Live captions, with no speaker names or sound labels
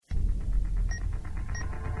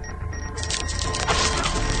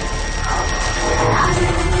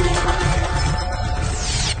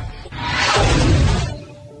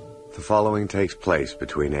following takes place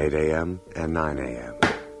between 8 a.m. and 9 a.m.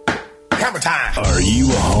 Hammer time! Are you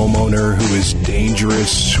a homeowner who is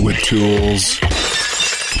dangerous with tools?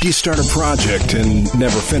 Do you start a project and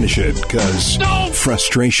never finish it because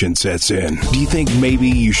frustration sets in? Do you think maybe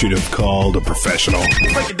you should have called a professional?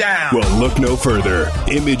 Break it down! Well, look no further.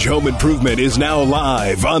 Image Home Improvement is now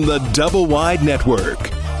live on the Double Wide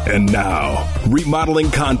Network. And now, remodeling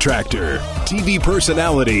contractor, TV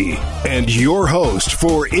personality, and your host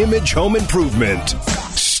for Image Home Improvement,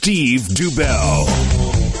 Steve Dubell.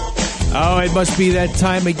 Oh, it must be that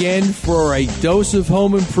time again for a dose of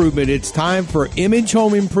home improvement. It's time for Image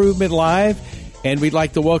Home Improvement Live, and we'd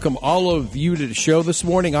like to welcome all of you to the show this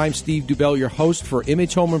morning. I'm Steve Dubell, your host for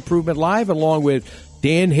Image Home Improvement Live, along with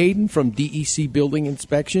Dan Hayden from DEC Building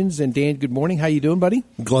Inspections. And Dan, good morning. How you doing, buddy?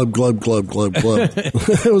 Glub, glub, glub, glub, glub.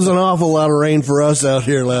 It was an awful lot of rain for us out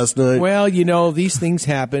here last night. Well, you know, these things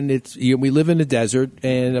happen. We live in a desert,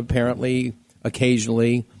 and apparently,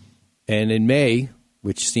 occasionally, and in May,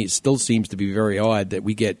 which still seems to be very odd that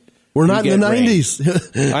we get. We're not in the rain.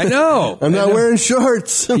 90s. I know. I'm not wearing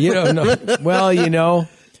shorts. Well, you know,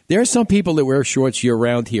 there are some people that wear shorts year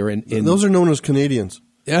round here. Those are known as Canadians.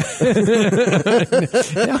 It's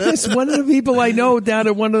one of the people I know down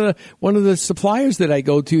at one of the suppliers that I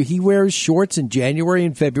go to. He wears shorts in January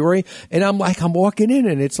and February, and I'm walking in,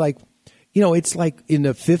 and it's like, you know, it's like in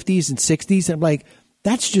the 50s and 60s. I'm like,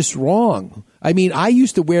 that's just wrong. I mean, I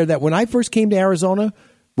used to wear that when I first came to Arizona.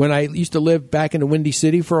 When I used to live back in the Windy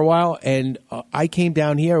City for a while, and I came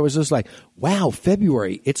down here, it was just like, wow,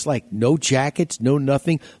 February. It's like no jackets, no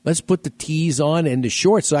nothing. Let's put the tees on and the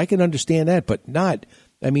shorts, so I can understand that, but not.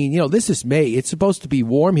 I mean, you know, this is May. It's supposed to be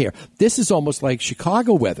warm here. This is almost like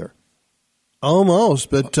Chicago weather. Almost,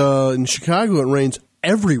 but in Chicago it rains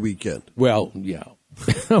every weekend. Well, yeah.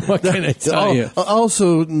 What can I tell you?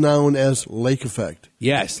 Also known as lake effect.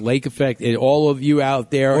 Yes, lake effect. And all of you out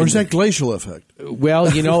there. Or is that glacial effect?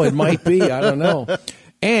 Well, you know, it might be. I don't know.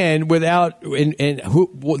 And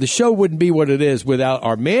the show wouldn't be what it is without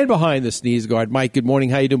our man behind the sneeze guard. Mike, good morning.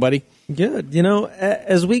 How you doing, buddy? Good. You know,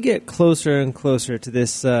 as we get closer and closer to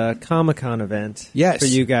this Comic-Con event for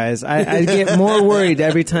you guys, I get more worried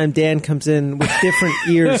every time Dan comes in with different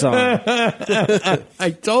ears on.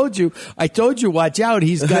 I told you, watch out.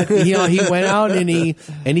 He's got, you know, he went out and he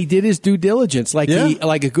did his due diligence like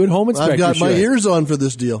a good home inspector. I've got my ears on for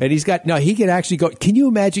this deal. And he could actually go. Can you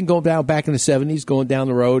imagine going down back in the 70s, going down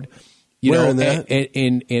the road, in a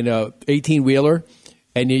 18-wheeler?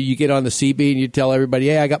 And you get on the CB and you tell everybody,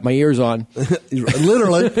 hey, I got my ears on.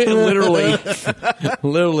 Literally.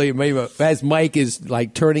 Literally. Maybe as Mike is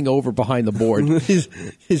like turning over behind the board. He's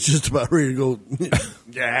just about ready to go.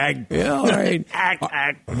 Yeah, all right.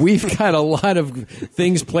 We've got a lot of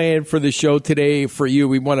things planned for the show today for you.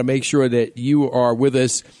 We want to make sure that you are with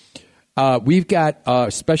us. We've got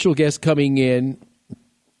a special guest coming in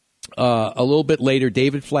a little bit later.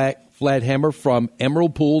 David Flathammer from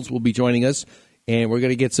Emerald Pools will be joining us. And we're going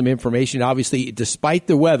to get some information. Obviously, despite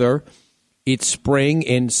the weather, it's spring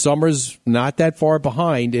and summer's not that far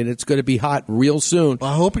behind, and it's going to be hot real soon.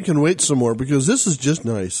 I hope it can wait some more because this is just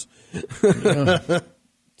nice.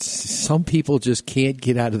 Some people just can't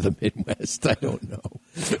get out of the Midwest. I don't know.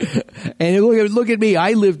 And look at me.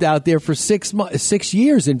 I lived out there for 6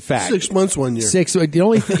 years, in fact. 6 months, 1 year. The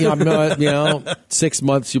only thing, I'm not, 6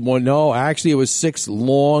 months, no, actually it was 6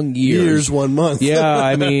 long years. Years, 1 month. Yeah,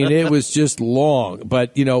 I mean, it was just long.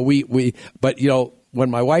 But, when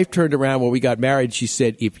my wife turned around when we got married, she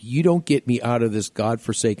said, if you don't get me out of this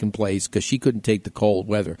godforsaken place, because she couldn't take the cold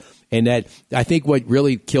weather. And that, I think what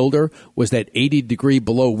really killed her was that 80-degree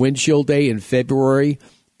below wind chill day in February.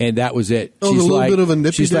 And that was it. Oh, she's a little bit of a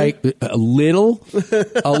nippy She's day? like, a little.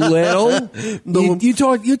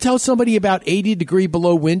 You tell somebody about 80-degree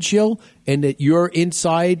below wind chill and that you're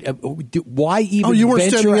inside. Why even you weren't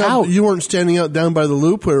venture standing out? You weren't standing out down by the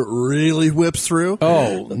loop where it really whips through?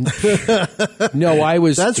 Oh. No, I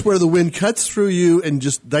was. That's where the wind cuts through you and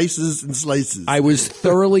just dices and slices. I was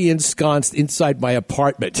thoroughly ensconced inside my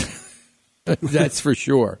apartment. That's for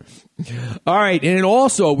sure. All right. And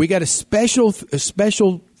also, we got a special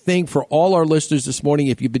thing for all our listeners this morning.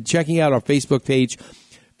 If you've been checking out our Facebook page,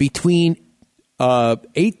 between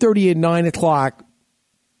 8:30 and 9 o'clock,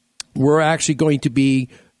 we're actually going to be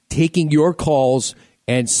taking your calls,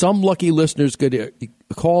 and some lucky listeners going to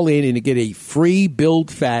call in and get a free build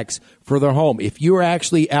fax for their home. If you're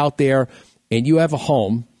actually out there and you have a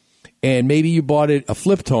home, and maybe you bought it a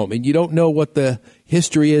flipped home, and you don't know what the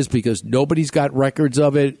history is because nobody's got records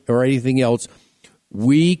of it or anything else,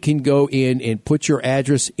 we can go in and put your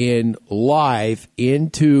address in live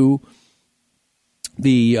into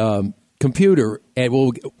the computer and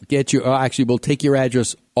we'll get you. Actually, we'll take your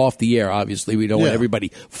address off the air. Obviously, we don't want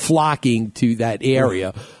everybody flocking to that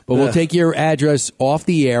area, but we'll take your address off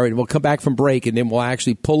the air, and we'll come back from break, and then we'll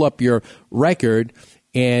actually pull up your record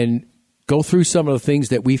and go through some of the things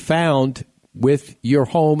that we found with your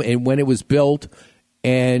home and when it was built,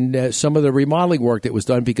 and some of the remodeling work that was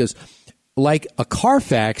done. Because, like a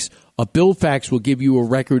Carfax, a Buildfax will give you a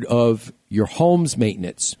record of your home's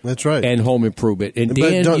maintenance. That's right. And home improvement. And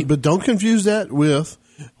Dan, but don't confuse that with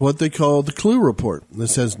what they call the Clue Report.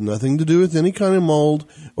 This has nothing to do with any kind of mold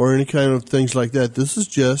or any kind of things like that. This is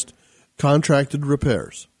just contracted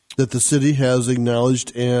repairs that the city has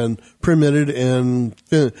acknowledged and permitted, and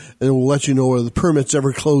it will let you know whether the permit's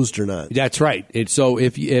ever closed or not. That's right. And so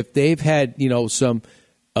if they've had some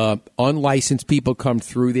unlicensed people come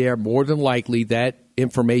through there, more than likely that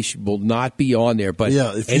information will not be on there. But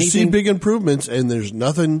if you see big improvements and there's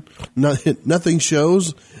nothing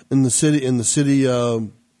shows in the city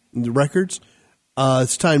records,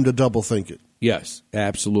 it's time to double think it. Yes,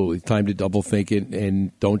 absolutely. Time to double think it,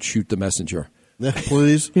 and don't shoot the messenger.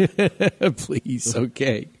 Please. Please.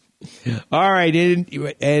 Okay. All right.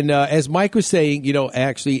 And as Mike was saying,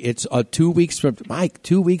 actually it's 2 weeks from Mike.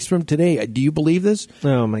 2 weeks from today. Do you believe this?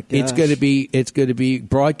 Oh my gosh. It's going to be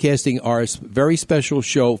broadcasting our very special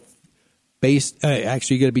show based.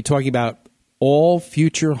 Actually, going to be talking about all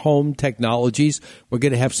future home technologies. We're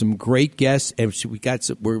going to have some great guests, and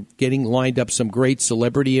we're getting lined up some great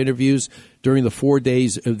celebrity interviews during the 4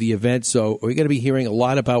 days of the event. So we're going to be hearing a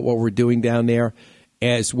lot about what we're doing down there,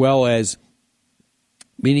 as well as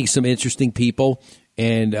meeting some interesting people.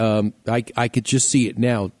 And I could just see it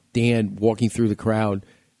now. Dan walking through the crowd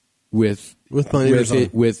with his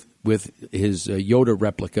Yoda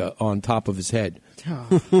replica on top of his head.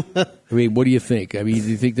 I mean, what do you think? I mean, do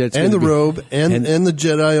you think that's and the robe and the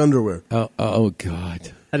Jedi underwear? Oh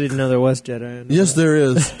God! I didn't know there was Jedi underwear. Yes, there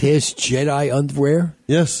is. There's Jedi underwear?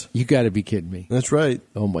 Yes. You got to be kidding me. That's right.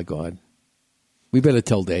 Oh my God! We better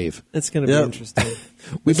tell Dave. It's going to be interesting.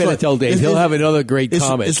 We better tell Dave. He'll have another great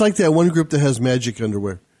comment. It's like that one group that has magic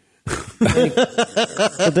underwear. We'll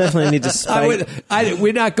definitely need to spike.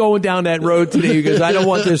 We're not going down that road today because I don't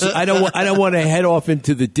want this. I don't want to head off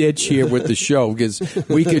into the ditch here with the show because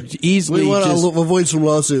we could easily. We want to avoid some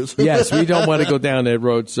lawsuits. Yes, we don't want to go down that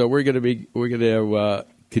road. So we're going to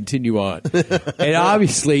continue on. And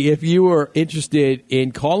obviously, if you are interested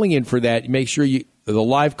in calling in for that, make sure the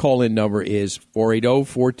live call-in number is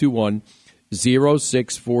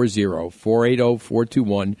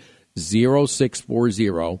 480-421-0640.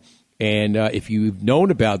 480-421-0640. And if you've known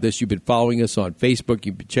about this, you've been following us on Facebook,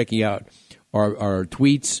 you've been checking out our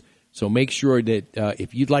tweets. So make sure that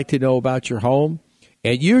if you'd like to know about your home,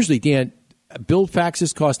 and usually, Dan,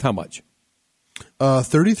 Buildfaxes cost how much?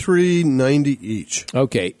 $33.90 each.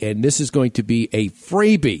 Okay, and this is going to be a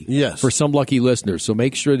freebie for some lucky listeners. So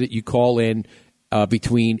make sure that you call in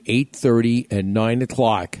between 8:30 and 9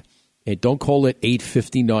 o'clock. And don't call it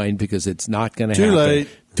 8:59 because it's not going to happen.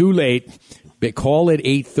 Too late. But call at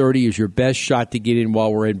 8:30 is your best shot to get in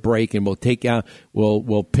while we're in break, and we'll pick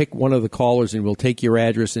one of the callers and we'll take your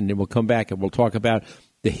address, and then we'll come back and we'll talk about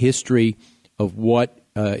the history of what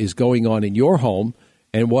is going on in your home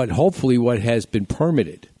and what has been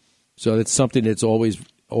permitted. So that's something that's always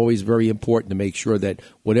very important to make sure that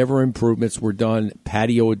whatever improvements were done,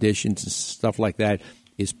 patio additions and stuff like that,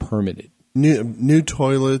 is permitted. New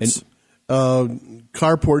toilets.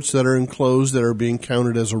 Carports that are enclosed that are being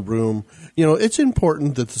counted as a room. It's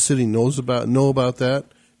important that the city know about that,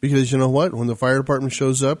 because you know what? When the fire department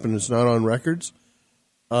shows up and it's not on records,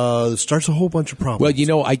 it starts a whole bunch of problems.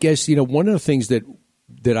 Well, I guess one of the things that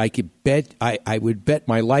I could bet I would bet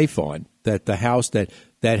my life on that that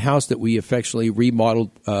house that we affectionately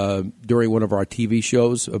remodeled during one of our TV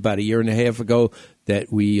shows about a year and a half ago, that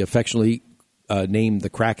we affectionately named the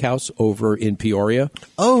Crack House over in Peoria.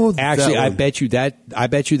 Oh, actually, I bet you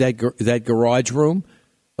that garage room.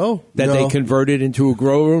 They converted into a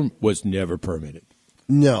grow room was never permitted.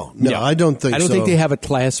 No, I don't think so. I don't think they have a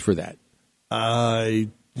class for that.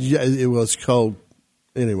 It was called.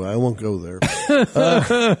 Anyway, I won't go there.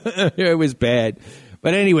 It was bad,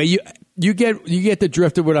 but anyway, you get the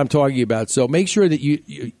drift of what I'm talking about. So make sure that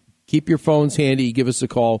you keep your phones handy. Give us a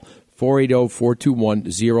call.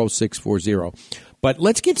 480-421-0640. But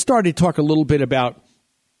let's get started to talk a little bit about,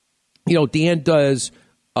 Dan does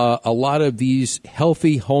a lot of these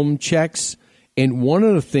healthy home checks. And one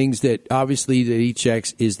of the things that obviously that he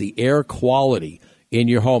checks is the air quality in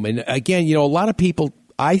your home. And again, a lot of people,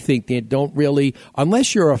 I think, they don't really,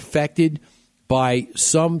 unless you're affected by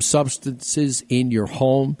some substances in your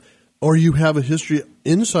home. Or you have a history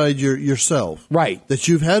inside yourself. Right. That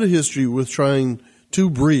you've had a history with trying to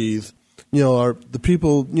breathe, are the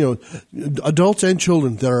people, adults and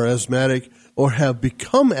children that are asthmatic or have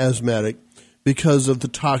become asthmatic because of the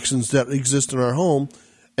toxins that exist in our home.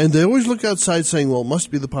 And they always look outside saying, well, it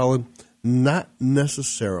must be the pollen. Not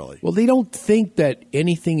necessarily. Well, they don't think that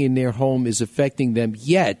anything in their home is affecting them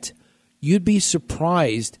yet. You'd be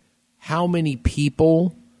surprised how many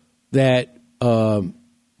people that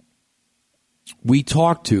we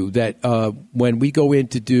talk to that when we go in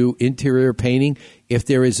to do interior painting, if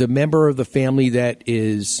there is a member of the family that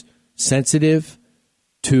is sensitive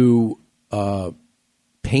to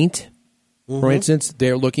paint, for instance,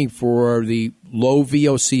 they're looking for the low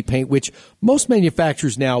VOC paint, which most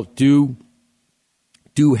manufacturers now do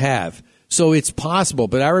have. So it's possible.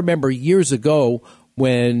 But I remember years ago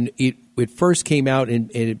when it first came out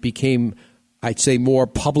and it became, I'd say, more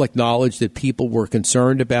public knowledge that people were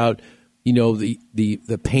concerned about,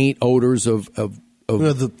 the paint odors of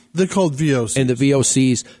they're called VOCs. And the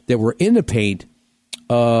VOCs that were in the paint,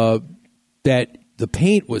 that the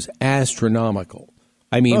paint was astronomical.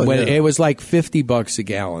 I mean, it was like $50 a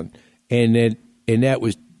gallon, and that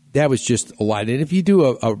was just a lot. And if you do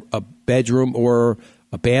a bedroom or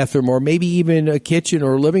a bathroom or maybe even a kitchen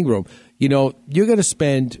or a living room, you're going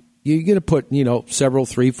to put several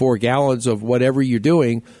 3-4 gallons of whatever you're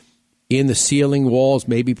doing in the ceiling, walls,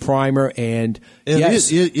 maybe primer, and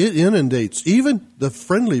yes, it inundates. Even the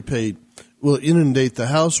friendly paint will inundate the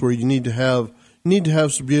house, where you need to have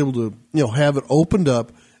to be able to have it opened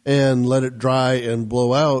up and let it dry and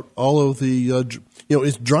blow out all of the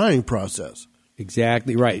its drying process.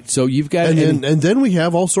 Exactly right. So you've got and then we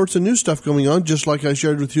have all sorts of new stuff going on, just like I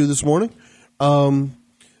shared with you this morning.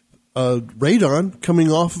 Radon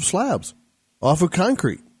coming off of slabs, off of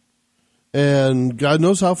concrete, and God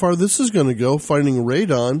knows how far this is going to go. Finding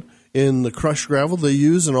radon in the crushed gravel they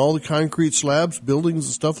use in all the concrete slabs, buildings,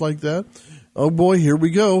 and stuff like that. Oh boy, here we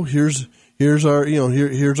go. Here's our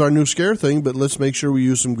here's our new scare thing, but let's make sure we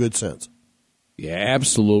use some good sense. Yeah,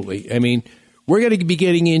 absolutely. I mean, we're going to be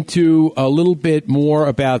getting into a little bit more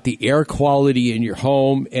about the air quality in your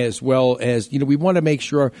home, as well as we want to make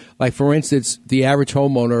sure, like for instance, the average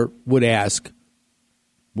homeowner would ask,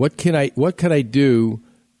 what can I do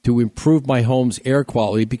to improve my home's air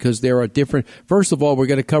quality? Because there are different. First of all, we're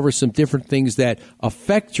going to cover some different things that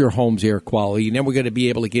affect your home's air quality, and then we're going to be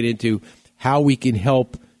able to get into how we can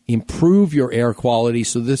help improve your air quality.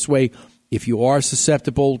 So this way, if you are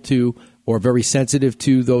susceptible to or very sensitive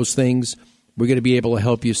to those things, we're going to be able to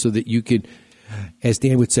help you so that you can, as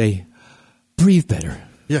Dan would say, breathe better.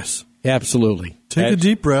 Yes. Absolutely. Take a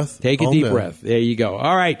deep breath. Take a deep breath. There you go.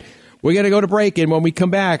 All right. We're going to go to break, and when we come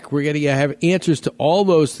back, we're going to have answers to all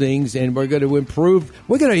those things, and we're going to improve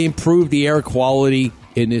the air quality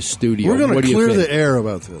in this studio. We're going to clear the air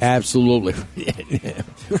about this. Absolutely.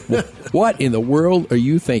 What in the world are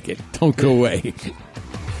you thinking? Don't go away.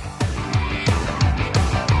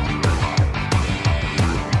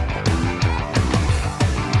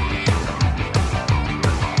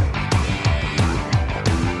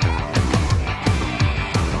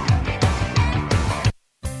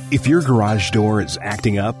 If your garage door is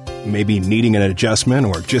acting up, maybe needing an adjustment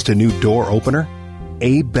or just a new door opener,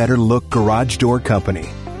 A Better Look Garage Door Company.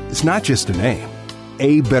 It's not just a name.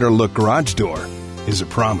 A Better Look Garage Door is a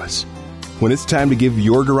promise. When it's time to give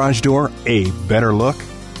your garage door a better look,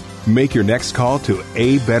 make your next call to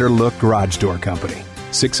A Better Look Garage Door Company,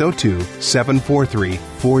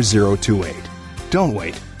 602-743-4028. Don't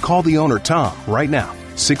wait. Call the owner, Tom, right now,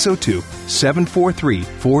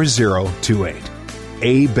 602-743-4028.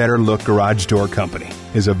 A Better Look Garage Door Company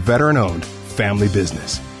is a veteran-owned family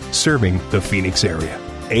business serving the Phoenix area.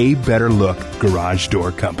 A Better Look Garage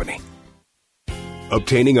Door Company.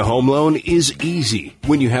 Obtaining a home loan is easy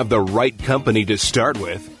when you have the right company to start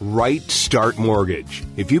with, Right Start Mortgage.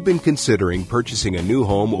 If you've been considering purchasing a new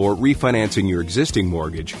home or refinancing your existing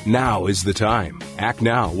mortgage, now is the time. Act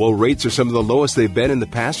now while rates are some of the lowest they've been in the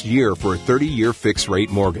past year for a 30-year fixed-rate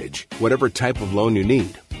mortgage. Whatever type of loan you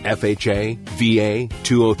need, FHA, VA,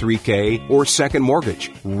 203K, or second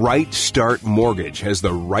mortgage, Right Start Mortgage has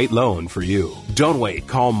the right loan for you. Don't wait.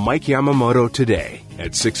 Call Mike Yamamoto today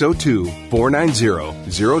at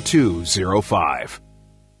 602-490-0205.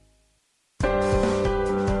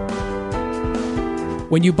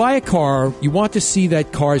 When you buy a car, you want to see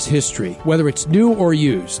that car's history, whether it's new or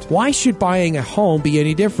used. Why should buying a home be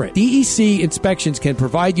any different? DEC Inspections can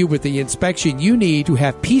provide you with the inspection you need to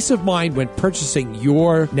have peace of mind when purchasing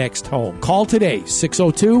your next home. Call today,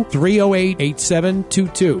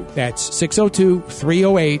 602-308-8722. That's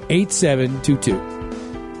 602-308-8722.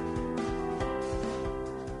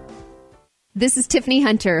 This is Tiffany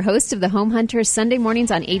Hunter, host of the Home Hunter Sunday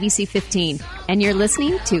mornings on ABC 15, and you're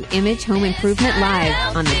listening to Image Home Improvement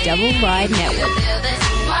Live on the Double Wide Network.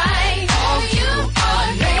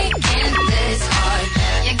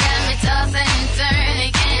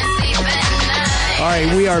 All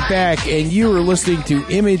right, we are back, and you are listening to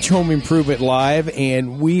Image Home Improvement Live,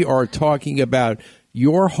 and we are talking about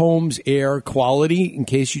your home's air quality. In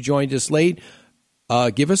case you joined us late,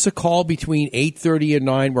 give us a call between 8:30 and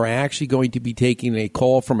 9. We're actually going to be taking a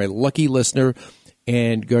call from a lucky listener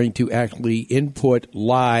and going to actually input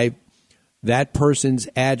live that person's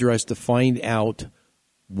address to find out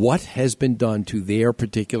what has been done to their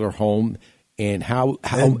particular home and how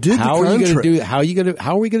are we going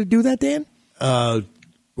to do that, Dan?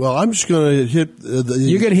 Well, I'm just going to hit.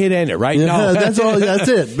 You're going to hit enter, right? Yeah, No, that's all. That's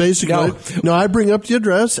it, basically. No, I bring up the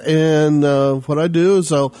address, and what I do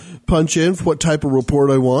is I'll punch in for what type of report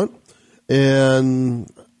I want, and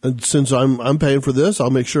since I'm paying for this, I'll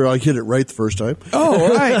make sure I hit it right the first time. Oh,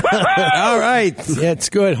 all right, all right. That's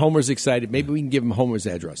good. Homer's excited. Maybe we can give him Homer's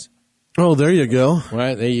address. Oh, there you go. All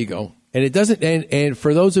right, there you go. And it doesn't. And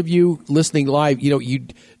for those of you listening live,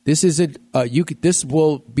 this isn't. This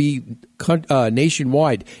will be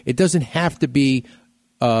nationwide. It doesn't have to be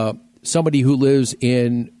somebody who lives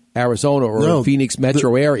in Arizona or the Phoenix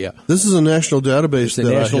metro area. This is a national database. It's a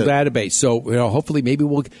national database. So hopefully, maybe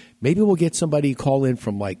we'll get somebody to call in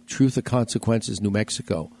from like Truth or Consequences, New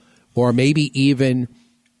Mexico, or maybe even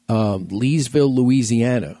Leesville,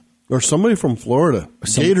 Louisiana, or somebody from Florida,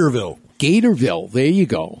 Gatorville. There you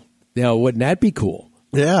go. Now, wouldn't that be cool?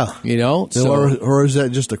 Yeah. Or is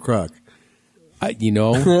that just a crock?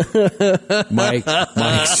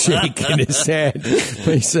 Mike's shaking his head.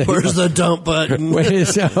 Where's the dump button?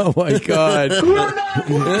 Oh, my God.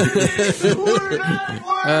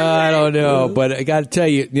 I don't know. But I got to tell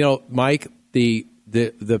you, Mike, the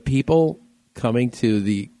people coming to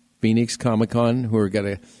the Phoenix Comic-Con who are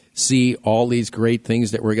going to see all these great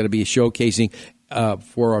things that we're going to be showcasing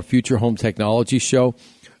for our future home technology show,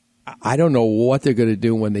 I don't know what they're going to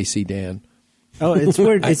do when they see Dan. Oh, it's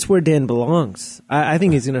where Dan belongs. I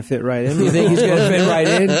think he's going to fit right in. You think he's going to fit right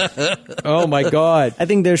in? Oh, my God. I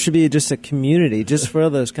think there should be just a community just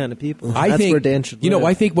for those kind of people. That's where Dan should live.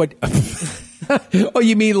 I think what... Oh,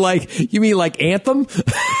 you mean like Anthem?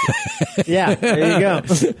 Yeah, there you go.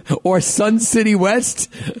 Or Sun City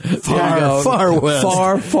West? Far west.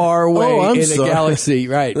 Far away the galaxy.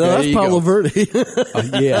 Right. No, that's Palo Verde.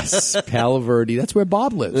 Yes, Palo Verde. That's where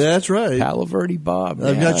Bob lives. That's right. Palo Verde Bob.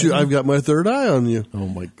 I've got my third eye on you. Oh,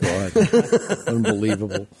 my God.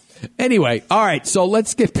 Unbelievable. Anyway, all right, so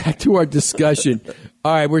let's get back to our discussion.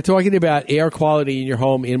 All right, we're talking about air quality in your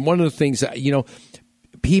home, and one of the things,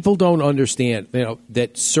 people don't understand,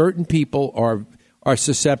 that certain people are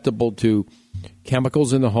susceptible to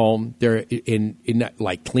chemicals in the home. They're in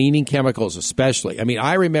like cleaning chemicals, especially. I mean,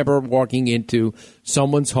 I remember walking into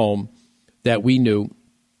someone's home that we knew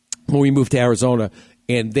when we moved to Arizona,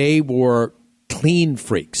 and they were clean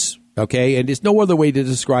freaks. Okay, and there's no other way to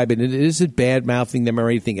describe it. And it isn't bad mouthing them or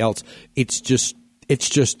anything else. It's just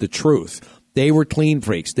the truth. They were clean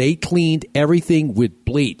freaks. They cleaned everything with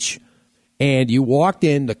bleach. And you walked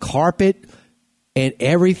in, the carpet and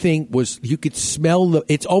everything was, you could smell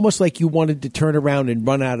it's almost like you wanted to turn around and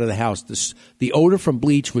run out of the house. The odor from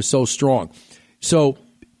bleach was so strong. So,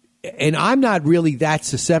 and I'm not really that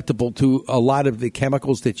susceptible to a lot of the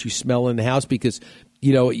chemicals that you smell in the house because,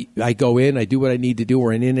 I go in, I do what I need to do.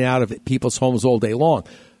 We're in and out of people's homes all day long.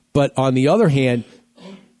 But on the other hand,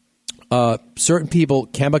 certain people,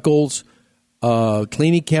 chemicals,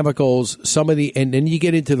 cleaning chemicals, and then you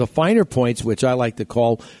get into the finer points, which I like to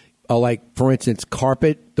call, like, for instance,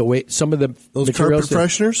 carpet, the way some of those carpet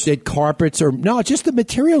fresheners? That carpets are, no, just the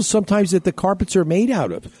materials sometimes that the carpets are made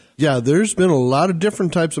out of. Yeah, there's been a lot of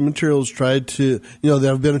different types of materials tried to, that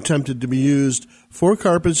have been attempted to be used for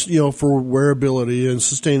carpets, for wearability and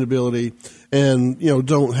sustainability and,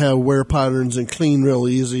 don't have wear patterns and clean real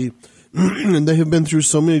easy. And they have been through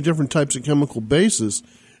so many different types of chemical bases.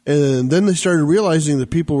 And then they started realizing that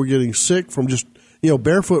people were getting sick from just,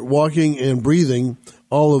 barefoot walking and breathing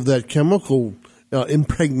all of that chemical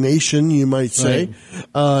impregnation, you might say,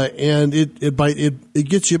 right. And it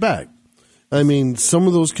gets you back. I mean, some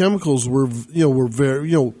of those chemicals were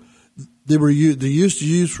very, they used to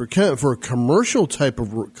use for a commercial type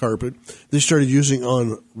of carpet. They started using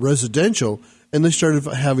on residential, and they started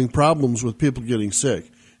having problems with people getting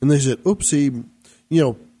sick. And they said, "Oopsie,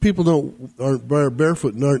 people aren't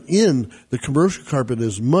barefoot and aren't in the commercial carpet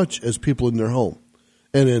as much as people in their home,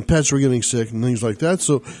 and then pets were getting sick and things like that."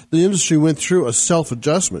 So the industry went through a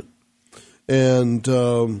self-adjustment, and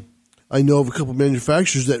I know of a couple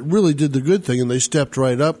manufacturers that really did the good thing, and they stepped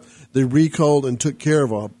right up. They recalled and took care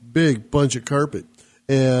of a big bunch of carpet.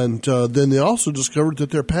 And then they also discovered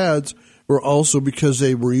that their pads were also, because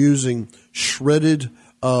they were using shredded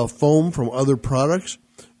foam from other products,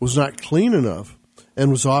 was not clean enough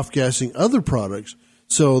and was off-gassing other products.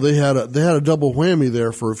 So they had a double whammy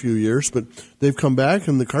there for a few years, but they've come back,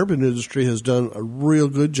 and the carpet industry has done a real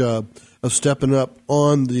good job of stepping up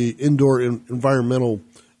on the indoor environmental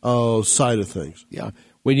side of things. Yeah.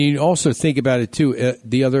 When you also think about it, too,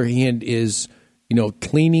 the other hand is,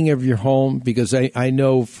 cleaning of your home, because I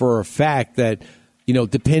know for a fact that,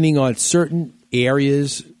 depending on certain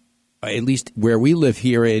areas, at least where we live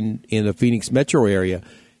here in the Phoenix metro area,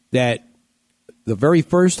 that the very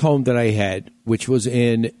first home that I had, which was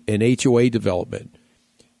in an HOA development,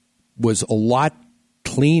 was a lot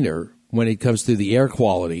cleaner when it comes to the air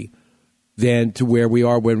quality than to where we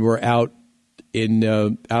are when we're out in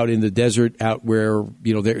the desert, out where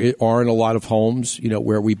there aren't a lot of homes.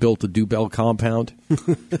 Where we built the Dubell compound,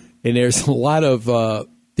 and there's a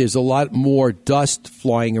lot more dust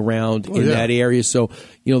flying around that area. So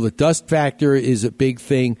the dust factor is a big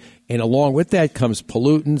thing. And along with that comes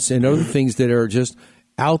pollutants and other things that are just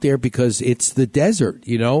out there because it's the desert,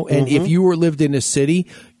 And if you lived in a city,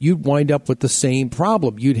 you'd wind up with the same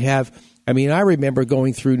problem. You'd have, I remember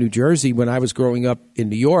going through New Jersey when I was growing up in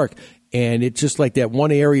New York, and it's just like that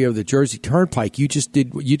one area of the Jersey Turnpike. You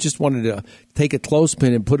just wanted to take a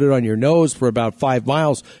clothespin and put it on your nose for about 5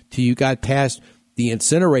 miles till you got past the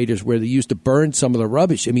incinerators where they used to burn some of the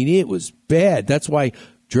rubbish. It was bad. That's why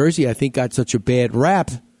Jersey, I think, got such a bad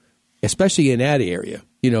rap, especially in that area.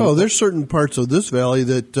 There's certain parts of this valley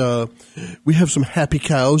that we have some happy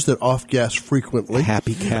cows that off-gas frequently.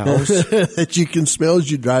 Happy cows that you can smell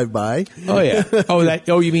as you drive by. Oh yeah.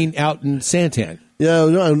 You mean out in Santan? Yeah,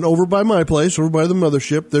 and over by my place, over by the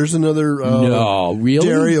mothership, there's another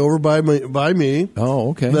dairy over by me.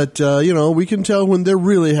 Oh, okay. But we can tell when they're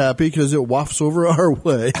really happy because it wafts over our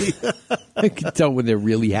way. I can tell when they're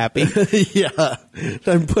really happy. Yeah,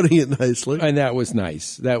 I'm putting it nicely. And that was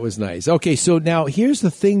nice. Okay, so now here's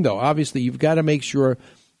the thing, though. Obviously, you've got to make sure.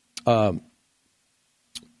 The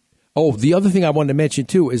other thing I wanted to mention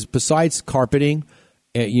too is besides carpeting,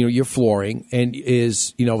 your flooring, and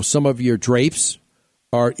is some of your drapes.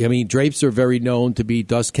 Drapes are very known to be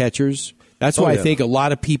dust catchers. That's why I think a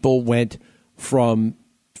lot of people went from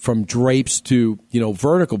drapes to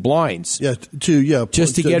vertical blinds. Just to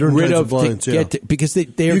get rid of blinds, because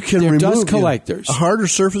they're dust collectors. Harder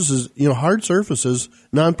surfaces, hard surfaces,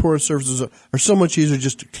 non-porous surfaces are so much easier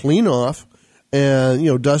just to clean off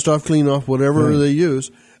and dust off, clean off, whatever they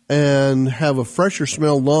use, and have a fresher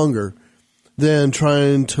smell longer than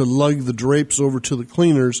trying to lug the drapes over to the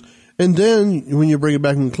cleaners. And then when you bring it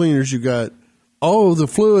back in the cleaners, you got all of the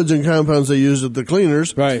fluids and compounds they use at the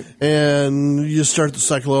cleaners. Right. And you start the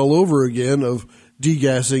cycle all over again of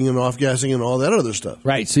degassing and off-gassing and all that other stuff.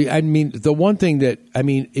 Right. See, the one thing that,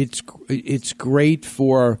 it's great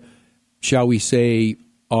for, shall we say,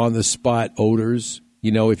 on-the-spot odors.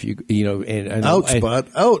 If you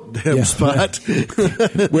spot.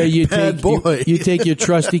 Where you take your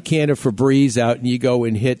trusty can of Febreze out and you go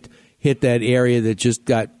and hit that area that just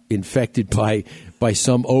got infected by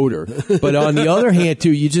some odor. But on the other hand,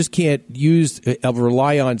 too, you just can't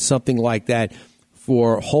rely on something like that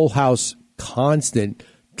for whole house constant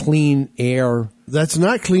clean air. That's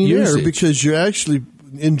not clean usage. Air because you're actually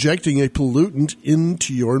injecting a pollutant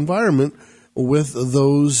into your environment with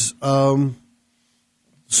those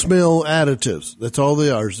smell additives. That's all they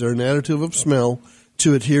are. They're an additive of smell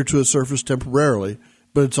to adhere to a surface temporarily,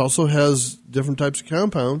 but it also has different types of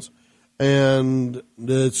compounds. And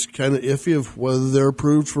it's kind of iffy of whether they're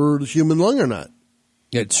approved for the human lung or not.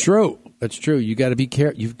 It's true. That's true. You've got to be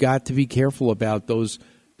careful about those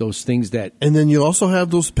things that. And then you also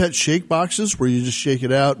have those pet shake boxes where you just shake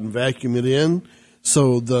it out and vacuum it in,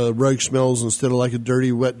 so the rug smells, instead of like a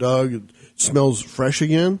dirty wet dog, it smells fresh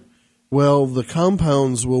again. Well, the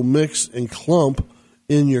compounds will mix and clump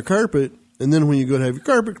in your carpet, and then when you go to have your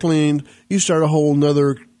carpet cleaned, you start a whole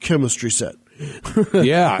nother chemistry set.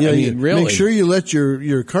 Yeah, really. Make sure you let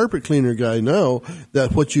your carpet cleaner guy know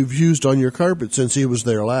that what you've used on your carpet since he was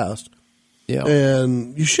there last. Yeah,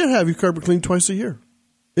 and you should have your carpet cleaned twice a year,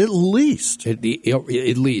 at least. At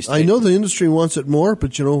least. I know the industry wants it more,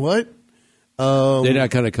 but you know what? They're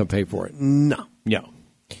not going to come pay for it. No.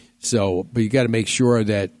 So, but you got to make sure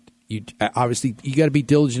that you got to be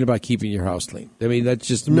diligent about keeping your house clean. That's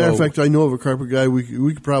just matter of fact. I know of a carpet guy we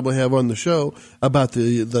could probably have on the show about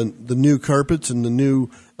the new carpets and the new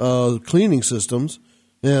cleaning systems,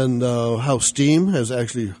 and how steam has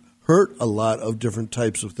actually hurt a lot of different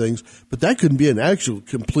types of things, but that could be an actual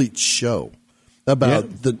complete show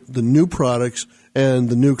about the new products and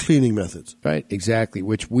the new cleaning methods. Right, exactly,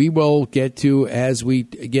 which we will get to as we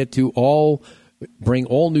get to bring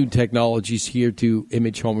all new technologies here to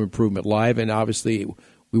Image Home Improvement Live, and obviously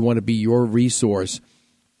we want to be your resource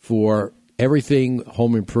for everything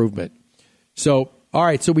home improvement. So, all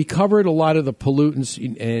right, so we covered a lot of the pollutants,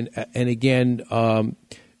 and again,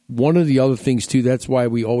 one of the other things, too, that's why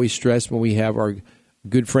we always stress when we have our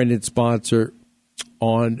good friend and sponsor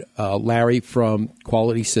on, Larry from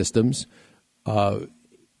Quality Systems,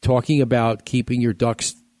 talking about keeping your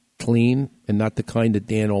ducts clean, and not the kind that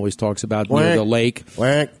Dan always talks about near the lake.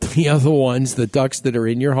 The other ones, the ducts that are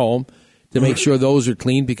in your home, to make sure those are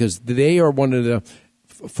clean, because they are one of the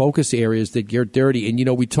focus areas that get dirty.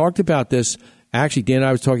 And, we talked about this. Actually, Dan and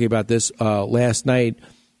I was talking about this last night,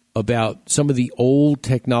 about some of the old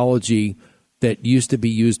technology that used to be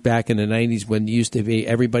used back in the 90s, when used to be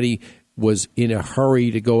everybody was in a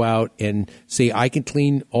hurry to go out and say, I can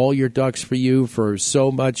clean all your ducts for you for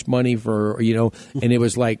so much money and it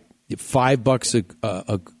was like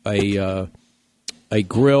 $5 a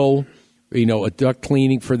grill, a duct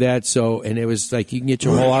cleaning for that. So, and it was like, you can get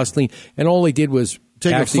your whole house clean. And all they did was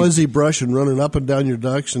take a fuzzy brush and run it up and down your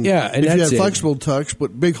ducts. And and if you have flexible ducts,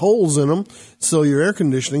 put big holes in them, so your air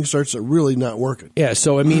conditioning starts to really not working. Yeah,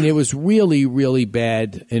 so I mean, it was really, really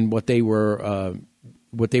bad in what they were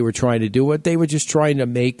trying to do. What they were just trying to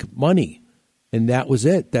make money, and that was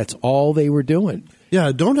it. That's all they were doing.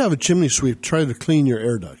 Yeah, don't have a chimney sweep try to clean your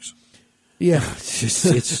air ducts. Yeah, it's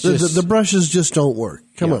just the brushes just don't work.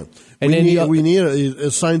 Come on. And we need a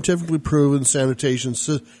scientifically proven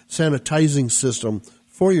sanitizing system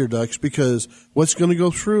for your ducts, because what's going to go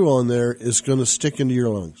through on there is going to stick into your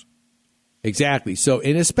lungs. Exactly. So,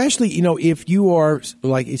 and especially, if you are,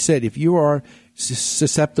 like I said, if you are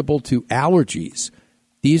susceptible to allergies,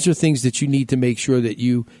 these are things that you need to make sure that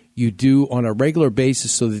you do on a regular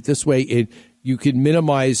basis, so that this way you can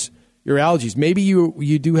minimize your allergies. Maybe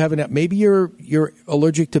you do have maybe you're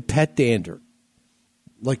allergic to pet dander.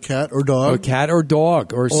 Like cat or dog? Or cat or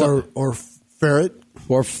dog. Or ferret.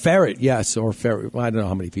 Or ferret, yes. Or ferret. Well, I don't know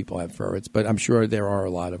how many people have ferrets, but I'm sure there are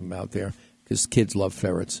a lot of them out there, because kids love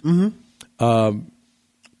ferrets. Mm-hmm.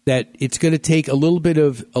 That it's going to take a little bit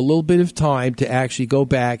of time to actually go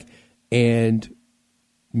back and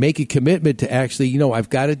make a commitment to actually,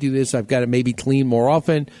 I've got to do this. I've got to maybe clean more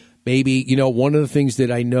often. Maybe, one of the things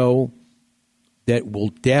that I know that will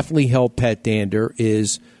definitely help pet dander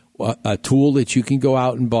is a tool that you can go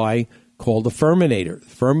out and buy called a Furminator.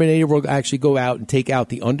 The Furminator will actually go out and take out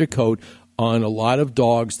the undercoat on a lot of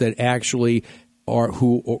dogs that actually are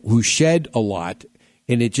who shed a lot,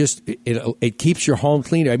 and it keeps your home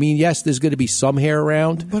cleaner. I mean, yes, there's going to be some hair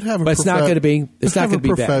around, but it's not going to be. It's not going to be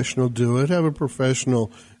bad. Have a professional do it. Have a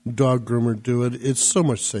professional dog groomer do it. It's so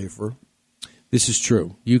much safer. This is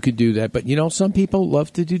true. You could do that, but some people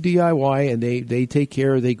love to do DIY, and they take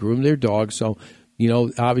care. They groom their dogs, so.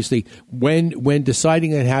 Obviously, when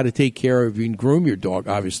deciding on how to take care of and groom your dog,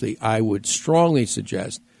 obviously, I would strongly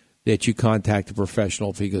suggest that you contact a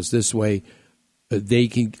professional, because this way they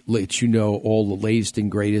can let you know all the latest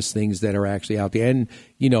and greatest things that are actually out there. And,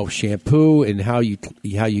 shampoo and how you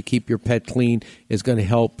keep your pet clean is going to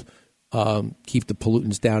help keep the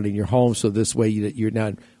pollutants down in your home. So this way you're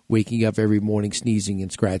not waking up every morning sneezing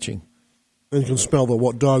and scratching. And you can smell the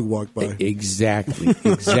dog walk by. Exactly.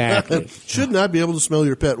 Should not be able to smell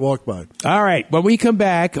your pet walk by. All right. When we come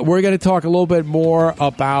back, we're going to talk a little bit more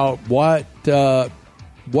about what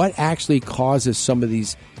actually causes some of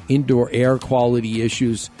these indoor air quality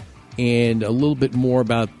issues, and a little bit more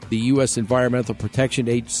about the U.S. Environmental Protection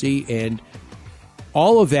Agency, and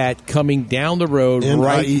all of that coming down the road.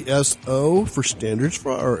 NIESO for standards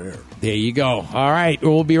for our air. There you go. All right.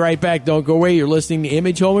 We'll be right back. Don't go away. You're listening to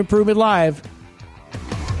Image Home Improvement Live.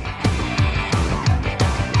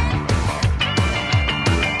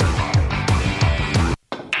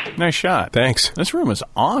 Nice shot. Thanks. This room is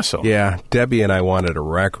awesome. Yeah, Debbie and I wanted a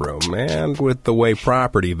rec room, and with the way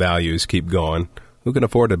property values keep going, who can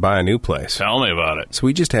afford to buy a new place? Tell me about it. So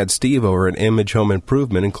we just had Steve over at Image Home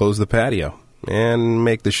Improvement and close the patio. And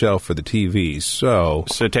make the shelf for the TV, so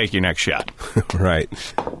take your next shot. Right.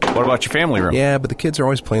 What about your family room? Yeah, but the kids are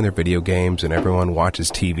always playing their video games, and everyone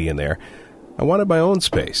watches TV in there. I wanted my own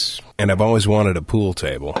space, and I've always wanted a pool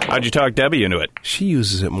table. How'd you talk Debbie into it? She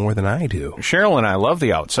uses it more than I do. Cheryl and I love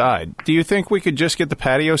the outside. Do you think we could just get the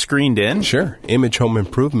patio screened in? Sure. Image Home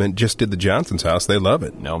Improvement just did the Johnson's house. They love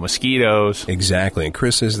it. No mosquitoes. Exactly, and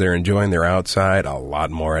Chris says they're enjoying their outside a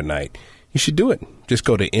lot more at night. You should do it. Just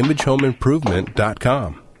go to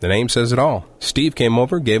imagehomeimprovement.com. The name says it all. Steve came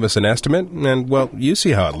over, gave us an estimate, and, well, you see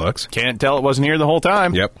how it looks. Can't tell it wasn't here the whole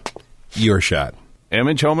time. Yep. Your shot.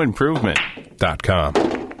 ImageHomeImprovement.com.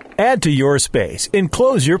 Add to your space.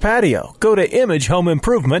 Enclose your patio. Go to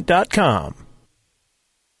ImageHomeImprovement.com.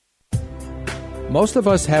 Most of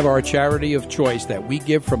us have our charity of choice that we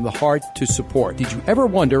give from the heart to support. Did you ever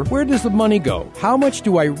wonder, where does the money go? How much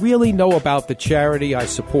do I really know about the charity I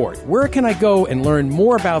support? Where can I go and learn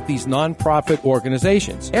more about these nonprofit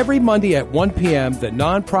organizations? Every Monday at 1 p.m., the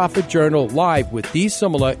Nonprofit Journal Live with Dee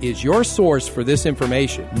Simula is your source for this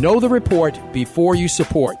information. Know the report before you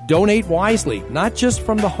support. Donate wisely, not just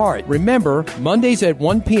from the heart. Remember, Mondays at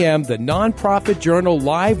 1 p.m., the Nonprofit Journal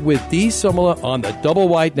Live with Dee Simula on the Double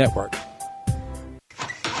Wide Network.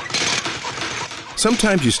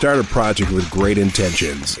 Sometimes you start a project with great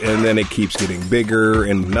intentions, and then it keeps getting bigger,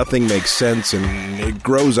 and nothing makes sense, and it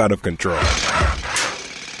grows out of control.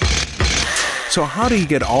 So how do you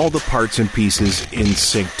get all the parts and pieces in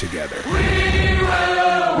sync together?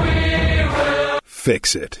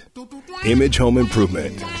 Fix it. Image Home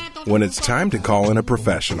Improvement. When it's time to call in a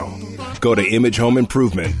professional, go to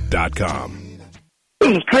ImageHomeImprovement.com.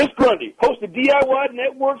 This is Chris Grundy, host of DIY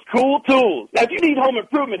Network's Cool Tools. Now, if you need home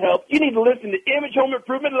improvement help, you need to listen to Image Home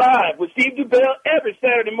Improvement Live with Steve Dubell every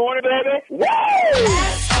Saturday morning, baby. Woo!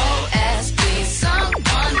 SOS, please, someone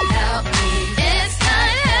help me. It's not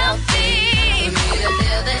healthy for me to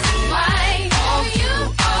live this way. Oh, you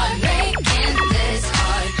are making this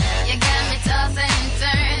hard. You got me tossing and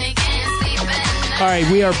turning, can't sleep at night. All right,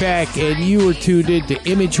 we are back, and you are tuned in to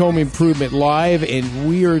Image Home Improvement Live, and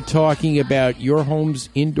we are talking about your home's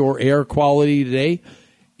indoor air quality today.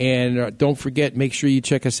 And don't forget, make sure you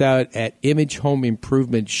check us out at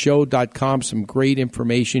ImageHomeImprovementShow.com. Some great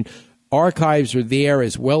information. Archives are there,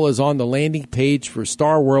 as well as on the landing page for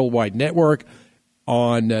Star Worldwide Network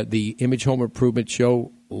on the Image Home Improvement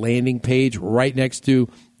Show landing page, right next to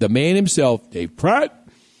the man himself, Dave Pratt.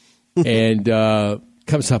 And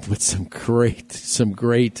comes up with some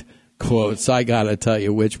great quotes. I got to tell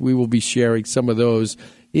you, which we will be sharing some of those.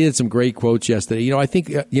 He had some great quotes yesterday. I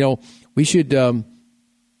think, we should,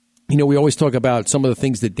 we always talk about some of the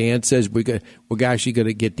things that Dan says. We're actually going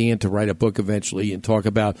to get Dan to write a book eventually and talk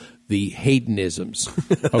about the Haydenisms.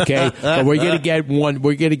 Okay. But we're going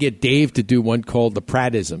to get Dave to do one called the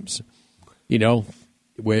Prattisms,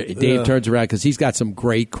 where Dave turns around because he's got some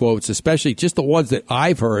great quotes, especially just the ones that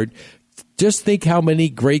I've heard. Just think how many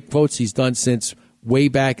great quotes he's done since way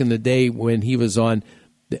back in the day when he was on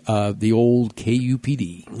the old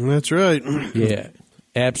KUPD. That's right. Yeah,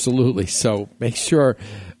 absolutely. So make sure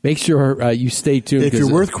you stay tuned. If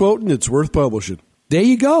you're worth quoting, it's worth publishing. There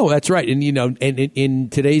you go. That's right. And and in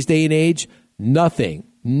today's day and age, nothing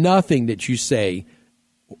that you say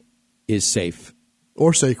is safe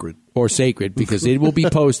or sacred because it will be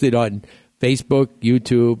posted on Facebook,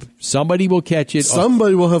 YouTube. Somebody will catch it.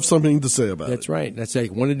 Somebody will have something to say about it. That's right. That's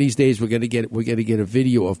like one of these days we're going to get a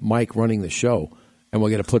video of Mike running the show, and we're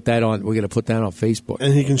going to put that on. We're going to put that on Facebook,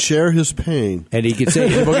 and he can share his pain. And he can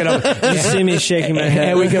say, "We're going to." You see me shaking my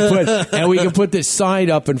head. And we can put this sign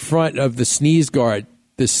up in front of the sneeze guard,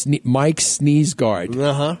 Mike's sneeze guard.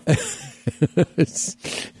 And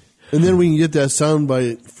then we can get that sound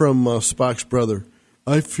bite from Spock's brother.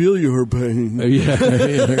 I feel your pain.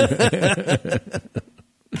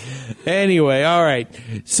 Anyway, all right.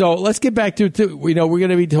 So let's get back to we're going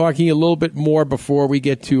to be talking a little bit more before we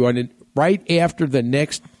get to right after the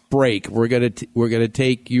next break. We're going to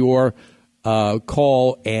take your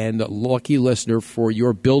call and lucky listener for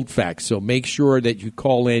your build facts. So make sure that you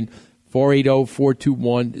call in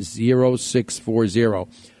 480-421-0640.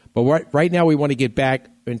 But right now we want to get back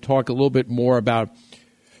and talk a little bit more about.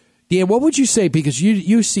 Dan, what would you say, because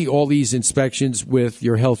you see all these inspections with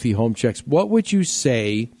your Healthy Home Checks, what would you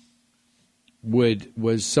say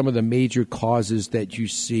was some of the major causes that you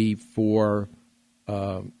see for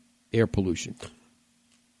air pollution?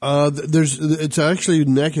 It's actually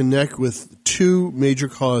neck and neck with two major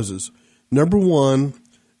causes. Number one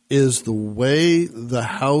is the way the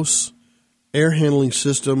house air handling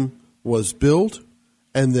system was built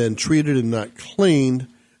and then treated and not cleaned.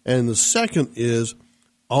 And the second is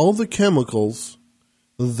all the chemicals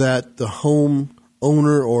that the home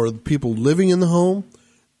owner or the people living in the home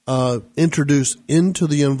introduce into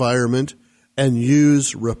the environment and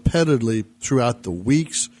use repetitively throughout the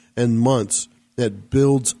weeks and months that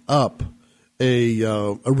builds up a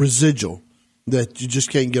residual that you just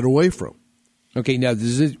can't get away from. Okay, now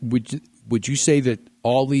would you say that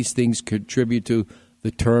all these things contribute to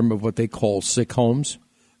the term of what they call sick homes?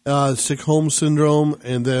 Sick home syndrome,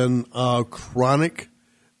 and then chronic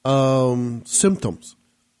symptoms.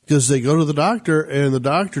 because they go to the doctor and the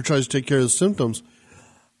doctor tries to take care of the symptoms.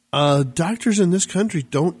 Doctors in this country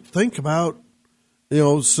don't think about,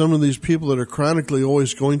 some of these people that are chronically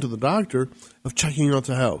always going to the doctor of checking out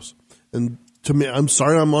the house. And to me, I'm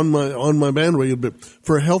sorry, I'm on my bandwagon, but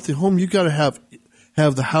for a healthy home, you got to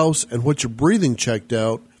have the house and what you're breathing checked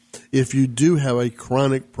out. If you do have a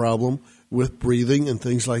chronic problem with breathing and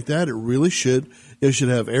things like that, it really should. You should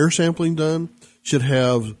have air sampling done. Should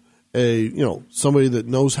have somebody that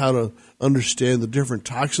knows how to understand the different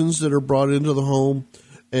toxins that are brought into the home,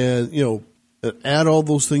 and add all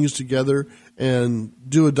those things together and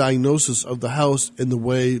do a diagnosis of the house and the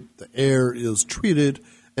way the air is treated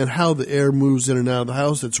and how the air moves in and out of the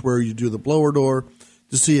house. That's where you do the blower door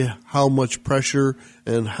to see how much pressure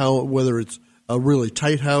and whether it's a really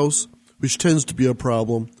tight house, which tends to be a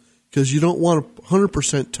problem because you don't want a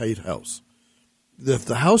 100% tight house. If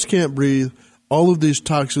the house can't breathe, all of these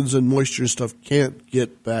toxins and moisture and stuff can't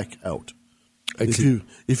get back out.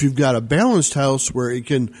 If you've got a balanced house where it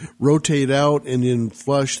can rotate out and then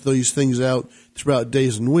flush these things out throughout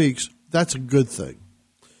days and weeks, that's a good thing.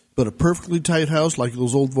 But a perfectly tight house like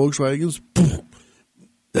those old Volkswagens,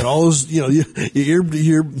 and all those, your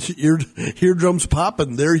eardrums pop,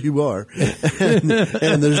 and there you are, and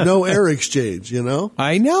there's no air exchange.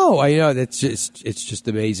 I know. It's just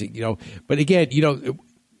amazing. But again,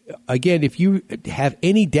 if you have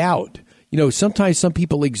any doubt, sometimes some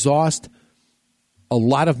people exhaust a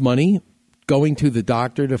lot of money going to the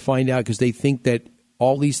doctor to find out because they think that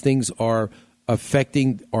all these things are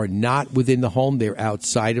not within the home. They're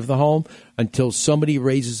outside of the home until somebody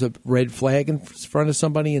raises a red flag in front of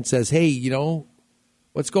somebody and says, hey,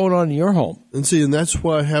 what's going on in your home? And that's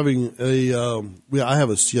why having I have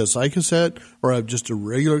a CSI cassette or I have just a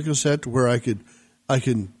regular cassette where I can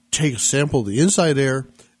take a sample of the inside air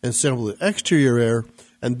and sample the exterior air.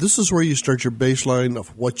 And this is where you start your baseline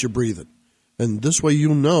of what you're breathing. And this way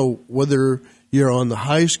whether you're on the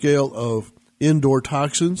high scale of indoor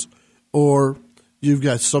toxins or you've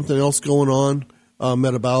got something else going on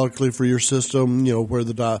metabolically for your system, where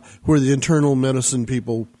the internal medicine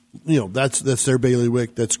people, that's their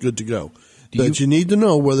bailiwick, that's good to go. But you need to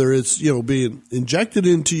know whether it's, being injected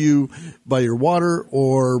into you by your water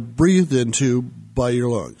or breathed into by your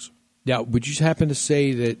lungs. Now, would you happen to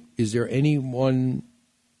say that is there any one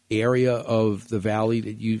area of the valley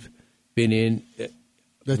that you've been in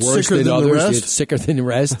that's worse sicker than others? the rest? It's sicker than the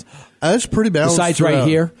rest? That's pretty balanced. Besides right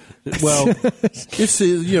here? Well, it's,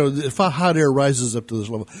 if hot air rises up to this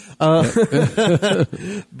level.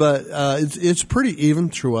 But it's pretty even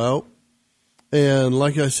throughout. And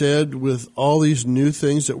like I said, with all these new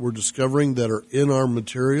things that we're discovering that are in our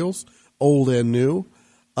materials, old and new,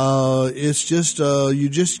 it's just you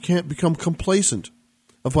just can't become complacent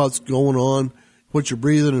of what's going on, what you're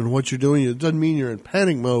breathing and what you're doing. It doesn't mean you're in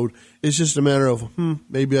panic mode. It's just a matter of,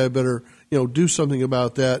 maybe I better, do something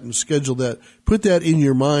about that and schedule that. Put that in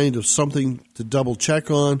your mind of something to double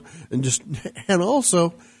check on and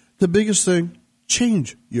also the biggest thing,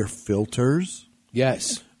 change your filters.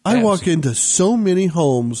 Yes. I walk into so many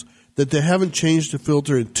homes that they haven't changed the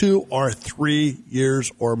filter in 2 or 3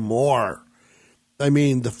 years or more. I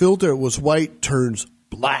mean, the filter was white turns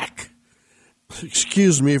black.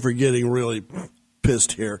 Excuse me for getting really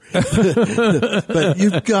pissed here. But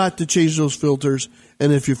you've got to change those filters.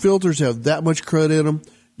 And if your filters have that much crud in them,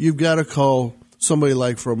 you've got to call somebody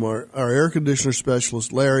like from our air conditioner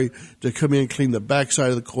specialist, Larry, to come in and clean the backside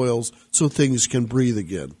of the coils so things can breathe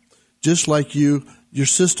again. Just like your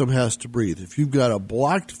system has to breathe. If you've got a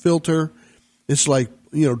blocked filter, it's like,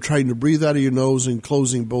 trying to breathe out of your nose and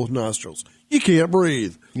closing both nostrils. You can't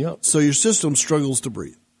breathe. Yep. So your system struggles to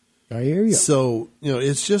breathe. I hear you. So,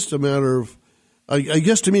 it's just a matter of, I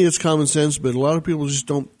guess to me it's common sense, but a lot of people just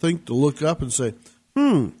don't think to look up and say,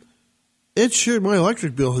 my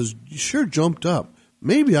electric bill has sure jumped up.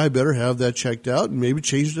 Maybe I better have that checked out and maybe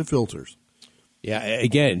change the filters. Yeah,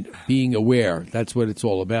 again, being aware, that's what it's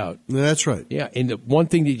all about. That's right. Yeah, and the one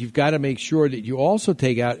thing that you've got to make sure that you also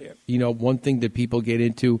take out, one thing that people get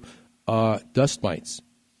into, dust mites.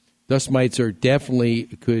 Dust mites are definitely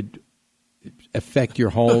could affect your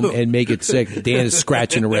home and make it sick. Dan is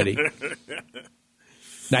scratching already.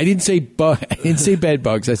 Now, I didn't say bed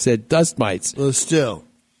bugs. I said dust mites. Well, still,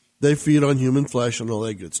 they feed on human flesh and all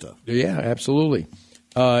that good stuff. Yeah, absolutely.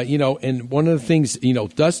 And one of the things,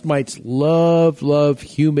 dust mites love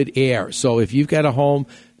humid air. So if you've got a home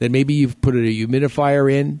that maybe you've put a humidifier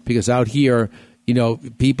in, because out here,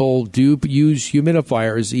 people do use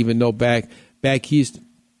humidifiers, even though back east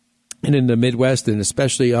and in the Midwest, and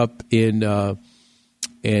especially up in the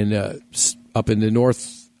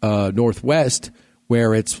northwest,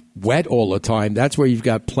 where it's wet all the time, that's where you've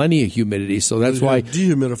got plenty of humidity. So that's why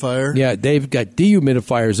dehumidifier. Yeah, they've got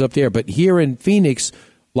dehumidifiers up there. But here in Phoenix,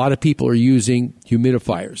 a lot of people are using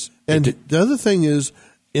humidifiers. And the other thing is,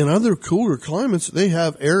 in other cooler climates, they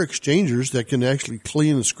have air exchangers that can actually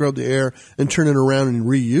clean and scrub the air and turn it around and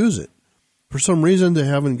reuse it. For some reason, they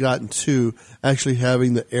haven't gotten to actually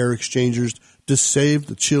having the air exchangers to save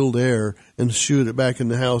the chilled air and shoot it back in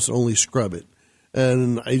the house and only scrub it.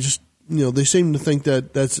 And I just, they seem to think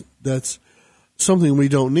that that's something we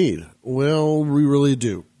don't need. Well, we really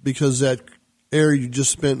do, because that air you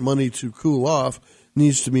just spent money to cool off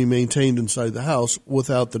needs to be maintained inside the house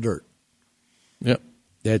without the dirt. Yep,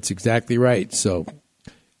 that's exactly right. So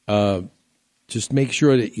just make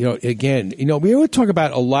sure that, again, we always talk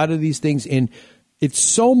about a lot of these things, and it's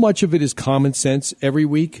so much of it is common sense every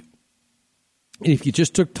week. And if you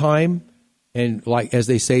just took time and, like, as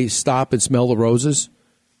they say, stop and smell the roses.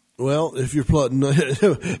 Well, if you're but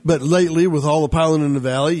lately with all the pollen in the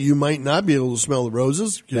valley, you might not be able to smell the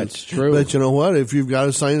roses. That's true. But you know what? If you've got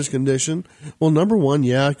a sinus condition, well, number one,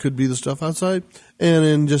 it could be the stuff outside. And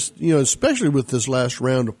then just, especially with this last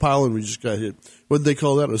round of pollen we just got hit, what they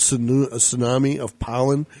call that, a tsunami of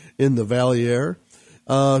pollen in the valley air.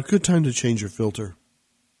 Good time to change your filter.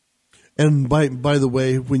 And by the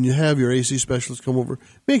way, when you have your AC specialist come over,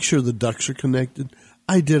 make sure the ducts are connected.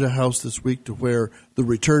 I did a house this week to where the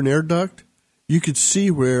return air duct, you could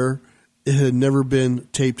see where it had never been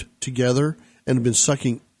taped together and had been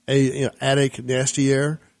sucking attic nasty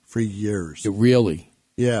air for years. Really?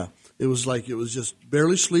 Yeah. It was like it was just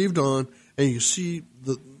barely sleeved on, and you see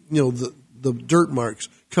the dirt marks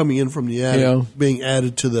coming in from the attic being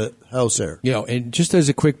added to the house air. And just as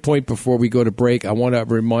a quick point before we go to break, I want to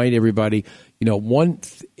remind everybody, one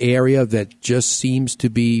area that just seems to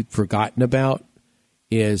be forgotten about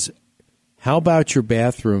is, how about your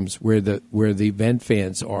bathrooms where the vent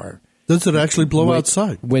fans are? Does it actually blow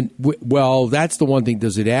outside? Well, that's the one thing.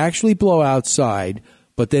 Does it actually blow outside?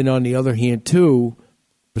 But then on the other hand, too,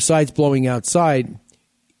 besides blowing outside,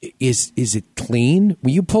 is it clean?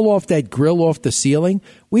 When you pull off that grill off the ceiling,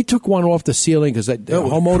 we took one off the ceiling because the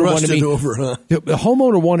homeowner wanted me. The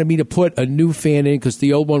homeowner wanted me to put a new fan in because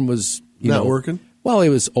the old one was not working. Well, it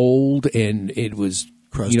was old and it was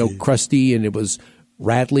crusty, and it was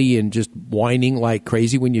rattly and just whining like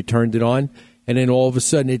crazy when you turned it on. And then all of a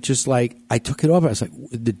sudden, it just like, I took it off. I was like,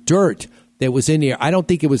 the dirt that was in there, I don't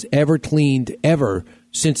think it was ever cleaned ever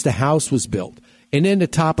since the house was built. And then to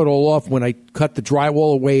top it all off, when I cut the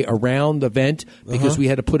drywall away around the vent, because we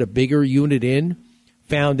had to put a bigger unit in,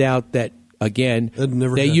 found out that, again,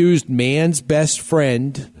 they used man's best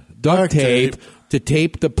friend, duct tape, to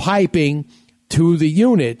tape the piping to the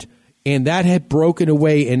unit. And that had broken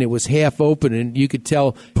away, and it was half open, and you could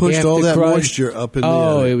tell pushed all that moisture up in the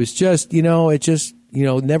attic. It was just, it just,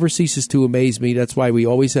 never ceases to amaze me. That's why we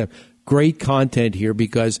always have great content here,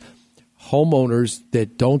 because homeowners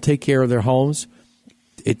that don't take care of their homes,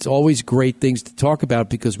 it's always great things to talk about,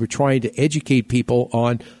 because we're trying to educate people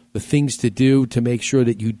on the things to do to make sure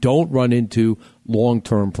that you don't run into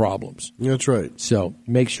long-term problems. That's right. So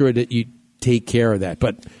make sure that you take care of that.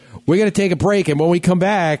 But we're going to take a break, and when we come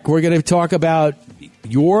back, we're going to talk about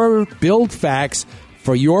your build facts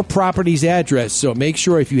for your property's address. So make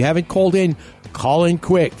sure, if you haven't called in, call in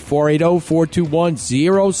quick,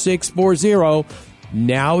 480-421-0640.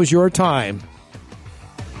 Now is your time.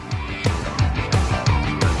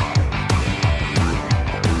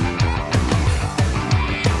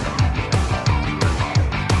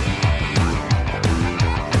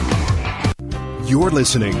 You're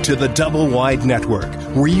listening to the Double Wide Network,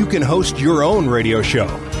 where you can host your own radio show.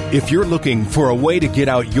 If you're looking for a way to get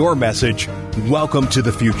out your message, welcome to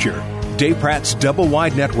the future. Dave Pratt's Double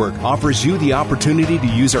Wide Network offers you the opportunity to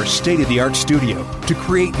use our state-of-the-art studio to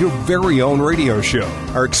create your very own radio show.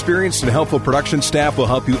 Our experienced and helpful production staff will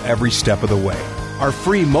help you every step of the way. Our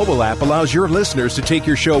free mobile app allows your listeners to take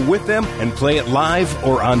your show with them and play it live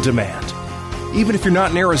or on demand. Even if you're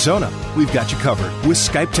not in Arizona, we've got you covered with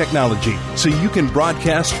Skype technology, so you can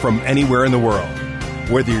broadcast from anywhere in the world.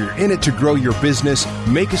 Whether you're in it to grow your business,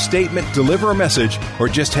 make a statement, deliver a message, or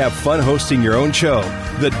just have fun hosting your own show,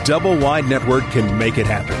 the Double Wide Network can make it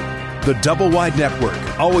happen. The Double Wide Network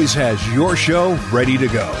always has your show ready to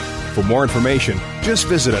go. For more information, just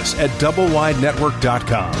visit us at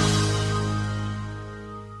doublewidenetwork.com.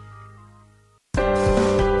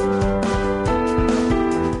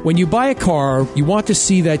 When you buy a car, you want to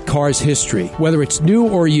see that car's history, whether it's new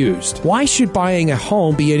or used. Why should buying a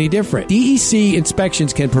home be any different? DEC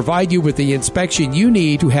Inspections can provide you with the inspection you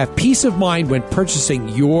need to have peace of mind when purchasing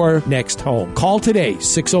your next home. Call today,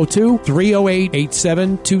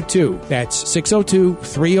 602-308-8722. That's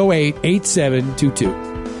 602-308-8722.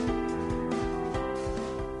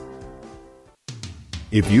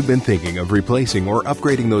 If you've been thinking of replacing or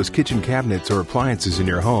upgrading those kitchen cabinets or appliances in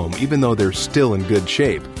your home, even though they're still in good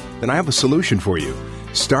shape, then I have a solution for you.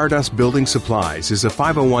 Stardust Building Supplies is a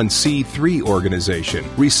 501c3 organization,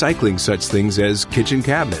 recycling such things as kitchen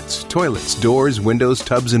cabinets, toilets, doors, windows,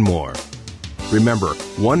 tubs, and more. Remember,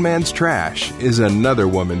 one man's trash is another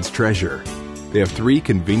woman's treasure. They have 3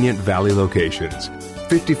 convenient Valley locations: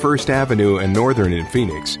 51st Avenue and Northern in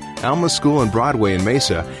Phoenix, Alma School and Broadway in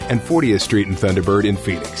Mesa, and 40th Street in Thunderbird in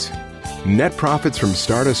Phoenix. Net profits from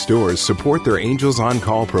Stardust stores support their Angels on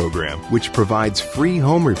Call program, which provides free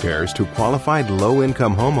home repairs to qualified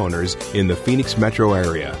low-income homeowners in the Phoenix metro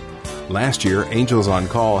area. Last year, Angels on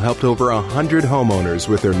Call helped over 100 homeowners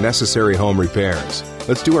with their necessary home repairs.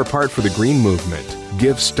 Let's do our part for the green movement.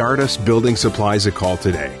 Give Stardust Building Supplies a call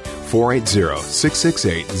today.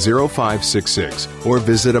 480-668-0566 or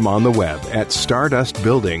visit them on the web at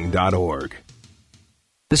stardustbuilding.org.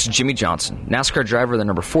 This is Jimmy Johnson, NASCAR driver of the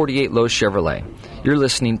number 48 Lowe's Chevrolet. You're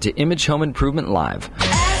listening to Image Home Improvement Live.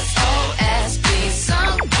 SOS, please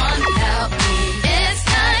someone help me. It's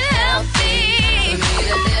not healthy for me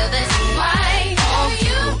to live this way. Oh,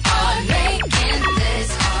 you are making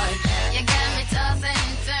this hard. You got me tossing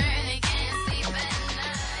and turning, can't sleep at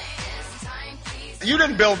night. It's time, please. You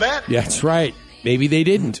didn't build that. That's right. Maybe they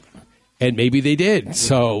didn't. And maybe they did.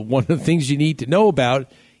 So one of the things you need to know about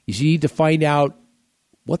is you need to find out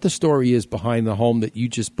what the story is behind the home that you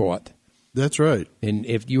just bought. That's right. And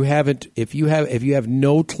if you have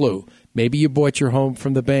no clue, maybe you bought your home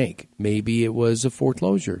from the bank. Maybe it was a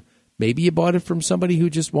foreclosure. Maybe you bought it from somebody who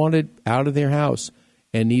just wanted out of their house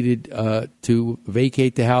and needed to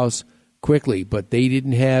vacate the house quickly, but they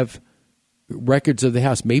didn't have records of the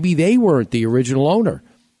house. Maybe they weren't the original owner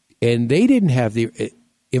and they didn't have the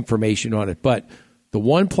information on it. But the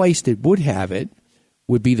one place that would have it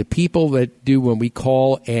would be the people that do when we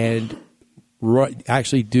call and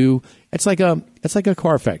actually do. It's like a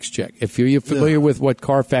Carfax check. If you're familiar with what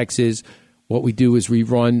Carfax is, what we do is we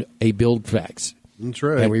run a build fax. That's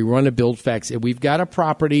right. And we run a build fax. And we've got a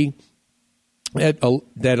property that a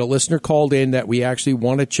listener called in that we actually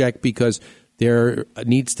want to check because there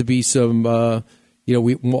needs to be some, we're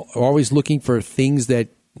always looking for things that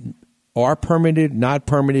are permitted, not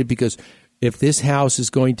permitted, because if this house is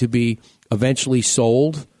going to be eventually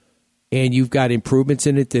sold and you've got improvements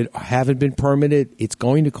in it that haven't been permitted, it's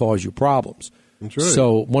going to cause you problems. That's right.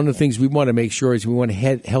 So one of the things we want to make sure is we want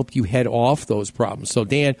to help you head off those problems. So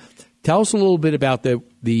Dan, tell us a little bit about the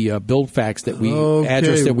build fax that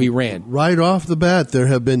address that we ran. Right off the bat, there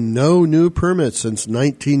have been no new permits since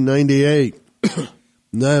 1998.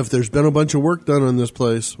 Now, if there's been a bunch of work done on this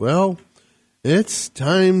place, well, it's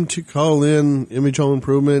time to call in Image Home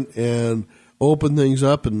Improvement and open things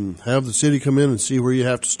up and have the city come in and see where you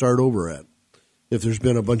have to start over at if there's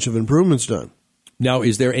been a bunch of improvements done. Now,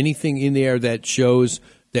 is there anything in there that shows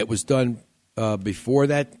that was done before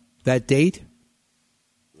that date?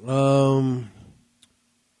 Through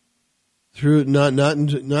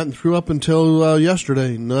up until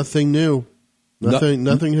yesterday, nothing new. Nothing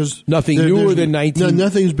newer than 19.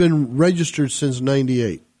 Nothing's been registered since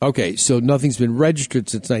 98. Okay, so nothing's been registered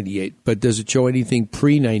since 98, but does it show anything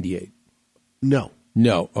pre-98? No. Okay.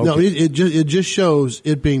 No, it just shows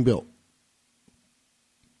it being built.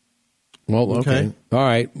 Well, okay. All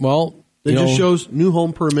right. Well, it just shows new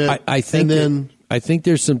home permit. I think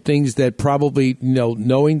there's some things that probably,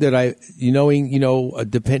 depending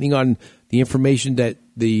on the information that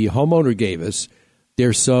the homeowner gave us,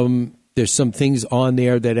 there's some things on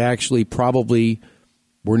there that actually probably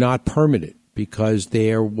were not permitted because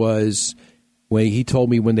there was, when he told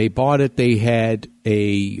me when they bought it, they had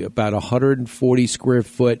about 140 square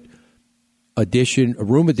foot addition, a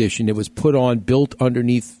room addition that was built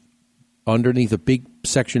underneath a big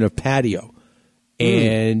section of patio.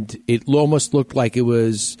 And it almost looked like it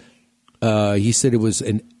was, he said it was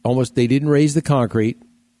they didn't raise the concrete.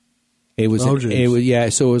 So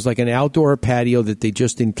it was like an outdoor patio that they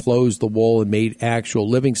just enclosed the wall and made actual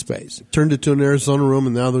living space. Turned it to an Arizona room,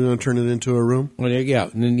 and now they're going to turn it into a room? Well, there you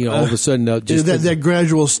go. And then, all of a sudden... that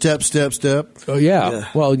gradual step. Oh,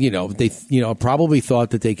 yeah. Well, they probably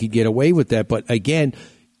thought that they could get away with that. But again,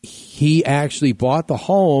 he actually bought the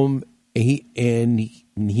home, and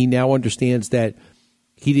he now understands that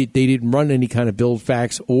they didn't run any kind of build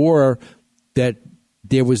fax or that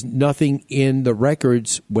there was nothing in the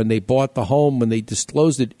records when they bought the home, when they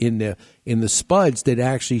disclosed it in the SPUDs that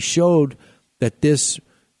actually showed that this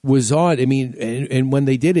was on. I mean, and when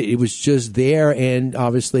they did it, it was just there, and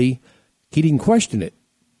obviously he didn't question it.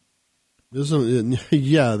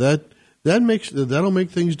 Yeah, that'll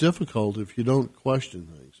make things difficult if you don't question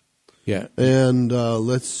things. Yeah. And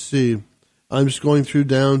let's see, I'm just going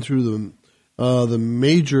down through the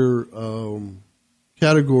major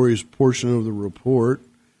categories portion of the report.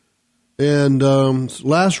 And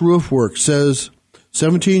last roof work says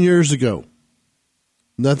 17 years ago,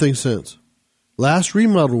 nothing since. Last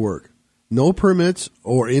remodel work, no permits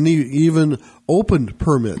or any even opened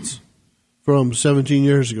permits from 17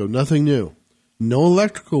 years ago, nothing new. No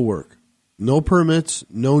electrical work, no permits,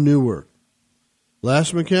 no new work.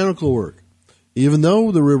 Last mechanical work, even though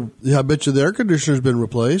I bet you the air conditioner's been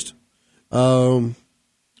replaced,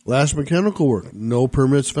 last mechanical work, no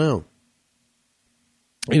permits found.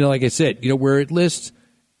 Like I said, where it lists,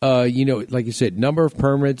 like you said, number of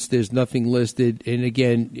permits, there's nothing listed. And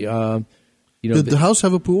again, did the house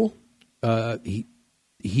have a pool?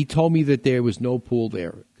 He told me that there was no pool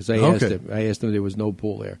there because I asked him. I asked him there was no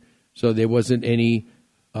pool there, so there wasn't anything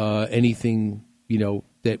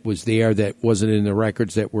that was there that wasn't in the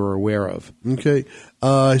records that we're aware of. Okay,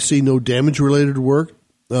 I see no damage related work.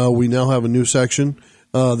 We now have a new section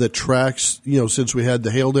that tracks. Since we had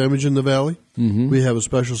the hail damage in the valley, we have a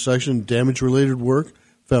special section, damage related work.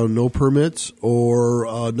 Found no permits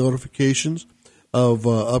or notifications of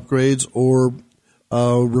upgrades or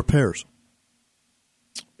repairs.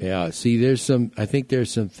 Yeah, see, I think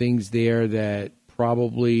there's some things there that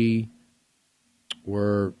probably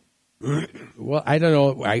were, well, I don't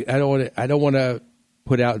know. I don't want to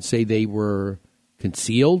put out and say they were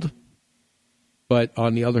concealed, but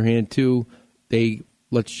on the other hand, too,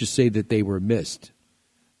 let's just say that they were missed.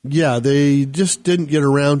 Yeah, they just didn't get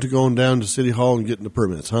around to going down to City Hall and getting the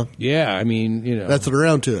permits, huh? Yeah, I mean, that's it,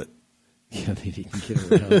 around to it. Yeah, they didn't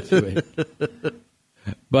get around to it.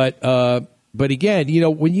 But again,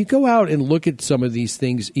 when you go out and look at some of these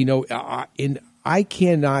things, and I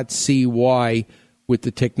cannot see why, with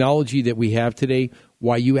the technology that we have today,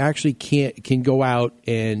 why you actually can go out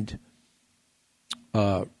and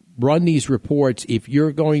run these reports. If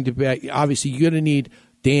you're going to be, obviously, you're going to need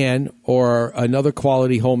Dan or another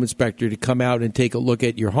quality home inspector to come out and take a look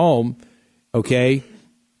at your home, okay?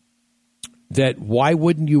 That why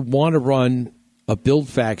wouldn't you want to run a build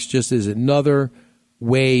fax just as another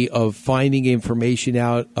way of finding information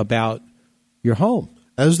out about your home?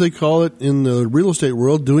 As they call it in the real estate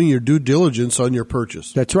world, doing your due diligence on your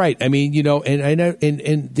purchase. That's right. I mean,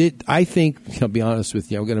 I think, I'll be honest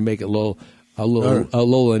with you, I'm going to make a little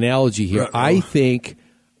analogy here. I think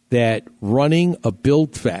that running a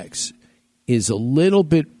build fax is a little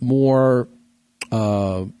bit more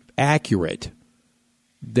accurate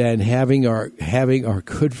than having our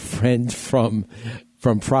good friend from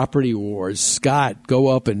Property Wars, Scott, go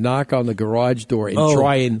up and knock on the garage door and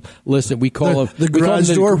try and listen. We call him the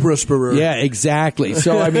garage door whisperer. Yeah, exactly.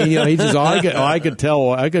 So I mean, he says, I could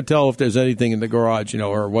tell if there's anything in the garage,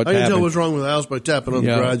 or what. I can tell what's wrong with the house by tapping on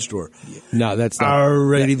the garage door. No, that's not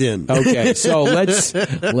already then. Okay, so that's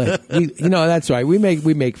right. We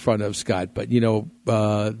make fun of Scott, but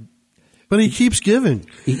but he keeps giving.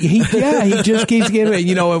 He just keeps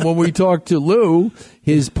giving. And when we talk to Lou,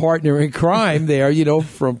 his partner in crime there,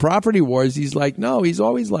 from Property Wars, he's like, no, he's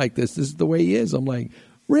always like this. This is the way he is. I'm like,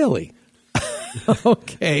 really?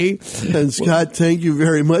 Okay. And Scott, thank you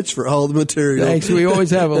very much for all the material. Thanks. We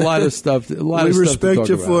always have a lot of stuff. We respect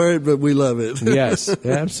you for it, but we love it. Yes,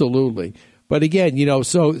 absolutely. But again,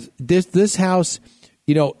 so this house,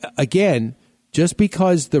 again, just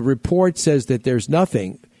because the report says that there's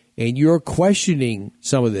nothing, and you're questioning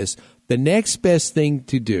some of this, the next best thing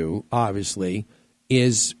to do, obviously,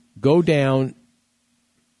 is go down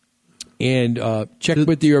and check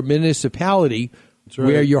with your municipality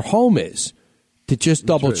where your home is to just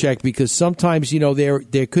double check, because sometimes,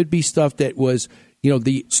 there could be stuff that was,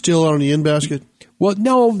 still on the in basket. Well,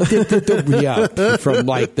 no, from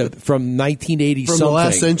 1980 from something. The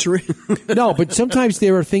last century. No, but sometimes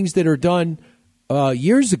there are things that are done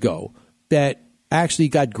years ago that actually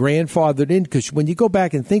got grandfathered in, because when you go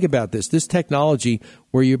back and think about this technology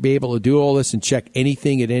where you'll be able to do all this and check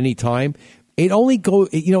anything at any time,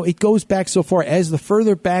 it goes back so far. As the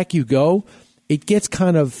further back you go, it gets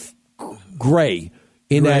kind of gray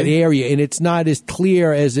in that area, and it's not as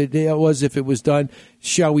clear as it was if it was done,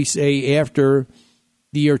 shall we say, after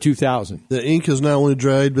the year 2000. The ink is not only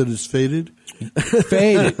dried, but it's faded.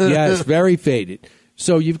 Faded, yes, very faded.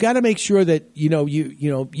 So you've got to make sure that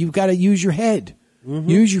you've got to use your head. Mm-hmm.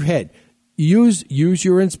 Use your head. use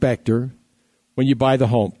your inspector when you buy the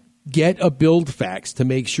home. Get a build fax to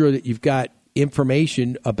make sure that you've got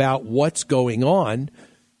information about what's going on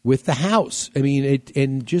with the house. I mean,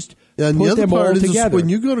 and just and put the other them part all is together. when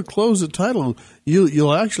you go to close the title,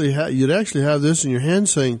 you'd actually have this in your hand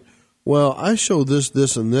saying, "Well, I show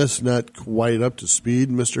this, and this not quite up to speed,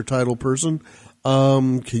 Mr. Title Person.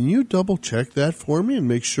 Can you double check that for me and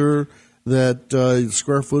make sure that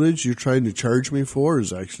square footage you're trying to charge me for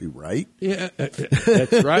is actually right?" Yeah,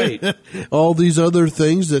 that's right. All these other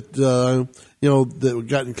things that that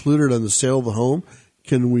got included on the sale of the home.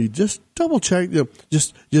 Can we just double check?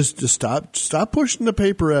 Just stop pushing the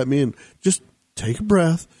paper at me and just take a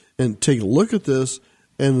breath and take a look at this,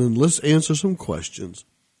 and then let's answer some questions.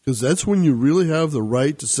 Because that's when you really have the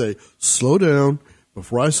right to say, slow down,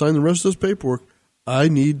 before I sign the rest of this paperwork, I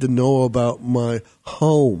need to know about my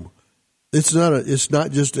home. It's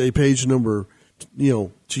not just a page number,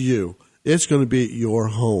 to you. It's going to be your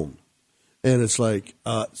home. And it's like,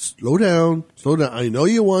 slow down. I know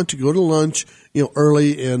you want to go to lunch,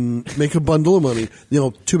 early and make a bundle of money.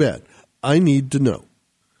 Too bad. I need to know.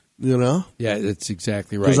 Yeah, that's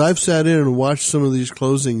exactly right. Because I've sat in and watched some of these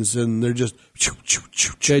closings, and they're just,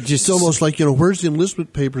 it's almost like, where's the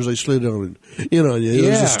enlistment papers I slid on?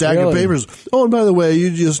 There's a stack of papers. Oh, and by the way,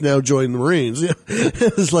 you just now joined the Marines.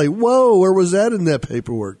 It's like, whoa, where was that in that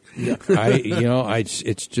paperwork? Yeah,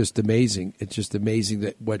 it's just amazing. It's just amazing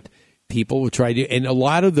that what people would try to, and a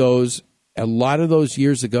lot of those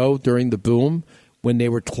years ago during the boom, when they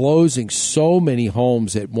were closing so many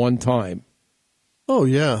homes at one time. Oh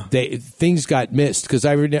yeah, things got missed because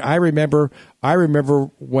I remember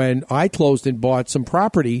when I closed and bought some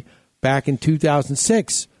property back in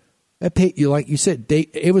 2006. Like you said,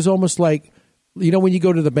 it was almost like when you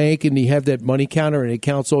go to the bank and you have that money counter and it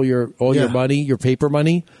counts all your money, your paper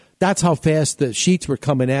money. That's how fast the sheets were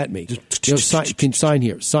coming at me. Sign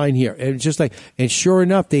here, and it's just like, and sure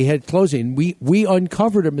enough, they had closing. We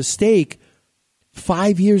uncovered a mistake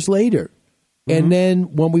 5 years later. And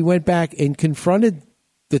then when we went back and confronted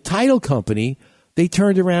the title company, they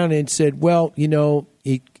turned around and said, well,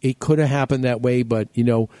 it could have happened that way, but,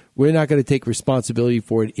 we're not going to take responsibility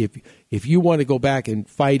for it. If you want to go back and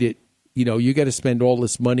fight it, you got to spend all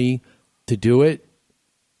this money to do it.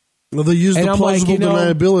 Well, they use the plausible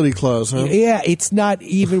deniability clause, huh? Yeah, it's not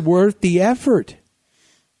even worth the effort.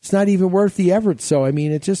 It's not even worth the effort. So, I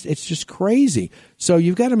mean, it's just crazy. So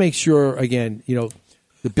you've got to make sure, again,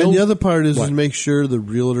 and the other part is to make sure the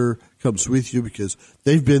realtor comes with you because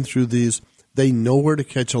they've been through these. They know where to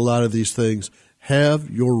catch a lot of these things.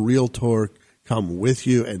 Have your realtor come with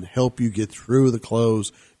you and help you get through the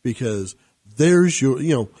close because there's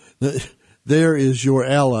there is your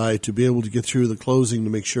ally to be able to get through the closing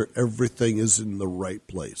to make sure everything is in the right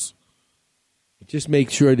place. Just make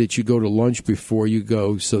sure that you go to lunch before you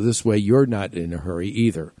go, so this way you're not in a hurry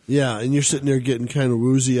either. Yeah, and you're sitting there getting kind of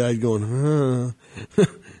woozy-eyed going, huh?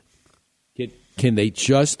 Can they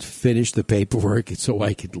just finish the paperwork so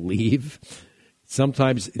I could leave?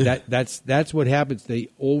 Sometimes that's what happens. They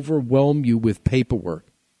overwhelm you with paperwork.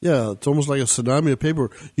 Yeah, it's almost like a tsunami of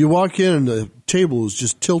paperwork. You walk in and the table is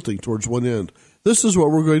just tilting towards one end. This is what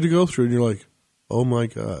we're going to go through. And you're like, oh, my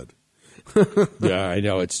God. Yeah, I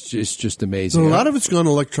know. It's just amazing. So a lot of it's gone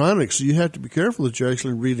electronic, so you have to be careful that you're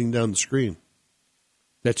actually reading down the screen.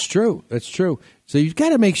 That's true. So you've got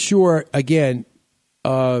to make sure, again,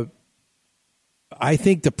 I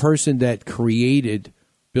think the person that created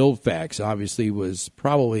BuildFax obviously was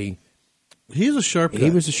probably... He's a sharp guy. He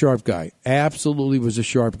was a sharp guy. Absolutely was a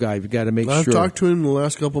sharp guy. You've got to make sure. I've talked to him in the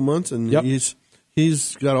last couple of months, and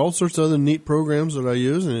he's got all sorts of other neat programs that I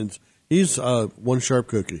use, and he's one sharp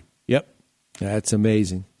cookie. Yep. That's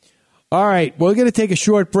amazing. All right. We're going to take a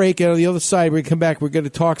short break. And on the other side, we're going to come back. We're going to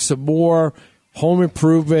talk some more home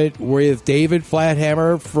improvement with David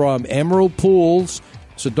Flathammer from Emerald Pools.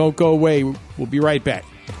 So don't go away. We'll be right back.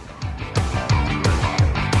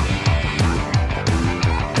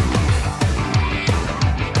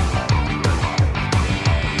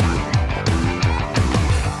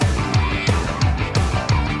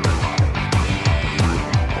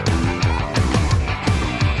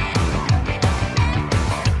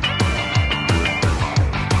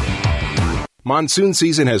 Monsoon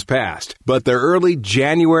season has passed, but the early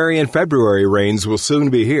January and February rains will soon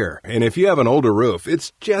be here. And if you have an older roof,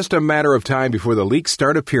 it's just a matter of time before the leaks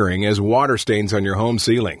start appearing as water stains on your home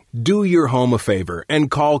ceiling. Do your home a favor and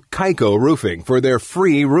call Kaiko Roofing for their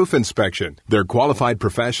free roof inspection. Their qualified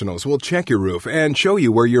professionals will check your roof and show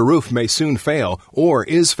you where your roof may soon fail or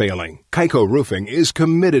is failing. Kaiko Roofing is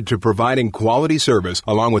committed to providing quality service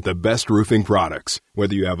along with the best roofing products.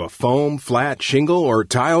 Whether you have a foam, flat, shingle, or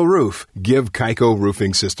tile roof, give Kaiko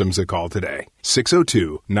Roofing Systems a call today.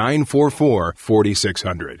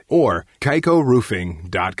 602-944-4600 or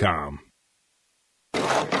KaikoRoofing.com.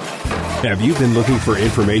 Have you been looking for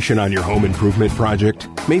information on your home improvement project?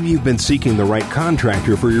 Maybe you've been seeking the right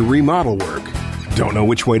contractor for your remodel work. Don't know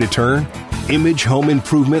which way to turn? Image Home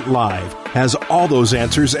Improvement Live has all those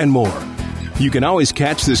answers and more. You can always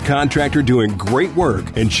catch this contractor doing great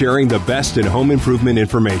work and sharing the best in home improvement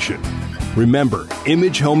information. Remember,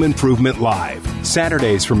 Image Home Improvement Live,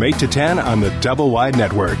 Saturdays from 8 to 10 on the Double Wide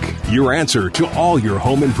Network. Your answer to all your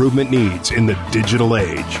home improvement needs in the digital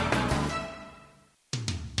age.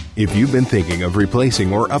 If you've been thinking of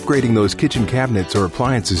replacing or upgrading those kitchen cabinets or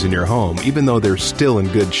appliances in your home, even though they're still in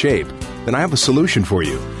good shape, then I have a solution for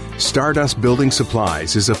you. Stardust Building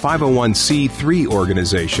Supplies is a 501c3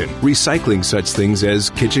 organization recycling such things as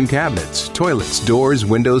kitchen cabinets, toilets, doors,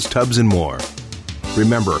 windows, tubs, and more.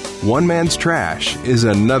 Remember, one man's trash is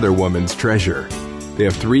another woman's treasure. They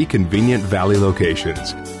have 3 convenient Valley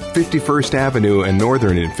locations: 51st Avenue and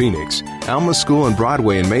Northern in Phoenix, Alma School and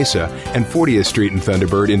Broadway in Mesa, and 40th Street and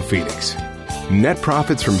Thunderbird in Phoenix. Net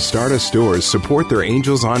profits from Stardust stores support their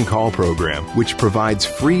Angels On Call program, which provides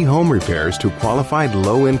free home repairs to qualified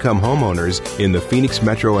low-income homeowners in the Phoenix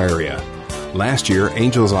metro area. Last year,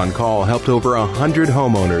 Angels On Call helped over 100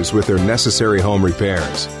 homeowners with their necessary home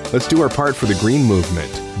repairs. Let's do our part for the green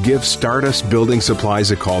movement. Give Stardust Building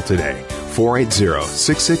Supplies a call today,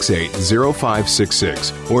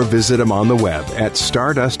 480-668-0566, or visit them on the web at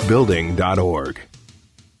stardustbuilding.org.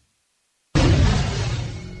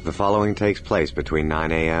 The following takes place between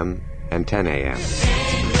 9 a.m. and 10 a.m.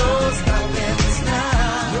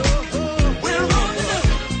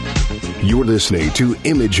 You're listening to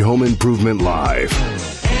Image Home Improvement Live.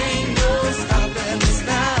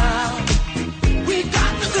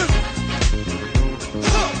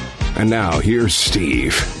 And now, here's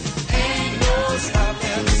Steve.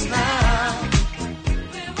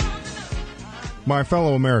 My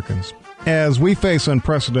fellow Americans, as we face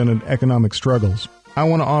unprecedented economic struggles, I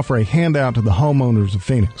want to offer a handout to the homeowners of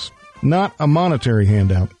Phoenix. Not a monetary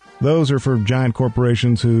handout. Those are for giant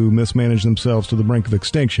corporations who mismanage themselves to the brink of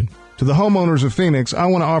extinction. To the homeowners of Phoenix, I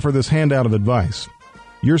want to offer this handout of advice.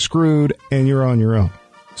 You're screwed and you're on your own.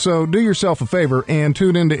 So do yourself a favor and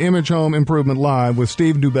tune into Image Home Improvement Live with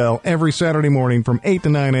Steve Dubell every Saturday morning from 8 to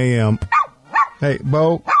 9 a.m. Hey,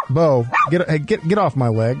 Bo, get off my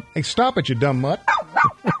leg. Hey, stop it, you dumb mutt.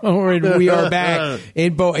 All right, we are back.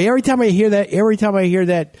 And Bo, every time I hear that,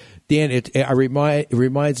 Dan, it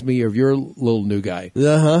reminds me of your little new guy.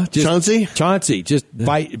 Chauncey, just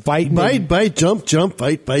bite, jump,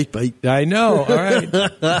 bite. I know. All right.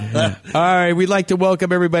 All right. We'd like to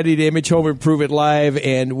welcome everybody to Image Home Improvement Live,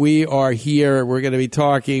 and we are here. We're going to be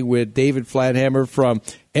talking with David Flathammer from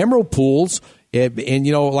Emerald Pools. And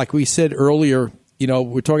you know, like we said earlier, you know,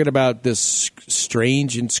 we're talking about this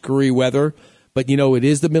strange and screwy weather, but, you know, it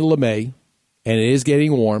is the middle of May, and it is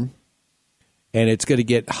getting warm. And it's going to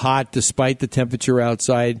get hot despite the temperature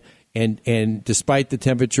outside, and despite the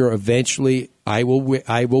temperature, eventually I will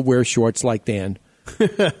wear shorts like Dan,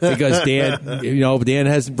 because Dan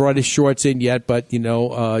hasn't brought his shorts in yet. But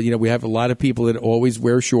we have a lot of people that always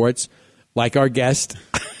wear shorts, like our guest.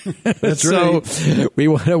 That's so right. We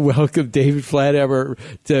want to welcome David Flathammer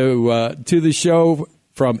to the show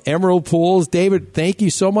from Emerald Pools. David, thank you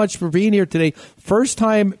so much for being here today. First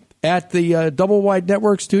time at the Double Wide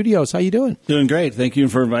Network studios. How you doing? Doing great. Thank you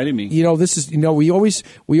for inviting me. You know, this is, we always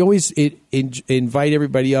invite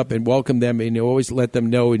everybody up and welcome them, and always let them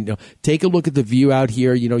know, and take a look at the view out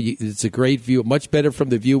here. You know, it's a great view, much better from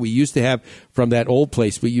the view we used to have from that old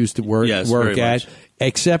place we used to work at. Much.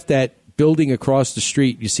 Except that building across the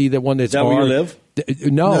street. You see that one that's Is that where you live?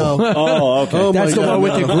 No. Oh, okay. That's the one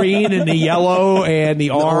with the green and the yellow and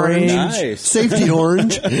the orange. Nice. Safety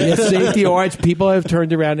orange. Yeah, safety orange. People have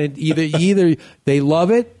turned around, and either they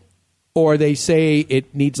love it or they say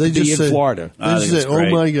it needs to be in Florida. They just say, "Oh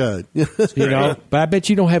my God!" You know, but I bet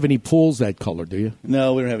you don't have any pools that color, do you?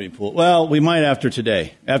 No, we don't have any pool. Well, we might after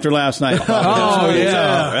today. After last night.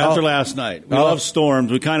 After last night. We love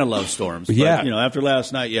storms. We kind of love storms. But, Yeah. after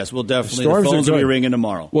last night, yes, we'll definitely. Storms The are phones will be good. ringing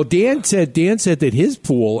tomorrow. Well, Dan said that his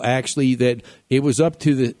pool actually that it was up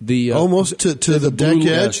to the almost to the deck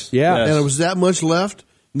blue edge. Yeah, and it was that much left.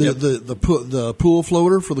 The pool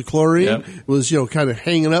floater for the chlorine was kind of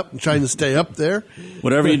hanging up and trying to stay up there.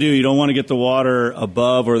 Whatever you do, you don't want to get the water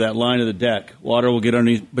above or that line of the deck. Water will get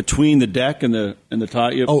underneath between the deck and the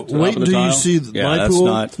top. Oh, wait until you see my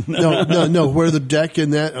pool. No, where the deck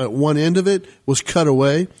and that one end of it was cut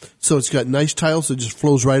away, so it's got nice tiles that just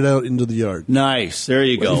flows right out into the yard. Nice, there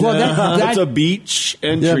you go. Well, that's a beach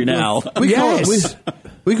entry now.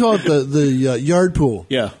 We call it the yard pool.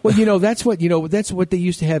 Yeah. Well, that's what they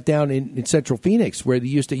used to have down in Central Phoenix, where they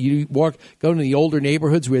used to go to the older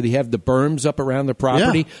neighborhoods where they have the berms up around the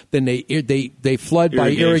property. Yeah. Then they flood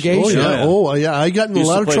by irrigation. Oh yeah. I got in a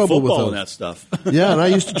lot of trouble with those. That stuff. Yeah, and I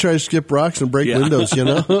used to try to skip rocks and break windows.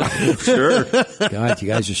 Sure. God, you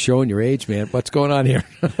guys are showing your age, man. What's going on here?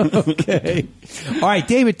 Okay. All right,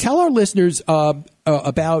 David, tell our listeners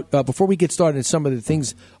about before we get started some of the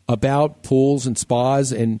things about pools and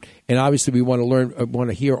spas, and obviously we want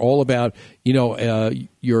to hear all about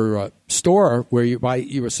your store where you buy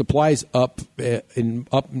your supplies up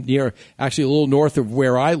near, actually a little north of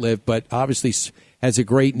where I live, but obviously has a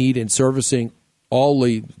great need in servicing all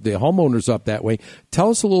the homeowners up that way. Tell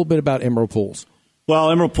us a little bit about Emerald Pools.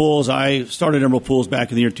 Well, Emerald Pools, I started Emerald Pools back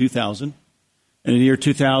in the year 2000. And in the year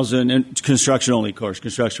 2000, and construction only, of course,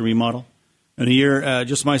 construction remodel. In the year,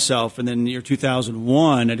 just myself, and then in the year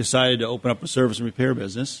 2001, I decided to open up a service and repair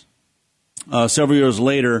business. Several years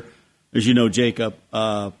later, as you know, Jacob,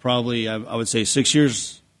 probably I would say 6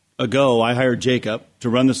 years ago, I hired Jacob to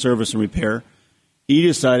run the service and repair. He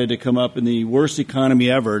decided to come up in the worst economy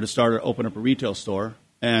ever to open up a retail store,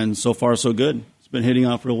 and so far so good. It's been hitting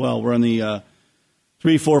off real well. We're on the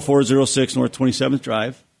 34406 North 27th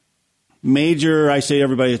Drive. Major, I say to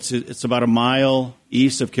everybody, it's about a mile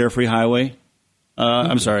east of Carefree Highway.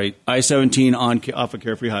 I'm sorry, I-17 off of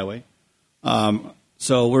Carefree Highway.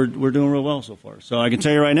 So we're doing real well so far. So I can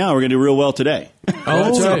tell you right now, we're going to do real well today.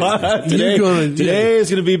 Oh, that's right. Today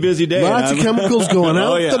is going to be a busy day. Lots of chemicals going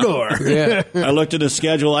out the door. Yeah. I looked at the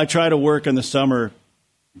schedule. I try to work in the summer.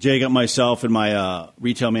 Jacob, myself, and my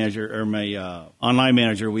retail manager or my online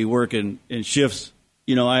manager, we work in shifts.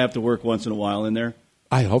 I have to work once in a while in there.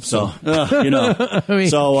 I hope so. I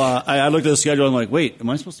looked at the schedule. I'm like, wait, am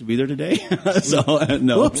I supposed to be there today?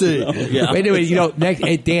 No. Whoopsie. Yeah. Wait a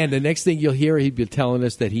minute. Dan, the next thing you'll hear, he'd be telling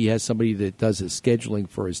us that he has somebody that does his scheduling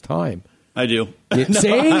for his time. I do.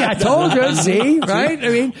 See, I told you. See, right? I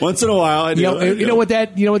mean, once in a while, I do. You know what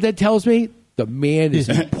that tells me? The man is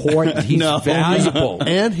important. He's valuable.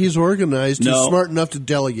 And he's organized. He's smart enough to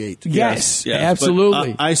delegate. Yes,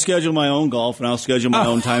 absolutely. I schedule my own golf, and I'll schedule my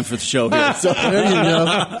own time for the show here. So. There you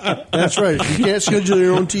go. That's right. If you can't schedule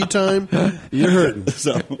your own tea time, you're hurting.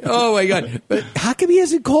 Oh, my God. But how come he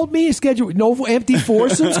hasn't called me a schedule? No empty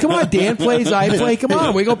foursomes? Come on, Dan plays, I play. Come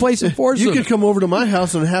on, we're going to play some foursomes. You could come over to my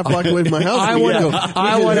house and a half block away from my house.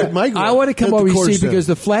 I want to come over, you see, because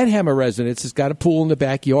the Flathammer residence has got a pool in the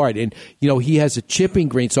backyard, and, he has a chipping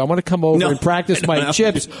green, so I want to come over and practice my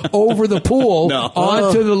chips over the pool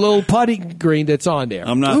onto the little putting green that's on there.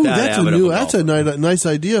 I'm not that's a nice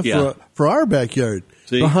idea for our backyard.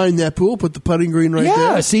 See? Behind that pool, put the putting green right there.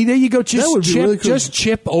 Yeah, see, there you go. Just chip, really cool. Just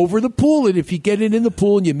chip over the pool, and if you get it in the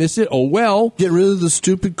pool and you miss it, oh well. Get rid of the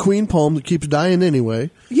stupid queen palm that keeps dying anyway.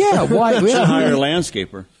 Yeah, why? You should hire a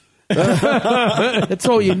landscaper. That's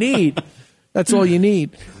all you need. That's all you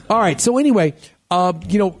need. All right, so anyway,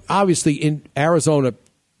 obviously in Arizona,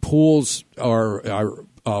 pools are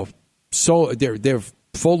so they're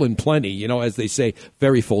full and plenty. As they say,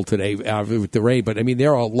 very full today with the rain. But I mean,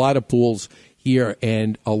 there are a lot of pools here,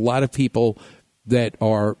 and a lot of people that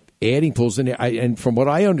are adding pools in there. And from what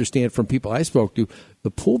I understand from people I spoke to,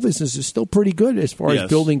 the pool business is still pretty good as far as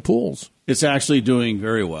building pools. It's actually doing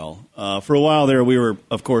very well. For a while there, we were,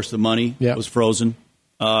 of course, the money was frozen.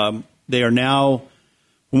 They are now,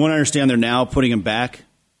 from what I understand, they're now putting them back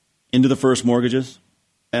into the first mortgages.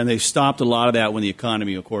 And they stopped a lot of that when the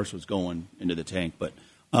economy, of course, was going into the tank. But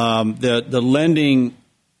the lending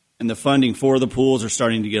and the funding for the pools are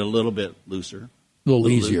starting to get a little bit looser. A little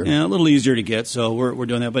easier. Yeah, a little easier to get. So we're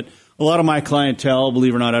doing that. But a lot of my clientele,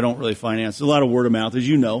 believe it or not, I don't really finance. A lot of word of mouth, as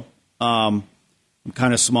you know. I'm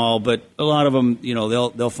kind of small, but a lot of them,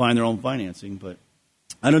 they'll find their own financing. But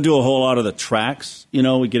I don't do a whole lot of the tracks.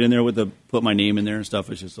 We get in there put my name in there and stuff.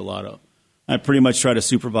 It's just a lot of. I pretty much try to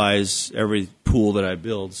supervise every pool that I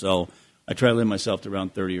build. So I try to limit myself to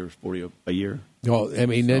around 30 or 40 a year. Well, I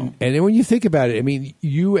mean, and then when you think about it, I mean,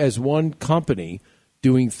 you as one company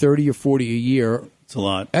doing 30 or 40 a year. It's a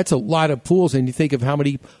lot. That's a lot of pools. And you think of how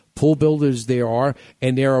many pool builders there are,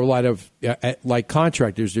 and there are a lot of, like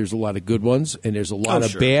contractors, there's a lot of good ones, and there's a lot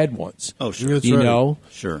of bad ones. Oh, sure. That's you right. know?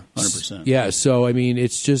 Sure, 100%. Yeah, so, I mean,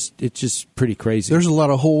 it's just pretty crazy. There's a lot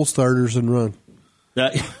of hole starters and run.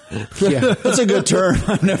 Yeah. That's a good term.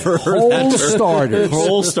 I've never heard Hole that term. starters.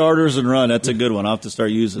 Hole starters and run. That's a good one. I'll have to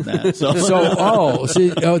start using that. So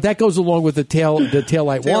that goes along with the tail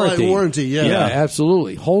light warranty. warranty, yeah.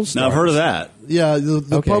 Absolutely. Hole starters. Now, I've heard of that. Yeah,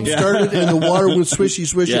 the pump started and the water went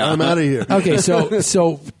swishy. Yeah. I'm out of here. Okay,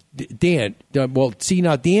 so Dan, well, see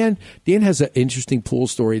now Dan has an interesting pool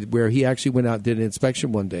story where he actually went out and did an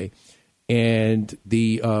inspection one day, and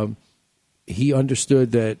he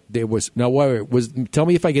understood that there was tell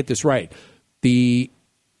me if I get this right. They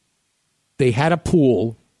had a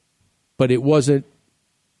pool, but it wasn't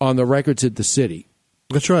on the records at the city.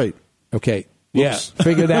 That's right. Okay. Whoops. Yeah,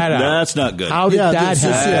 figure that out. That's not good. How did that happen?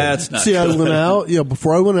 That's not See, good. I went out.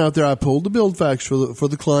 Before I went out there, I pulled the build facts for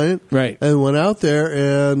the client. Right. And went out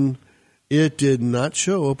there, and it did not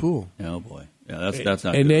show a pool. Oh boy. Yeah, that's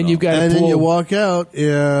not. And good then at you all. got And a pool. then you walk out,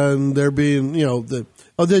 and they're being,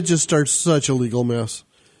 they just start such a legal mess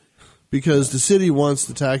because the city wants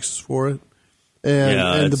the taxes for it,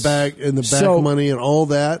 and the back money and all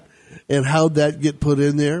that, and how'd that get put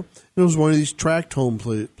in there? It was one of these tract home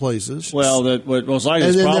places. Well, what most likely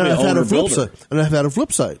and is then probably I've had owner a flip builder. side, and I've had a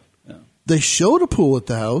flip side. Yeah. They showed a pool at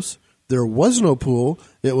the house. There was no pool.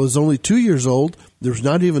 It was only 2 years old. There was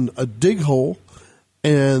not even a dig hole.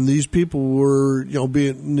 And these people were,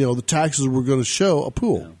 the taxes were going to show a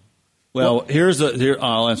pool. Yeah. Well,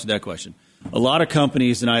 I'll answer that question. A lot of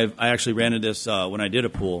companies, and I actually ran into this when I did a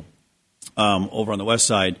pool over on the west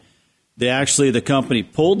side. The company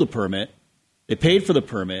pulled the permit, they paid for the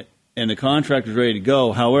permit, and the contract was ready to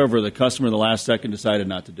go. However, the customer in the last second decided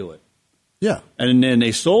not to do it. Yeah. And then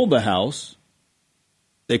they sold the house.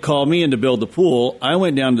 They called me in to build the pool. I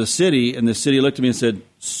went down to the city, and the city looked at me and said,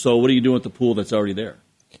 "So what are you doing with the pool that's already there?"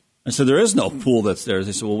 I said, "There is no pool that's there."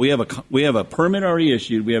 They said, "Well, we have a permit already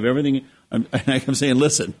issued. We have everything." And I'm saying,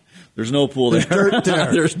 "Listen, there's no pool there. There's dirt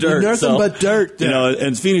there. There's dirt. There's nothing but dirt there."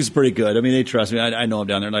 And Phoenix is pretty good. I mean, they trust me. I know I'm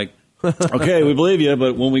down there. Like, okay, we believe you,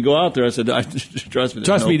 but when we go out there, I said, "Trust me.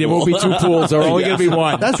 Trust me, there won't be two pools. There's only going to be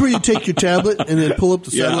one." That's where you take your tablet and then pull up the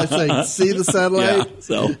satellite saying, "See the satellite?" Yeah.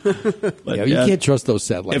 So, but, you can't trust those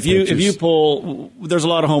satellite If you pictures. pull, there's a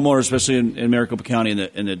lot of homeowners, especially in Maricopa County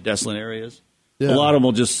in the desolate areas. Yeah. A lot of them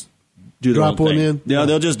will just do their Drop own one thing. in. Yeah,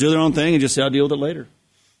 they'll just do their own thing and just say, "I'll deal with it later."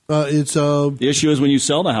 It's The issue is when you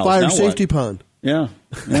sell the house. fire now safety what? pond. Yeah.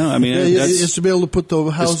 I mean, It's to be able to put the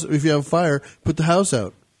house, if you have a fire, put the house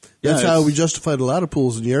out. That's how we justified a lot of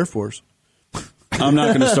pools in the Air Force. I'm not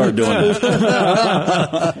going to start doing that.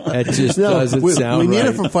 That just doesn't sound We need right.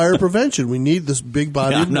 it for fire prevention. We need this big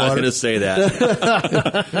body I'm of not water. going to say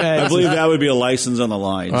that. I believe that would be a license on the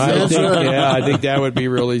line. I think that would be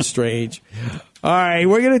really strange. All right,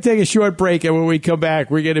 we're going to take a short break, and when we come back,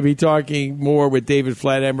 we're going to be talking more with David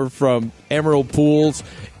Flatheimer from Emerald Pools,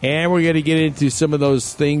 and we're going to get into some of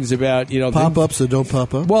those things about, Pop-ups that don't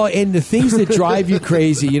pop up. Well, and the things that drive you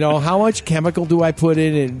crazy, how much chemical do I put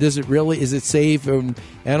in, and is it safe, and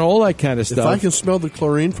all that kind of stuff. If I can smell the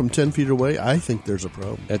chlorine from 10 feet away, I think there's a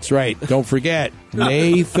problem. That's right. Don't forget,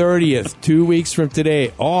 May 30th, 2 weeks from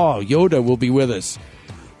today. Oh, Yoda will be with us.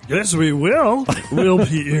 Yes, we will. We'll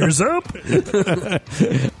be ears up.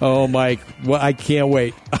 Oh, Mike, well, I can't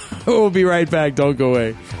wait. We'll be right back. Don't go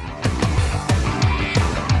away.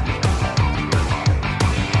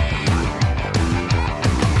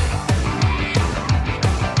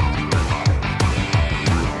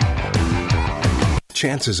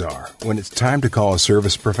 Chances are, when it's time to call a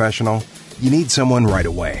service professional, you need someone right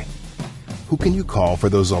away. Who can you call for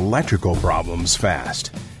those electrical problems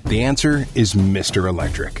fast? The answer is Mr.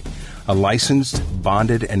 Electric, a licensed,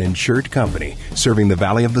 bonded, and insured company serving the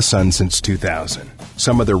Valley of the Sun since 2000.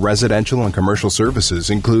 Some of their residential and commercial services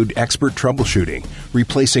include expert troubleshooting,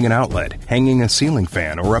 replacing an outlet, hanging a ceiling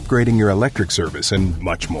fan, or upgrading your electric service, and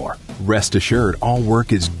much more. Rest assured, all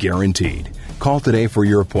work is guaranteed. Call today for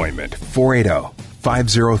your appointment,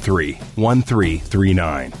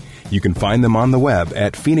 480-503-1339. You can find them on the web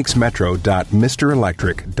at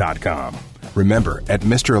phoenixmetro.mrelectric.com. Remember, at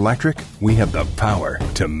Mr. Electric, we have the power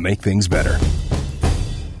to make things better.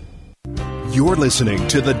 You're listening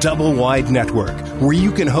to the Double Wide Network, where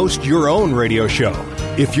you can host your own radio show.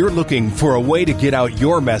 If you're looking for a way to get out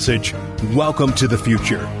your message, welcome to the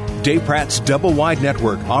future. Dave Pratt's Double Wide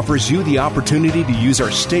Network offers you the opportunity to use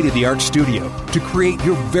our state-of-the-art studio to create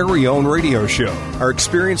your very own radio show. Our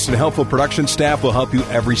experienced and helpful production staff will help you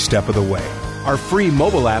every step of the way. Our free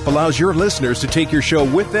mobile app allows your listeners to take your show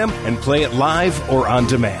with them and play it live or on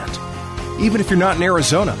demand. Even if you're not in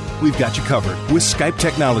Arizona, we've got you covered with Skype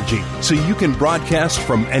technology so you can broadcast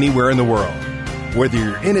from anywhere in the world. Whether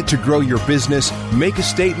you're in it to grow your business, make a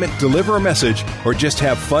statement, deliver a message, or just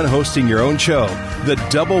have fun hosting your own show, the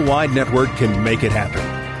Double Wide Network can make it happen.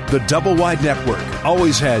 The Double Wide Network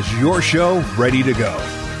always has your show ready to go.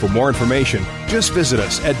 For more information, just visit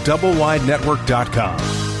us at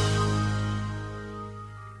doublewidenetwork.com.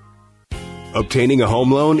 Obtaining a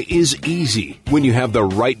home loan is easy when you have the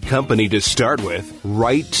right company to start with,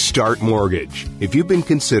 Right Start Mortgage. If you've been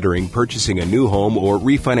considering purchasing a new home or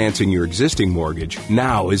refinancing your existing mortgage,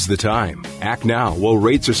 now is the time. Act now while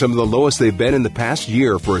rates are some of the lowest they've been in the past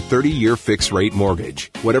year for a 30-year fixed-rate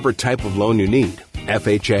mortgage. Whatever type of loan you need,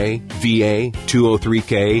 FHA, VA,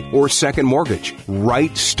 203K, or second mortgage,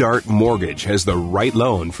 Right Start Mortgage has the right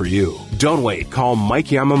loan for you. Don't wait. Call Mike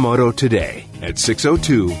Yamamoto today at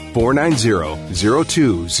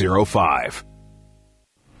 602-490-0205.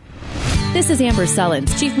 This is Amber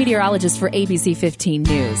Sullins, Chief Meteorologist for ABC 15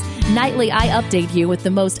 News. Nightly, I update you with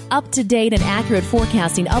the most up-to-date and accurate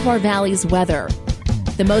forecasting of our valley's weather.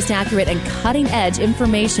 The most accurate and cutting-edge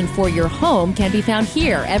information for your home can be found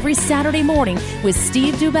here every Saturday morning with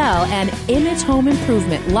Steve Dubell and Image Home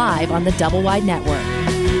Improvement live on the Double Wide Network.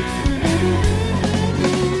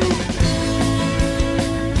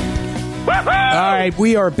 All right,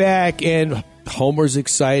 we are back, and Homer's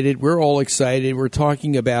excited. We're all excited. We're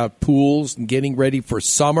talking about pools and getting ready for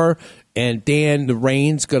summer. And Dan, the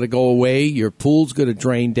rain's going to go away. Your pool's going to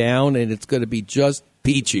drain down, and it's going to be just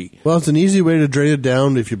peachy. Well, it's an easy way to drain it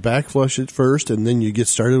down if you backflush it first, and then you get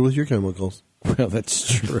started with your chemicals. Well, that's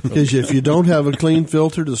true. Because if you don't have a clean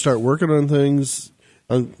filter to start working on things,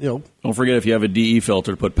 don't forget if you have a DE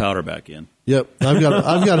filter to put powder back in. Yep, I've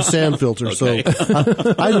got a sand filter, Okay.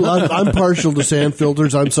 so I'm partial to sand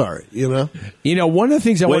filters. I'm sorry, You know, one of the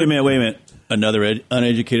things Wait a minute. Another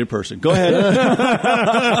uneducated person. Go ahead.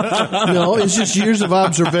 No, it's just years of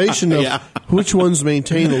observation of which ones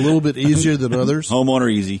maintain a little bit easier than others.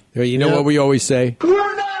 Homeowner easy. You know what we always say?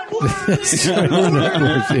 We're not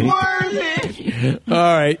worthy. All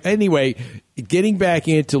right. Anyway, getting back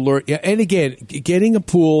into and again, getting a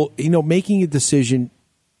pool. Making a decision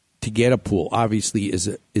to get a pool obviously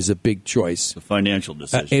is a big choice. A financial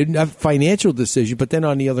decision. A financial decision, but then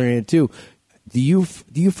on the other hand too. Do you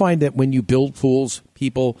find that when you build pools,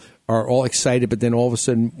 people are all excited, but then all of a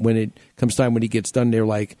sudden, when it comes time when he gets done, they're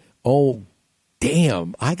like, "Oh,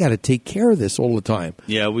 damn! I got to take care of this all the time."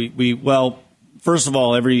 Yeah, well, first of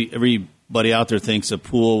all, everybody out there thinks a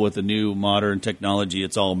pool with the new modern technology,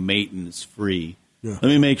 it's all maintenance free. Yeah. Let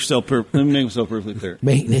me make myself perfectly clear.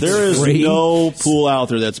 Maintenance there is free? no pool out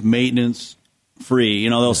there that's maintenance free.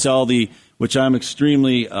 They'll sell which I'm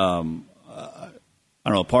extremely.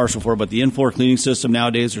 Partial for, but the Infor cleaning system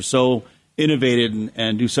nowadays are so innovative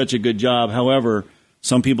and do such a good job. However,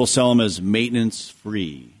 some people sell them as maintenance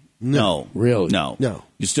free. No. Really? No.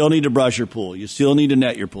 You still need to brush your pool. You still need to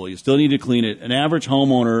net your pool. You still need to clean it. An average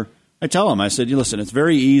homeowner, I tell them, I said, listen, it's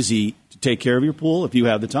very easy to take care of your pool if you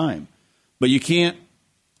have the time. But you can't,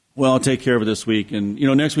 I'll take care of it this week. And,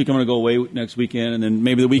 next week I'm going to go away next weekend. And then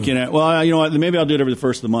maybe the weekend, maybe I'll do it every the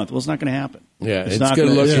first of the month. Well, it's not going to happen. Yeah, it's going to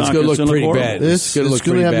look pretty bad. It's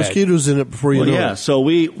going to have mosquitoes in it before you know it. Yeah, so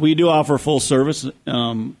we do offer full service,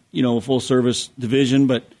 full service division.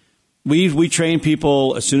 But we train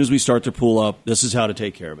people as soon as we start their pool up. This is how to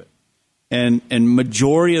take care of it. And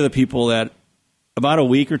majority of the people that about a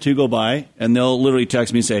week or two go by, and they'll literally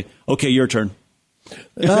text me and say, "Okay, your turn."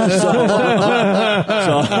 So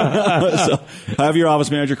have your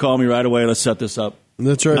office manager call me right away. Let's set this up.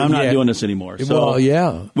 That's right. I'm not doing this anymore. So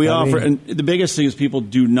we offer, and the biggest thing is people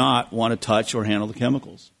do not want to touch or handle the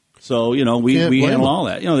chemicals. So we handle all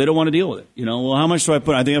that. They don't want to deal with it. How much do I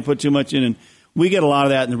put? I think I put too much in, and we get a lot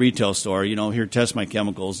of that in the retail store. Here, test my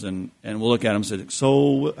chemicals, and we'll look at them and say,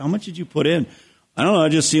 so how much did you put in? I don't know. It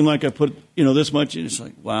just seemed like I put this much, and it's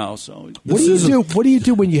like, wow. So what do you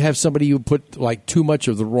do when you have somebody who put like too much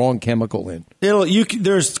of the wrong chemical in?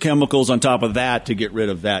 There's chemicals on top of that to get rid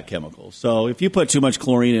of that chemical. So if you put too much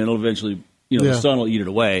chlorine in, it'll eventually the sun will eat it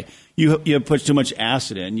away. You put too much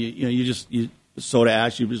acid in, you soda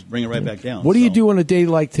ash, you just bring it right back down. What do you do on a day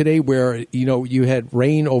like today where you had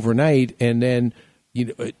rain overnight, and then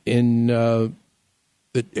what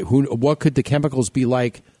could the chemicals be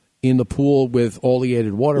like in the pool with all the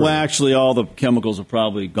added water. Well, in it. actually, all the chemicals have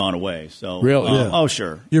probably gone away. So Really? Yeah. Oh,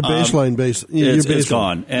 sure. Your baseline base, it's your baseline.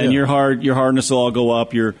 gone, and Yeah. your hardness will all go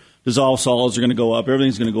up. Your dissolved solids are going to go up.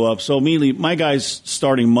 Everything's going to go up. So immediately, my guys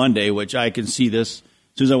starting Monday, which I can see this.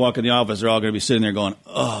 As soon as I walk in the office, they're all going to be sitting there going,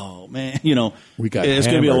 "Oh man, We got it's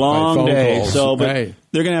going to be a hammered by long phone day." calls. So, but Right.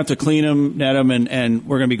 they're going to have to clean them, net them, and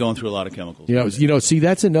we're going to be going through a lot of chemicals. See,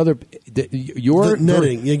 that's another. Your The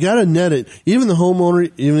netting. You got to net it. Even the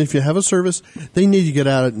homeowner, even if you have a service, they need to get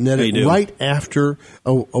out and net They it do. right after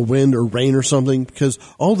a wind or rain or something, because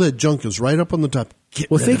all that junk is right up on the top.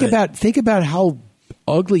 Get Well, rid think of it. think about how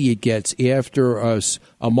ugly it gets after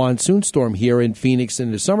a monsoon storm here in Phoenix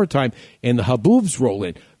in the summertime, and the haboobs roll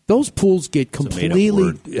in. Those pools get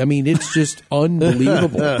completely. I mean, it's just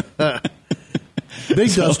unbelievable.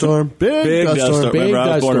 Big dust storm. Big dust storm. Remember, I was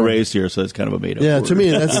dust born and storm. raised here, so it's kind of a made-up Yeah, word. to me,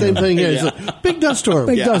 that's the same thing here. It's Yeah. a big dust storm.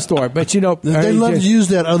 Big dust storm. But They love to use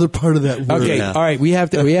that other part of that word. Okay, all right. We have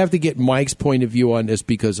to get Mike's point of view on this,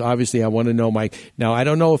 because obviously I want to know Mike. Now I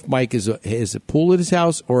don't know if Mike has a pool at his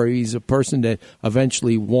house, or he's a person that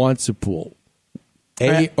eventually wants a pool.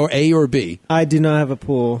 A or B. I do not have a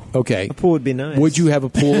pool. Okay, A pool would be nice. would you have a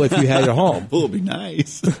pool if you had a home? Pool would be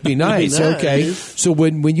nice. Be nice. Okay. So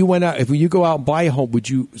when you went out, if you go out and buy a home, would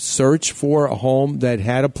you search for a home that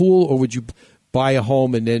had a pool, or would you buy a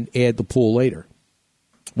home and then add the pool later?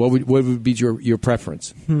 What would be your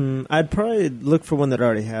preference? I'd probably look for one that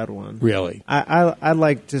already had one. Really? I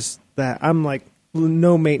like just that. I'm like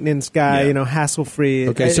no maintenance guy, hassle free.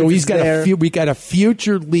 Okay, so we got a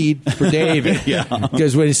future lead for David. Yeah.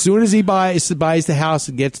 Because as soon as he buys the house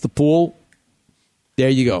and gets the pool, there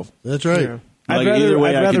you go. That's right. Yeah. Like, either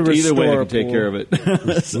way, I can take care of it.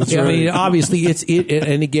 I mean, obviously, it's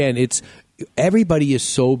and again, it's everybody is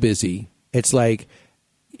so busy. It's like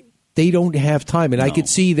they don't have time, and I could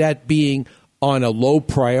see that being on a low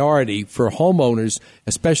priority for homeowners,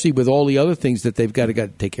 especially with all the other things that they've got to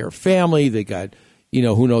take care of. Family, they got,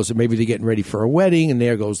 who knows? Maybe they're getting ready for a wedding, and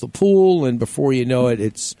there goes the pool, and before you know it,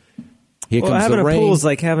 it's here comes having the rain. a pool is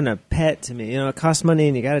like having a pet to me. It costs money,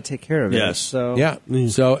 and you got to take care of it. Yes. So Yeah.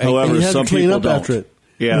 So, However, you have some to clean people up don't. after it.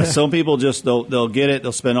 Yeah, some people just they'll get it.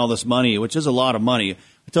 They'll spend all this money, which is a lot of money.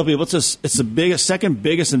 I tell people it's the second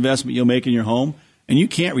biggest investment you'll make in your home, and you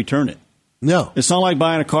can't return it. No. It's not like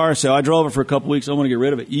buying a car and say, I drove it for a couple weeks, I want to get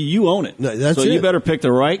rid of it. You own it. No, that's so you it. better pick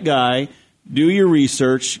the right guy, do your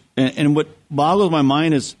research. And what boggles my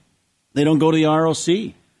mind is they don't go to the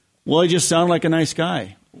ROC. Well, he just sounded like a nice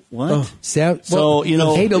guy. What? Hey,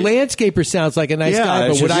 the landscaper sounds like a nice guy,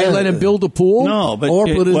 but would I let him build a pool? No, but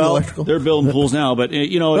they're building pools now. But it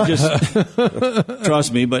just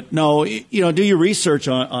trust me. But no, do your research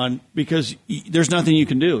on because there's nothing you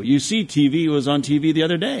can do. You see, TV was on TV the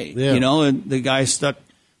other day. Yeah. And the guy stuck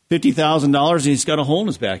 $50,000 and he's got a hole in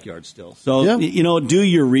his backyard still. So do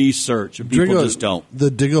your research. And people just don't.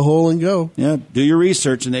 Dig a hole and go. Yeah, do your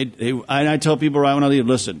research, and I tell people right when I leave,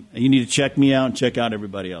 listen, you need to check me out and check out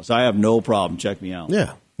everybody else. I have no problem. Check me out.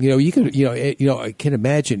 Yeah, you can, I can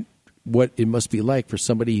imagine what it must be like for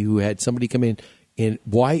somebody who had somebody come in, and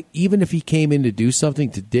why, even if he came in to do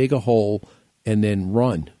something, to dig a hole and then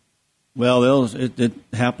run. Well, it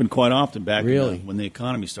happened quite often back Really? when the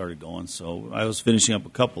economy started going. So I was finishing up a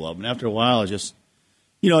couple of them, and after a while, I just,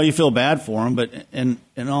 you feel bad for them. But in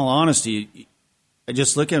all honesty, I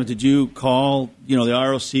just look at them. Did you call, the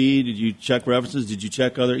ROC? Did you check references? Did you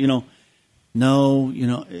check other,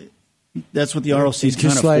 No, that's what the ROC is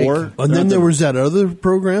kind of for. And then there was that other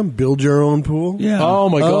program, Build Your Own Pool. Yeah. Oh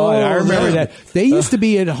my God, I remember yeah. that. They used to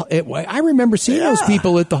be I remember seeing those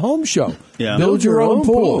people at the home show. Yeah. Build your own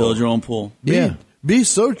pool. Build your own pool. Be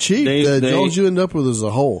so cheap that all you end up with is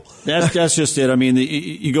a hole. That's just it. I mean,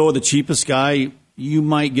 you go with the cheapest guy, you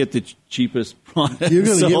might get the cheapest product. You're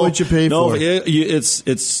going to get what you pay for.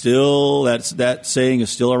 It's still that saying is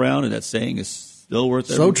still around, and that saying is still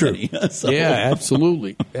worth every penny. Yeah,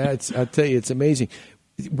 absolutely. I tell you, it's amazing.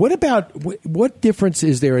 What difference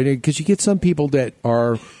is there? Because you get some people that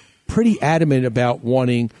are pretty adamant about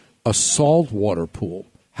wanting a saltwater pool.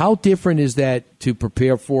 How different is that to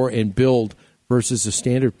prepare for and build versus a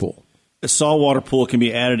standard pool? A saltwater pool can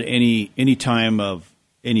be added any time of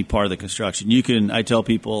any part of the construction. I tell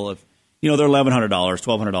people if they're $1,100,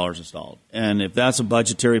 $1,200 installed, and if that's a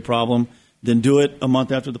budgetary problem, then do it a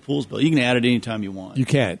month after the pool's built. You can add it anytime you want. You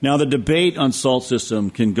can. Now, the debate on salt system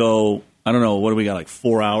can go, I don't know, what do we got, like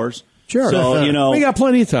 4 hours? Sure. So, we got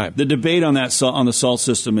plenty of time. The debate on on the salt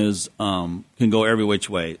system is can go every which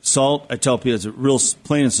way. Salt, I tell people, is real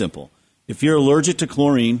plain and simple. If you're allergic to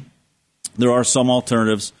chlorine, there are some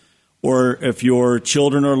alternatives. Or if your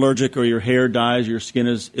children are allergic or your hair dyes, your skin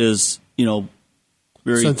is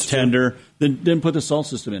very Sensitive. tender. Then put the salt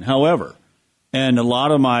system in. However, and a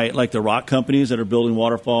lot of my, like the rock companies that are building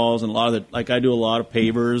waterfalls, and a lot of the, like I do a lot of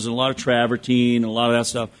pavers and a lot of travertine and a lot of that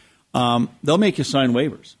stuff, they'll make you sign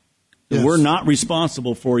waivers. Yes. We're not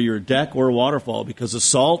responsible for your deck or waterfall because the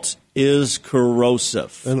salt is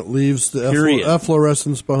corrosive. And it leaves the Period.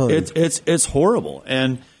 efflorescence behind. It's horrible.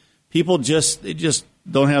 And people just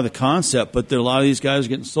don't have the concept, but a lot of these guys are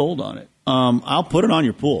getting sold on it. I'll put it on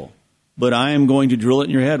your pool, but I am going to drill it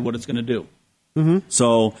in your head what it's going to do. Mm-hmm.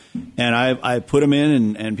 So, and I put them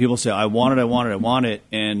in, and people say, I want it.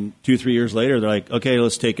 And 2-3 years later, they're like, okay,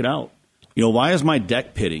 let's take it out. Why is my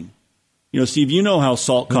deck pitting? Steve, you know how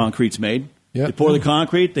salt concrete's made. Yep. They pour the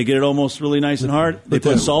concrete, they get it almost really nice and hard. They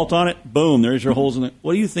put salt on it, boom, there's your holes in it.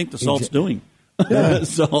 What do you think the salt's doing?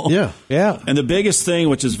 Yeah. Yeah. And the biggest thing,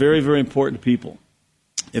 which is very, very important to people,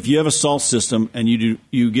 if you have a salt system and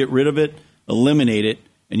you get rid of it, eliminate it,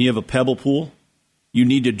 and you have a pebble pool, you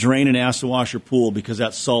need to drain and acid wash your pool because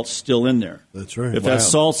that salt's still in there. That's right. If that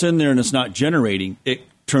salt's in there and it's not generating, it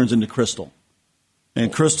turns into crystal.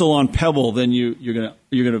 And crystal on pebble, then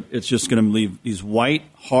it's just gonna leave these white,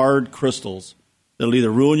 hard crystals that'll either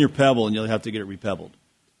ruin your pebble and you'll have to get it repebbled.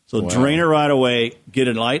 So drain it right away, get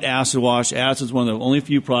a light acid wash. Acid's one of the only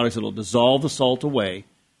few products that'll dissolve the salt away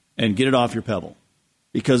and get it off your pebble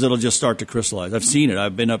because it'll just start to crystallize. I've seen it.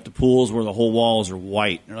 I've been up to pools where the whole walls are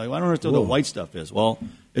white. And they're like, well, I don't know what the white stuff is. Well,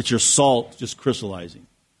 it's your salt just crystallizing.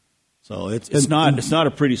 So it's not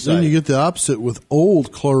a pretty sight. Then you get the opposite with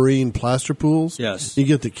old chlorine plaster pools. Yes. You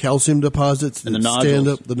get the calcium deposits And that the stand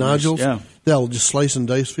nodules. up, the nodules. Yeah. That'll just slice and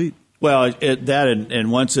dice feet. Well,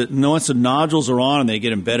 once the nodules are on and they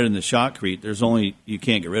get embedded in the shotcrete, you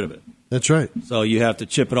can't get rid of it. That's right. So you have to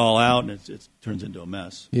chip it all out, and it turns into a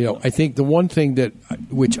mess. I think the one thing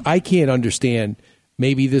which I can't understand,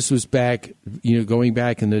 maybe this was back, going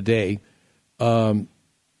back in the day,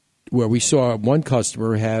 where we saw one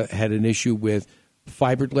customer had an issue with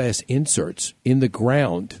fiberglass inserts in the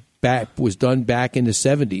ground. Was done back in the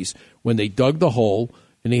 70s when they dug the hole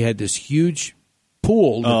and they had this huge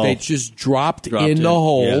pool that they just dropped in the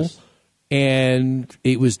hole, yes. and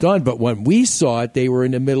it was done. But when we saw it, they were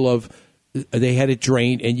in the middle of, they had it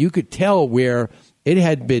drained, and you could tell where it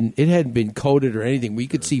hadn't been coated or anything. We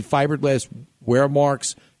could see fiberglass wear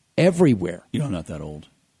marks everywhere. You're not that old.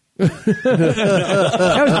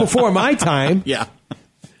 That was before my time. Yeah.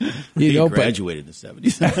 He graduated in the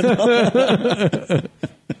 70s.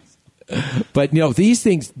 But these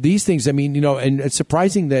things. I mean, and it's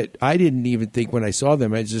surprising that I didn't even think when I saw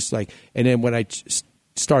them. I was just like, and then when I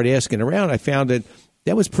started asking around, I found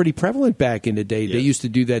that was pretty prevalent back in the day. Yes. They used to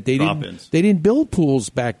do that. They didn't build pools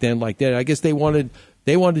back then like that. I guess they wanted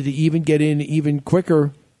to even get in even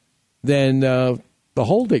quicker than the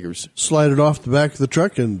hole diggers. Slide it off the back of the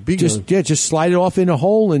truck and be just slide it off in a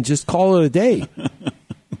hole and just call it a day.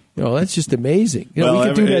 That's just amazing. We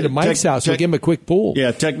could do that at Mike's house. We'll give him a quick pool.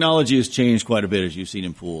 Yeah, technology has changed quite a bit, as you've seen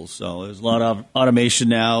in pools. So there's a lot of automation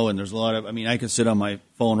now, and there's a lot of. I mean, I can sit on my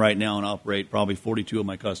phone right now and operate probably 42 of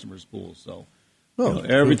my customers' pools. So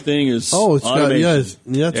everything is automation.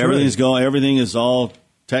 Everything's going. Everything is all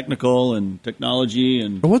technical and technology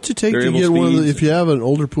and. What's it take to get one? If you have an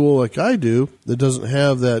older pool like I do that doesn't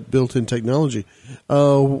have that built-in technology,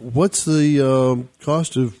 what's the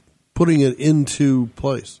cost of putting it into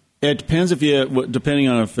place? It depends depending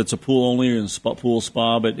on if it's a pool only or a pool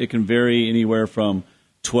spa, but it can vary anywhere from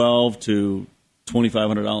 $1,200 to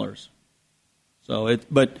 $2,500. So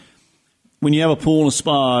but when you have a pool and a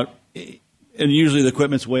spa, and usually the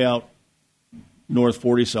equipment's way out North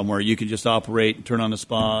 40 somewhere, you can just operate and turn on the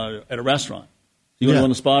spa at a restaurant. You want to go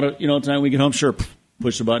in the spa, tonight we get home, sure,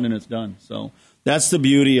 push the button and it's done. So that's the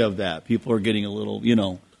beauty of that. People are getting a little,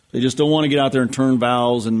 they just don't want to get out there and turn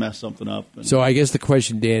valves and mess something up. So I guess the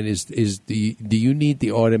question, Dan, is do you need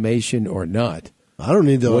the automation or not? I don't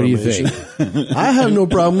need the automation. What do you think? I have no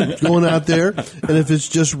problem going out there, and if it's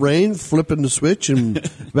just rain, flipping the switch and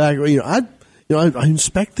back. I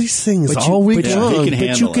inspect these things all week long.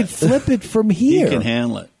 But you could flip it from here. He can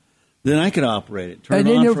handle it. Then I could operate it. Turn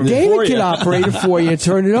it on David could operate it for you and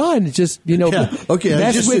turn it on. It's just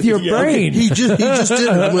mess with your brain. He just did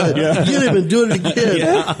it. Get him and do it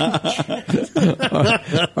again.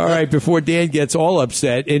 All right, before Dan gets all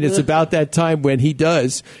upset, and it's about that time when he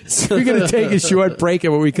does. So we're going to take a short break,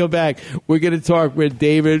 and when we come back, we're going to talk with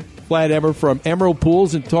David Flatemmer from Emerald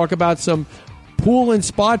Pools and talk about some pool and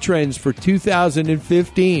spa trends for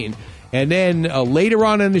 2015. And then later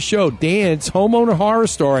on in the show, Dan's homeowner horror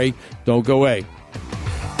story. Don't go away.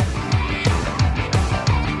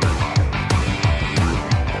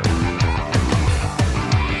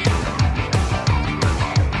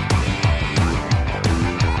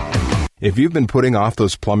 If you've been putting off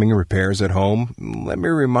those plumbing repairs at home, let me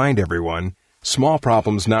remind everyone, small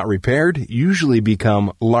problems not repaired usually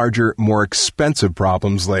become larger, more expensive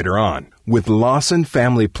problems later on. With Lawson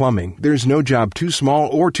Family Plumbing, there's no job too small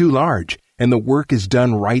or too large, and the work is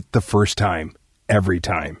done right the first time. Every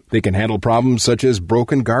time. They can handle problems such as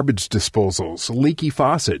broken garbage disposals, leaky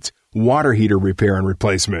faucets, water heater repair and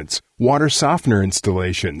replacements, water softener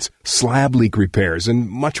installations, slab leak repairs, and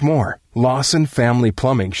much more. Lawson Family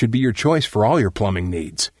Plumbing should be your choice for all your plumbing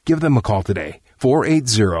needs. Give them a call today,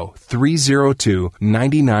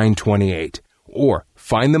 480-302-9928, or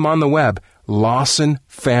find them on the web,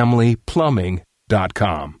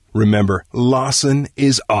 LawsonFamilyPlumbing.com. Remember, Lawson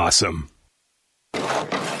is awesome.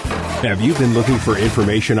 Have you been looking for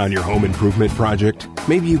information on your home improvement project?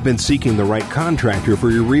 Maybe you've been seeking the right contractor for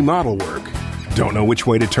your remodel work. Don't know which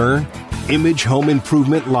way to turn? Image Home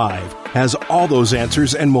Improvement Live has all those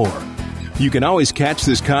answers and more. You can always catch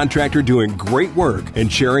this contractor doing great work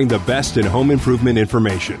and sharing the best in home improvement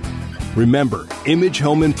information. Remember, Image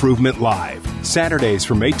Home Improvement Live, Saturdays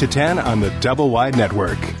from 8 to 10 on the Double Wide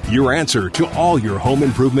Network. Your answer to all your home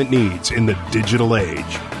improvement needs in the digital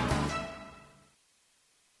age.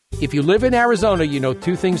 If you live in Arizona, you know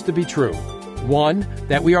two things to be true. One,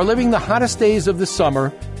 that we are living the hottest days of the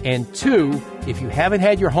summer. And two, if you haven't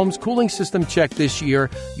had your home's cooling system checked this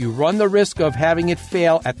year, you run the risk of having it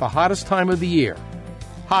fail at the hottest time of the year.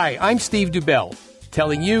 Hi, I'm Steve Dubell,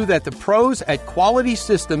 telling you that the pros at Quality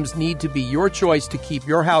Systems need to be your choice to keep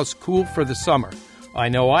your house cool for the summer. I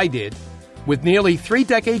know I did. With nearly 3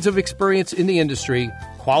 decades of experience in the industry,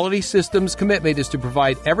 Quality Systems' commitment is to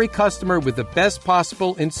provide every customer with the best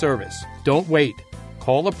possible in service. Don't wait.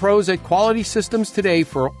 Call the pros at Quality Systems today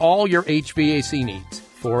for all your HVAC needs.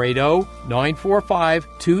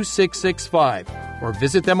 480-945-2665 or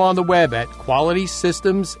visit them on the web at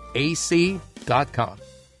QualitySystemsAC.com.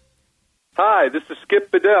 Hi, this is Skip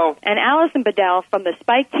Bedell. And Allison Bedell from the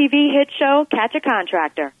Spike TV hit show, Catch a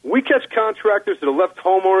Contractor. We catch contractors that have left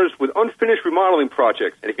homeowners with unfinished remodeling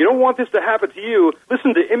projects. And if you don't want this to happen to you,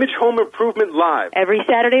 listen to Image Home Improvement Live. Every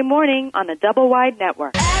Saturday morning on the Double Wide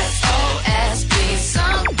Network. SOS, please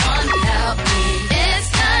someone help me.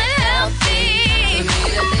 It's not healthy for me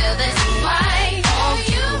to feel this way. Oh,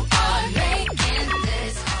 you are making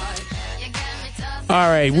this hard. You get me tough. All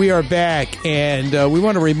right, we are back, and we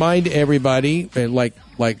want to remind everybody, like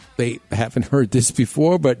they haven't heard this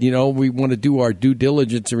before, but, you know, we want to do our due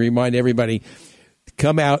diligence and remind everybody to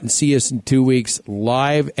come out and see us in 2 weeks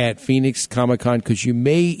live at Phoenix Comic-Con, because you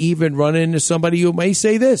may even run into somebody who may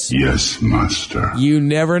say this. Yes, master. You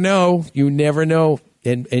never know. You never know.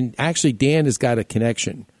 And actually, Dan has got a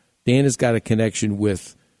connection. Dan has got a connection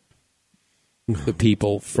with the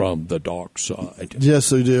people from the dark side.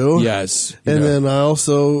 Yes, I do. Yes. And then I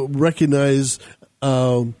also recognize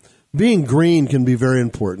being green can be very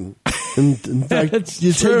important. In fact,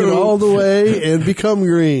 you take it all the way and become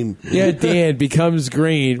green. Yeah, Dan becomes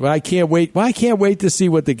green. Well, I can't wait. Well, I can't wait to see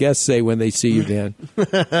what the guests say when they see you, Dan.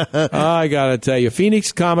 I got to tell you,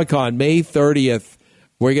 Phoenix Comic-Con, May 30th.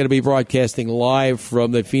 We're going to be broadcasting live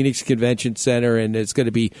from the Phoenix Convention Center, and it's going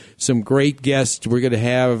to be some great guests we're going to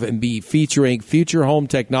have and be featuring future home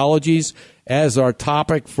technologies as our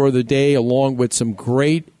topic for the day, along with some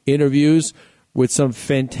great interviews with some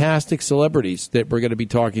fantastic celebrities that we're going to be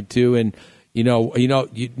talking to. And, you know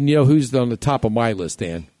who's on the top of my list,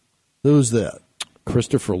 Dan? Who's that?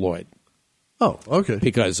 Christopher Lloyd. Oh, okay.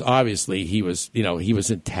 Because obviously he was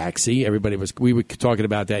in Taxi. We were talking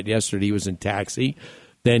about that yesterday. He was in Taxi.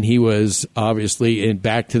 Then he was obviously in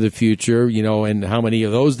Back to the Future, and how many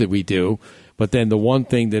of those did we do? But then the one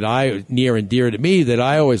thing that near and dear to me that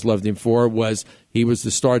I always loved him for was he was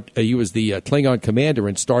the Klingon commander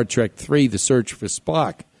in Star Trek III: The Search for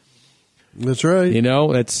Spock. That's right.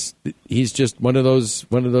 He's just one of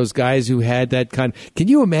those guys who had that kind. Can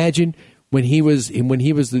you imagine when he was the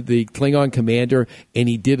Klingon commander and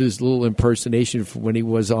he did his little impersonation when he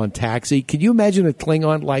was on Taxi? Can you imagine a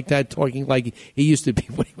Klingon like that talking like he used to be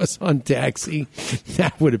when he was on Taxi?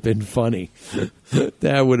 That would have been funny.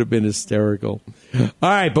 That would have been hysterical. All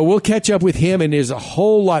right, but we'll catch up with him, and there's a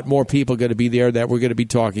whole lot more people going to be there that we're going to be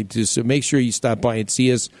talking to. So make sure you stop by and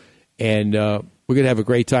see us, and we're going to have a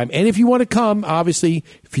great time. And if you want to come, obviously,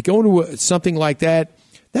 if you go to something like that,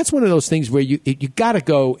 that's one of those things where you got to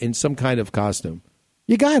go in some kind of costume.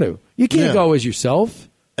 You got to. You can't go as yourself.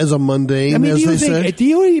 As a mundane, as they say. Do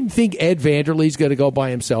you even think Ed Vanderlee's going to go by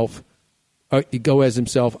himself? Or go as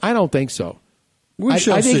himself? I don't think so. We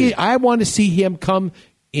shall see. I want to see him come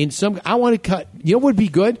in some. I want to cut. You know what would be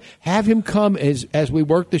good? Have him come as we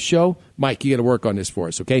work the show. Mike, you got to work on this for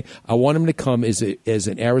us, okay? I want him to come as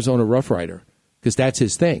an Arizona Rough Rider. because that's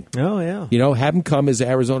his thing. Oh, yeah. You know, have him come as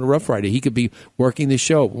Arizona Rough Rider. He could be working the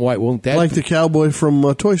show. Why won't that? Like the cowboy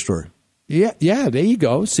from Toy Story. Yeah, there you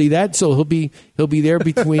go. See that? So he'll be there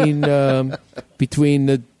between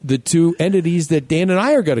between the two entities that Dan and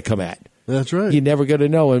I are going to come at. That's right. You're never going to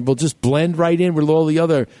know, and we'll just blend right in with all the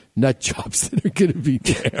other nut jobs that are going to be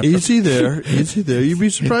there. Easy there. You'd be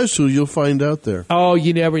surprised who you'll find out there. Oh,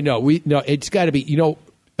 you never know. It's got to be. You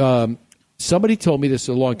know, somebody told me this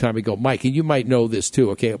a long time ago, Mike, and you might know this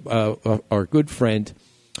too. Okay, our good friend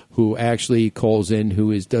who actually calls in,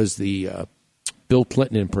 does the Bill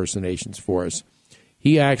Clinton impersonations for us.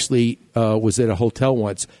 He actually was at a hotel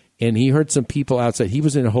once, and he heard some people outside. He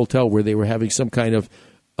was in a hotel where they were having some kind of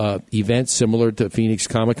event similar to Phoenix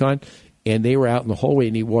Comic-Con, and they were out in the hallway,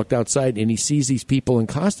 and he walked outside, and he sees these people in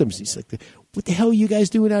costumes. He's like, "What the hell are you guys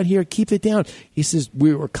doing out here? Keep it down." He says, they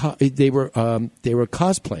were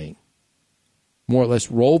cosplaying, more or less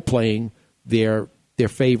role-playing their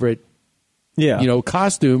favorite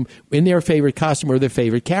costume in their favorite costume or their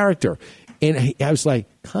favorite character. And I was like,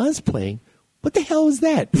 cosplaying? What the hell is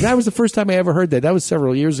that? That was the first time I ever heard that. That was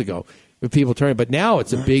several years ago with people turning. But now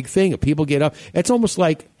it's a big thing. People get up. It's almost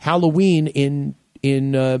like Halloween in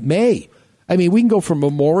May. I mean, we can go from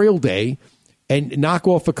Memorial Day and knock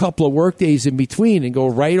off a couple of work days in between and go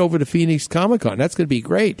right over to Phoenix Comic-Con. That's going to be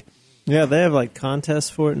great. Yeah, they have like contests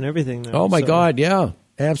for it and everything now. Oh, my God, yeah,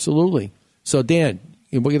 absolutely. So, Dan,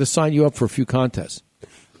 we're going to sign you up for a few contests.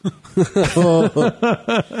 All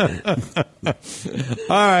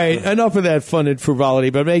right, enough of that fun and frivolity,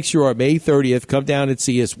 but make sure May 30th, come down and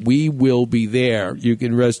see us. We will be there. You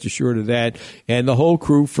can rest assured of that, and the whole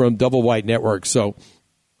crew from Double Wide Network. So,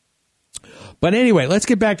 but anyway, let's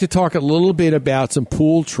get back to talk a little bit about some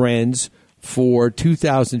pool trends for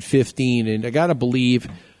 2015, and I got to believe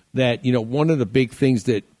that, you know, one of the big things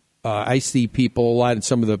that I see people a lot in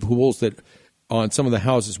some of the pools that on some of the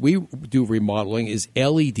houses we do remodeling is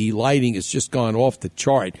LED lighting has just gone off the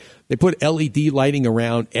chart. They put LED lighting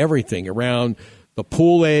around everything, around the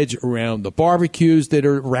pool edge, around the barbecues that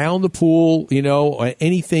are around the pool, you know,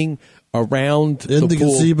 anything around in the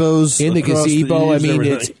pool. Gazebos. In the gazebo. I mean,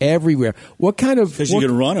 it's everywhere. What kind of... Because you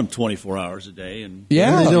can run them 24 hours a day. And they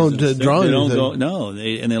don't draw anything. Don't go, no,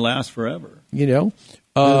 they last forever. You know?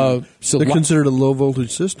 So they're considered a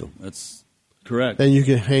low-voltage system. That's correct. And you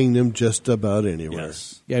can hang them just about anywhere.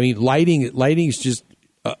 Yes. Yeah, I mean, lighting is just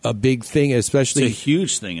a big thing, especially... It's a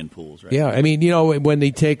huge thing in pools, right? Yeah, I mean, you know, when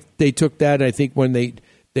they took that, I think when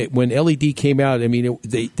when LED came out, I mean,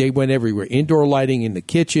 they went everywhere. Indoor lighting in the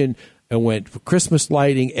kitchen, and went for Christmas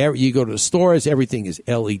lighting. You go to the stores, everything is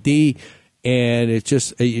LED, and it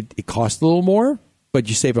just it costs a little more, but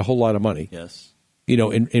you save a whole lot of money. Yes. You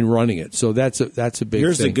know, in running it. So that's a big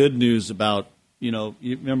Here's thing. the good news about, you know,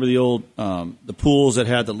 you remember the old the pools that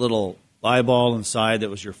had the little eyeball inside that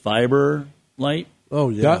was your fiber light? Oh,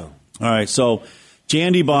 yeah. All right, so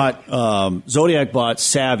Jandy Zodiac bought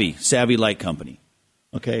Savvy Light Company.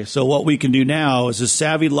 Okay, so what we can do now is this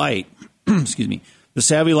Savvy Light, excuse me, the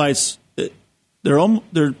Savvy Lights, they're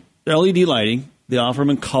LED lighting. They offer them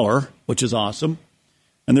in color, which is awesome.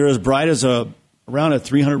 And they're as bright as around a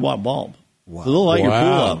 300-watt bulb. Wow. So they'll light your pool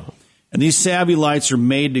up. And these Savvy lights are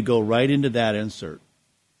made to go right into that insert.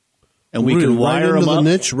 And we can wire them up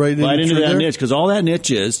niche, right into that niche, because all that niche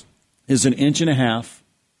is an 1.5-inch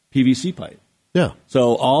PVC pipe. Yeah.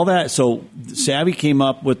 So all that. So Savvy came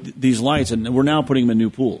up with these lights, and we're now putting them in new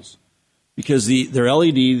pools because they're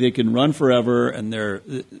LED. They can run forever, and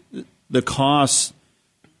the cost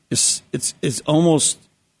is almost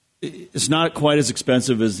it's not quite as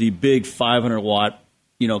expensive as the big 500-watt.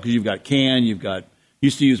 You know, because you've got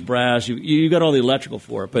used to use brass. You got all the electrical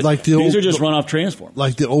for it, but like these are just runoff transformers.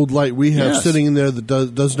 Like the old light we have sitting in there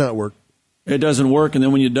that does not work. It doesn't work, and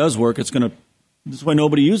then when it does work, that's why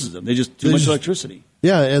nobody uses them. They just too much electricity.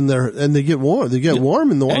 Yeah, and they get warm. They get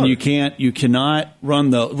warm in the water. And you cannot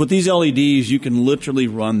run with these LEDs. You can literally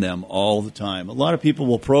run them all the time. A lot of people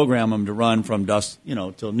will program them to run from dusk,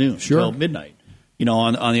 till noon, till midnight,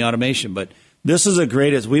 on the automation. But this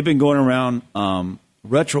is we've been going around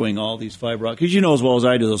retroing all these fiber because you know as well as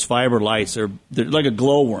I do those fiber lights. They're like a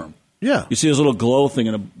glowworm. Yeah, you see this little glow thing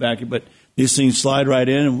in the back, but these things slide right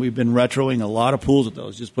in, and we've been retroing a lot of pools with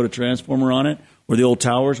those. Just put a transformer on it where the old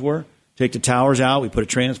towers were. Take the towers out. We put a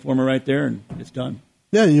transformer right there, and it's done.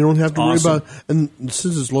 Yeah, you don't have to worry about. And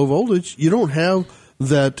since it's low voltage, you don't have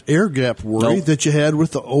that air gap worry that you had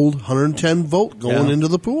with the old 110 volt going into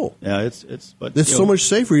the pool. Yeah, it's so much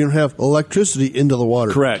safer. You don't have electricity into the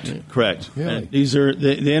water. Correct. Yeah. And these are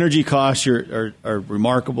the energy costs are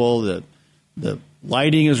remarkable. The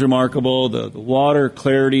lighting is remarkable. The water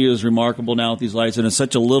clarity is remarkable now with these lights, and it's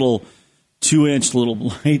such a little 2-inch little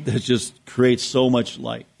light that just creates so much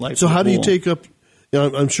light. So how do you take up?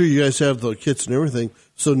 I'm sure you guys have the kits and everything.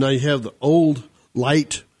 So now you have the old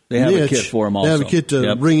light. They have niche. a kit for them also. They have a kit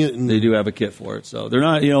to bring it. They do have a kit for it. So they're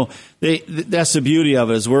not, that's the beauty of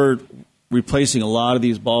it is we're replacing a lot of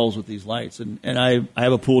these bulbs with these lights. And I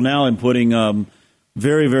have a pool now and putting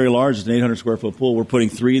very, very large. It's an 800 square foot pool. We're putting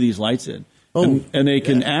 3 of these lights in. And they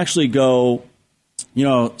can actually go,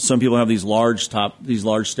 some people have these large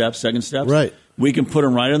steps, second steps. Right. We can put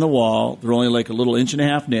them right on the wall. They're only like a little 1.5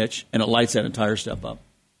 inch niche, and it lights that entire step up.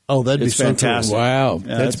 Oh, that'd be fantastic! Wow,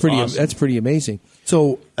 Yeah, that's pretty. awesome. That's pretty amazing.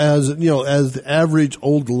 So, as the average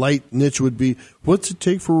old light niche would be, what's it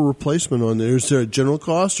take for a replacement on there? Is there a general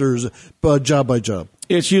cost, or is it job by job?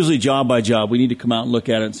 It's usually job by job. We need to come out and look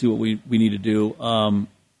at it and see what we need to do.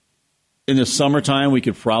 In the summertime, we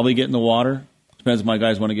could probably get in the water. Depends if my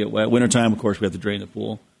guys want to get wet. Wintertime, of course, we have to drain the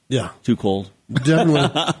pool. Yeah. Too cold. Definitely.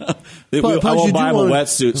 I won't buy them a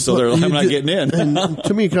wetsuit, so I'm not getting in. And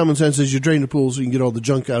to me, common sense is you drain the pool so you can get all the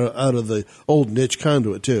junk out of the old niche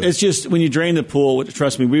conduit, too. It's just when you drain the pool,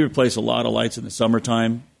 trust me, we replace a lot of lights in the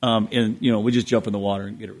summertime. And we just jump in the water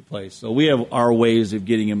and get it replaced. So we have our ways of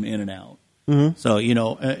getting them in and out. Mm-hmm.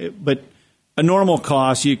 So, but a normal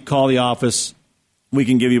cost, you call the office, we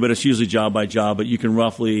can give you, but it's usually job by job, but you can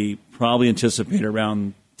roughly probably anticipate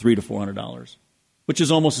around $300 to $400. Which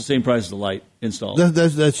is almost the same price as the light installed.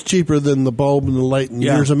 That's cheaper than the bulb and the light and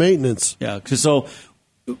years of maintenance. Yeah, because so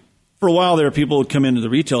for a while there, people would come into the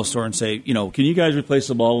retail store and say, can you guys replace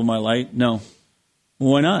the bulb with my light? No.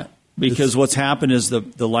 Well, why not? Because what's happened is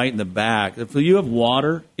the light in the back. If you have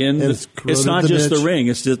water in, it's not just the ring.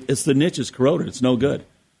 It's the niche is corroded. It's no good.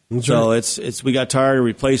 That's so right. it's we got tired of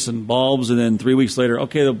replacing bulbs, and then 3 weeks later,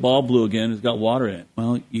 okay, the bulb blew again. It's got water in it.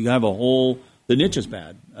 Well, you have the niche is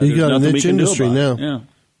bad. You got a niche industry now. Yeah.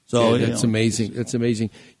 So that's amazing. That's amazing.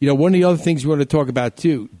 One of the other things we want to talk about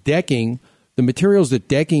too, decking. The materials that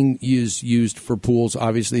decking is used for pools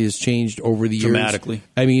obviously has changed over the years. Dramatically.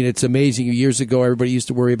 I mean, it's amazing. Years ago, everybody used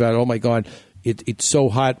to worry about, oh my God, it's so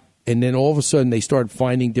hot, and then all of a sudden they started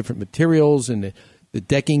finding different materials, and the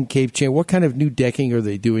decking cave change. What kind of new decking are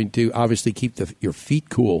they doing to obviously keep your feet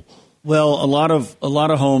cool? Well, a lot of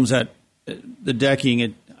homes at the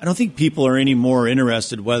decking. I don't think people are any more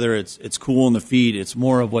interested whether it's cool in the feet. It's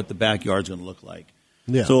more of what the backyard's going to look like.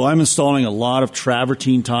 Yeah. So I'm installing a lot of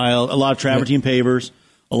travertine tile, a lot of travertine pavers,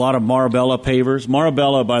 a lot of Marabella pavers.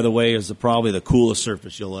 Marabella, by the way, is probably the coolest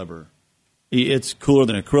surface you'll ever. It's cooler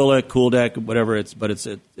than acrylic, cool deck, whatever. It's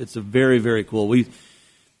a very, very cool.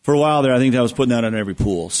 For a while there, I think I was putting that on every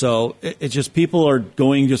pool. So it's just people are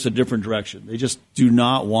going just a different direction. They just do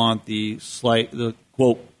not want the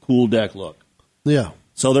quote cool deck look. Yeah.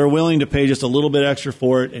 So they're willing to pay just a little bit extra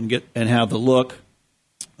for it and have the look,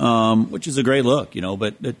 which is a great look,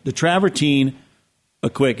 But the travertine,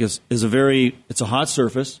 is a hot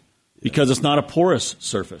surface because it's not a porous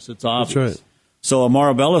surface. It's obvious. That's right. So a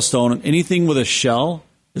Marabella stone, anything with a shell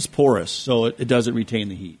is porous, so it doesn't retain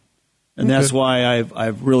the heat, and that's why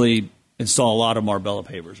I've really installed a lot of Marbella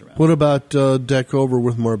pavers around. What about deck over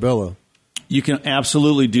with Marbella? You can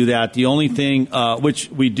absolutely do that. The only thing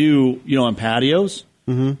which we do, on patios.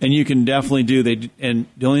 Mm-hmm. And you can definitely do. And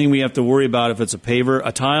the only thing we have to worry about if it's a paver,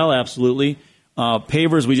 a tile, absolutely.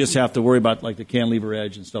 Pavers, we just have to worry about like the cantilever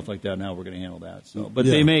edge and stuff like that. Now we're going to handle that. So, but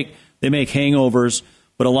they make hangovers.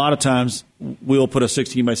 But a lot of times we'll put a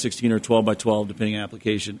 16 by 16 or 12 by 12, depending on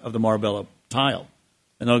application, of the Marbella tile,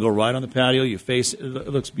 and they'll go right on the patio. You face it; it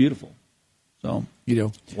looks beautiful. So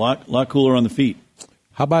a lot cooler on the feet.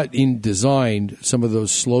 How about in design some of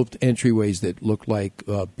those sloped entryways that look like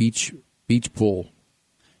beach pool?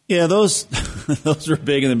 Yeah, those were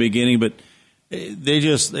big in the beginning, but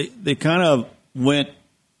they kind of went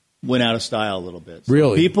out of style a little bit. So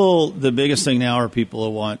really? The biggest thing now are people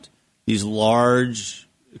who want these large,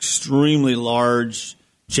 extremely large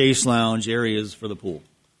chase lounge areas for the pool.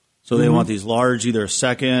 So they want these large, either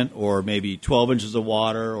second or maybe 12 inches of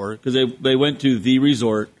water, or because they went to the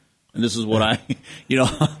resort, and this is what I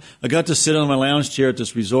got to sit on my lounge chair at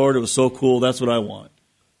this resort. It was so cool. That's what I want.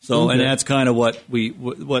 So, and that's kind of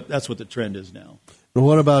that's what the trend is now. And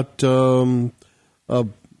what about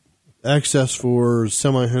access for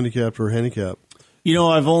semi-handicapped or handicapped?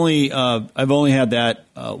 I've only had that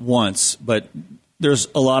once, but there's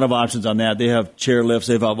a lot of options on that. They have chair lifts.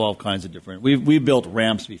 They've all kinds of different. We've built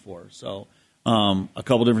ramps before, so a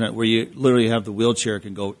couple different where you literally have the wheelchair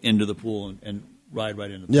can go into the pool and ride right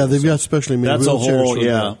into the pool. Yeah, they've got specially made that's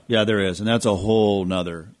wheelchairs. Yeah, there is, and that's a whole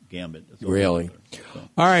nother gambit. Really?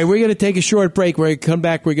 All right, we're going to take a short break. We're going to come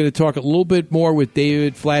back. We're going to talk a little bit more with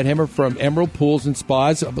David Flathammer from Emerald Pools and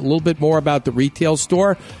Spas, a little bit more about the retail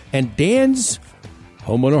store, and Dan's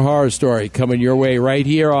homeowner horror story coming your way right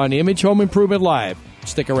here on Image Home Improvement Live.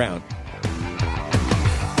 Stick around.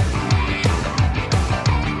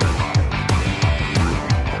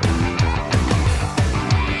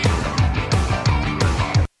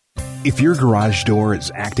 If your garage door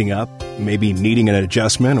is acting up, maybe needing an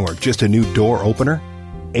adjustment or just a new door opener,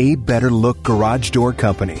 A Better Look Garage Door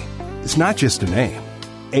Company. It's not just a name.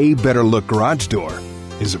 A Better Look Garage Door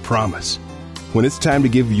is a promise. When it's time to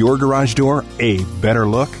give your garage door a better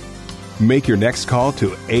look, make your next call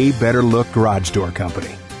to A Better Look Garage Door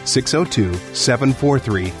Company,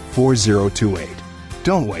 602-743-4028.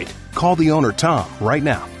 Don't wait. Call the owner, Tom, right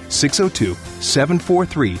now,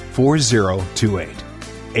 602-743-4028.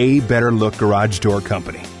 A Better Look Garage Door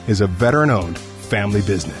Company is a veteran-owned family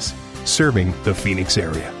business serving the Phoenix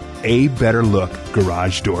area. A Better Look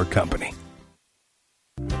Garage Door Company.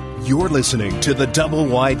 You're listening to the Double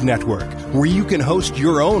Wide Network, where you can host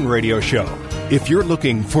your own radio show. If you're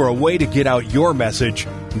looking for a way to get out your message,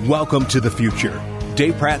 welcome to the future.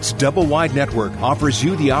 Dave Pratt's Double Wide Network offers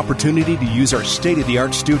you the opportunity to use our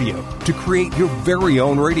state-of-the-art studio to create your very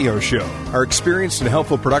own radio show. Our experienced and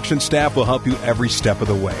helpful production staff will help you every step of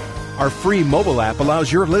the way. Our free mobile app allows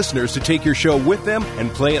your listeners to take your show with them and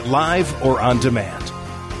play it live or on demand.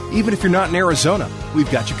 Even if you're not in Arizona,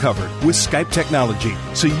 we've got you covered with Skype technology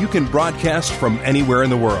so you can broadcast from anywhere in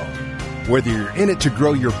the world. Whether you're in it to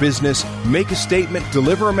grow your business, make a statement,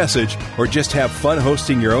 deliver a message, or just have fun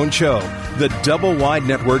hosting your own show, the Double Wide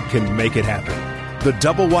Network can make it happen. The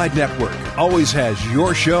Double Wide Network always has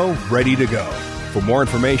your show ready to go. For more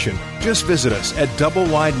information, just visit us at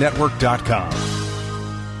doublewidenetwork.com.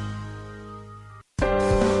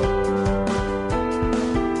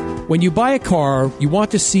 When you buy a car, you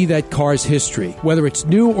want to see that car's history, whether it's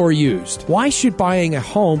new or used. Why should buying a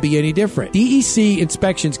home be any different? DEC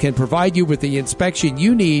Inspections can provide you with the inspection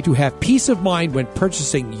you need to have peace of mind when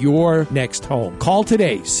purchasing your next home. Call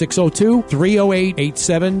today,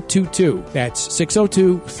 602-308-8722. That's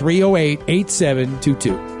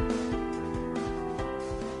 602-308-8722.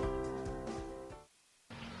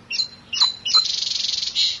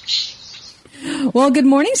 Well, good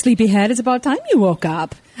morning, sleepyhead. It's about time you woke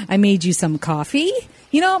up. I made you some coffee.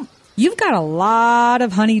 You know, you've got a lot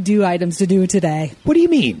of honey-do items to do today. What do you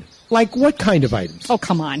mean? Like what kind of items? Oh,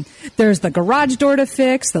 come on. There's the garage door to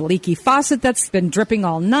fix, the leaky faucet that's been dripping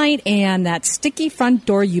all night, and that sticky front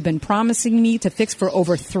door you've been promising me to fix for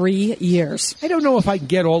over 3 years. I don't know if I can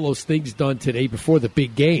get all those things done today before the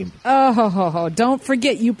big game. Oh, don't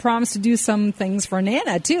forget you promised to do some things for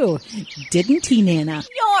Nana, too. Didn't he, Nana?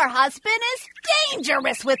 Your husband is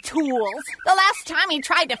dangerous with tools. The last time he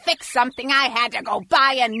tried to fix something, I had to go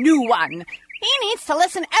buy a new one. He needs to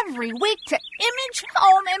listen every week to Image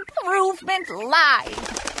Home Improvement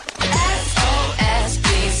Live. SOS,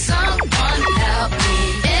 please someone help me.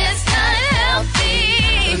 It's not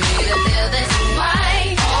healthy for me to feel this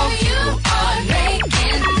way. Oh, you are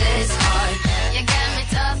making this hard. You got me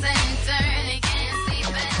tossing and turning, can't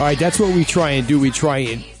sleep at All right, that's what we try and do. We try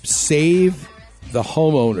and save the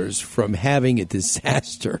homeowners from having a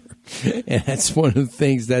disaster. And that's one of the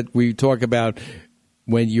things that we talk about.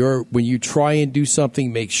 When you try and do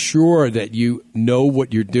something, make sure that you know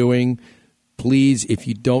what you're doing. Please, if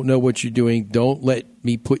you don't know what you're doing, don't let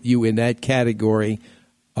me put you in that category.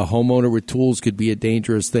 A homeowner with tools could be a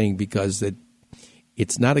dangerous thing because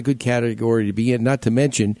it's not a good category to be in. Not to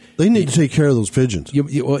mention, they need to take care of those pigeons.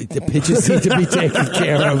 Well, the pigeons need to be taken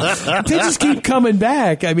care of. Pigeons keep coming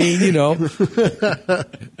back. I mean,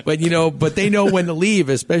 but they know when to leave,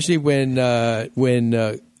 especially when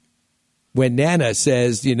Nana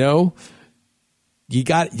says, you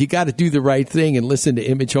got to do the right thing and listen to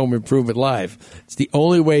Image Home Improvement Live. It's the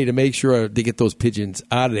only way to make sure to get those pigeons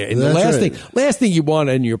out of there. And That's the last thing you want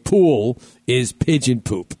in your pool is pigeon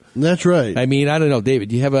poop. That's right. I mean, I don't know,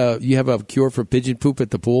 David. You have a cure for pigeon poop at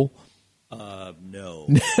the pool? No.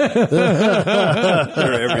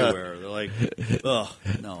 They're everywhere. They're like,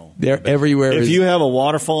 no. They're everywhere. If you have a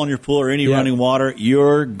waterfall in your pool or any running water,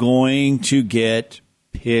 you're going to get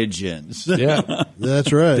pigeons. Yeah,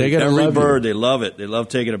 that's right. Every bird, they love it. They love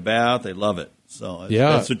taking a bath. They love it. So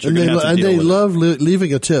that's what you're going to have to deal they with. love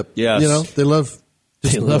leaving a tip. Yes. They love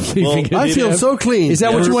leaving a tip. I feel so clean. Is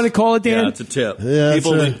that what you want to call it, Dan? Yeah, it's a tip. Yeah,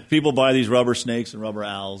 people buy these rubber snakes and rubber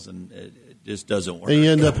owls, and it just doesn't work. And you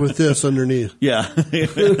end up with this underneath. Yeah.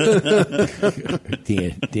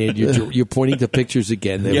 Dan, you're pointing to pictures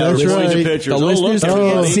again. That's right. Pictures. The listeners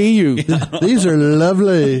can't see you. These are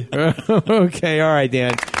lovely. Okay, all right,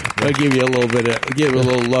 Dan. I'll give you a little bit of, give a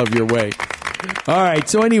little love your way. All right.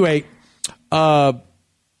 So anyway, the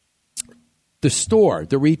store,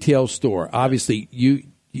 the retail store, obviously you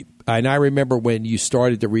and I remember when you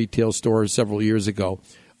started the retail store several years ago.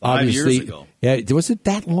 5 years ago. Yeah, was it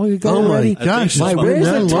that long ago Oh, my already? gosh, My, it's where's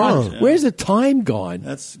been the that time? long. Where's the time gone?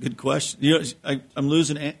 That's a good question. You know, I'm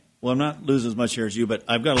losing. Well, I'm not losing as much hair as you, but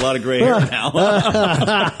I've got a lot of gray hair now.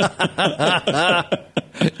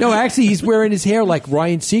 No, actually, he's wearing his hair like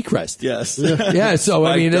Ryan Seacrest. Yes. Yeah. So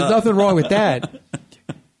I mean, there's nothing wrong with that.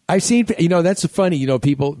 I've seen, that's funny.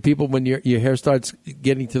 People when your hair starts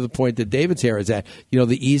getting to the point that David's hair is at,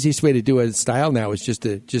 the easiest way to do it in style now is just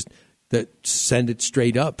to send it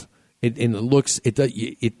straight up. It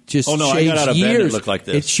just Oh, no, I shaves got out of bed and years. it looked like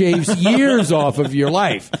this. It shaves years off of your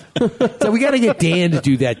life. So we got to get Dan to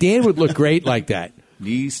do that. Dan would look great like that.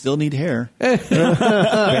 You still need hair.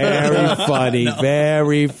 Very funny. No.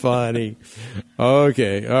 Very funny.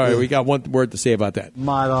 Okay. All right. We got one word to say about that.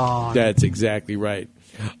 That's exactly right.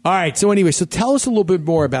 All right. So anyway, tell us a little bit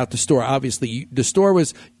more about the store. Obviously, the store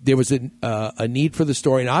there was a need for the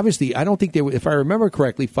store, and obviously, I don't think if I remember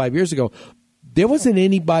correctly, 5 years ago, there wasn't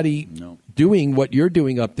anybody doing what you're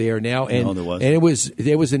doing up there now, and no, there wasn't. And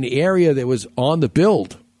there was an area that was on the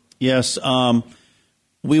build. Yes.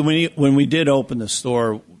 When we did open the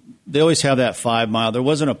store, they always have that 5 mile. There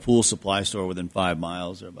wasn't a pool supply store within 5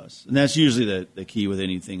 miles of us, and that's usually the key with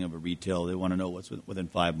anything of a retail. They want to know what's within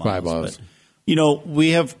 5 miles. 5 miles. But,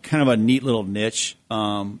 we have kind of a neat little niche.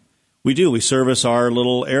 We service our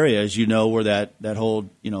little area, as you know, where that whole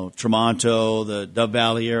Tremonto, the Dove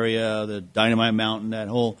Valley area, the Dynamite Mountain,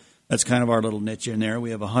 that's kind of our little niche in there.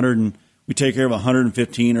 We have we take care of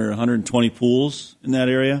 115 or 120 pools in that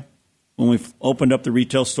area. When we opened up the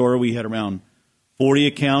retail store, we had around 40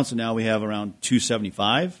 accounts, and now we have around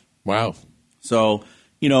 275. Wow. So,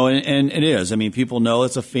 and it is. I mean, people know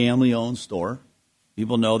it's a family-owned store.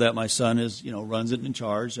 People know that my son runs it and in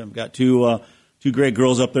charge. I've got two great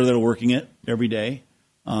girls up there that are working it every day.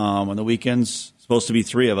 On the weekends, supposed to be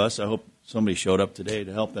 3 of us. I hope somebody showed up today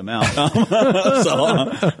to help them out.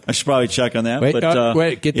 So I should probably check on that.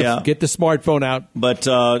 Wait, get the smartphone out. But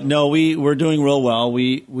no, we're doing real well.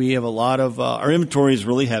 We have a lot of our inventory is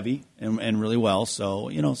really heavy and really well. So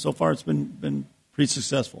so far it's been pretty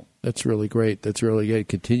successful. That's really great. That's really good.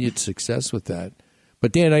 Continued success with that.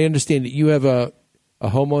 But Dan, I understand that you have a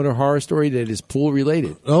homeowner horror story that is pool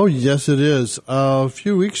related. Oh, yes, it is. A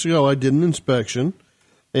few weeks ago, I did an inspection,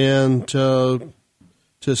 and to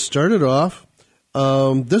start it off,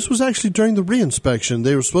 this was actually during the reinspection.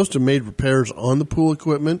 They were supposed to have made repairs on the pool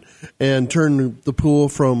equipment and turn the pool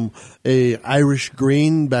from a Irish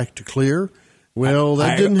green back to clear. Well,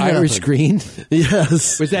 that didn't happen. Irish green?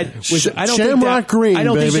 Yes. I don't Shamrock green,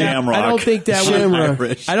 baby. Shamrock. I don't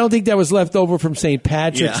think that was left over from St.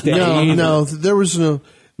 Patrick's Day. No, there was no.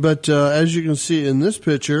 But as you can see in this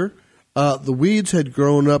picture, the weeds had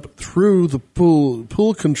grown up through the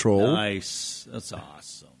pool control. Nice. That's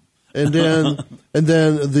awesome. And then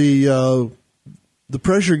the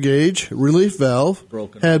pressure gauge relief valve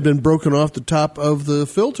had been broken off the top of the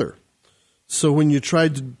filter. So when you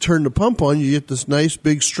tried to turn the pump on, you get this nice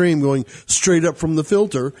big stream going straight up from the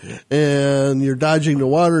filter, and you're dodging the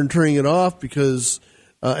water and turning it off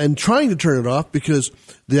and trying to turn it off because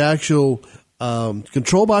the actual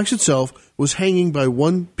control box itself was hanging by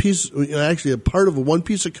one piece, actually a part of one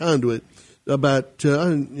piece of conduit. About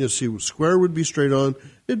square would be straight on.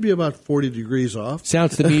 It'd be about 40 degrees off.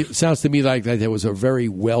 Sounds to me like that was a very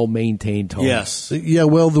well maintained home. Yes. Yeah.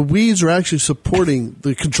 Well, the weeds are actually supporting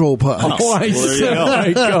the control box. Oh, I see. Oh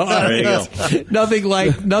my God. There you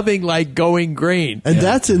go. Nothing like going green. And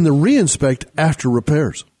that's in the reinspect after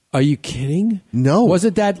repairs. Are you kidding? No.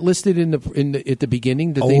 Wasn't that listed at the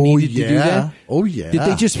beginning that they needed to do that? Oh yeah. Did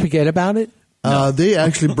they just forget about it? No. They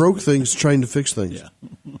actually broke things trying to fix things. Yeah.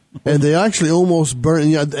 And they actually almost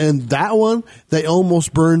burned, and that one, they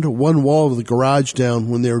almost burned one wall of the garage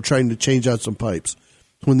down when they were trying to change out some pipes,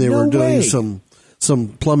 when they were doing some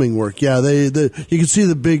plumbing work. Yeah, you can see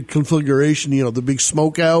the big configuration, the big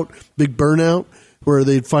smoke out, big burnout, where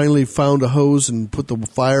they'd finally found a hose and put the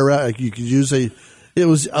fire out. You could use it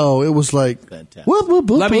was like,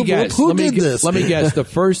 let me guess. Who did this? Let me guess. The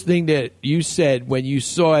first thing that you said when you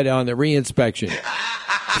saw it on the reinspection.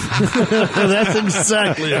 That's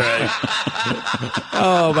exactly right.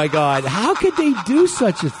 Oh my God! How could they do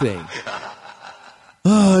such a thing?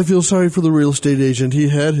 Oh, I feel sorry for the real estate agent. He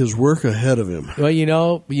had his work ahead of him.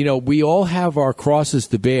 Well, we all have our crosses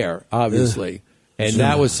to bear, obviously, and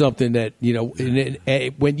that was something that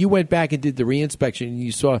when you went back and did the reinspection and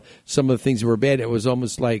you saw some of the things that were bad, it was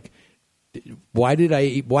almost like, why did I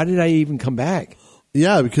even come back?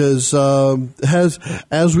 Yeah, because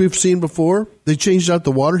as we've seen before, they changed out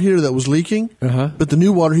the water heater that was leaking, but the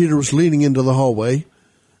new water heater was leading into the hallway.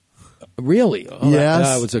 Really? Oh, Yes.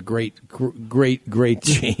 That was a great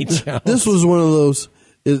change. This was one of those,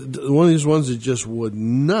 one of these ones that just would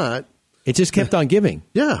not. It just kept on giving.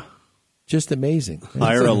 Yeah. Just amazing.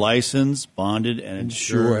 Hire a licensed, bonded, and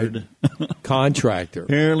insured contractor.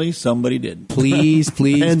 Apparently, somebody did. Please.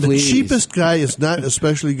 And the cheapest guy is not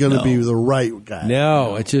especially going to be the right guy.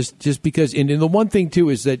 No, it's just because. And the one thing too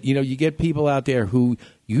is that you get people out there who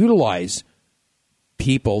utilize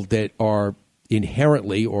people that are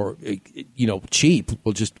inherently or cheap.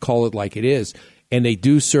 We'll just call it like it is. And they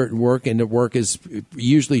do certain work, and the work is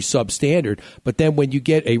usually substandard. But then when you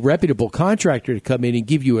get a reputable contractor to come in and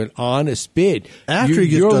give you an honest bid,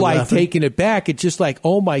 you're like taking it back. It's just like,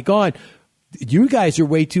 oh, my God, you guys are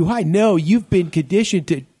way too high. No, you've been conditioned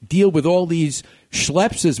to deal with all these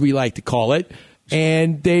schleps, as we like to call it,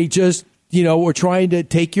 and they just, are trying to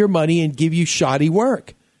take your money and give you shoddy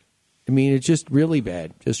work. I mean, it's just really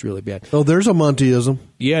bad. Oh, there's a Montyism.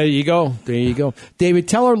 Yeah, there you go. David,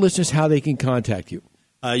 tell our listeners how they can contact you.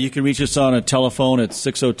 You can reach us on a telephone at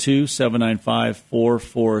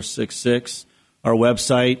 602-795-4466. Our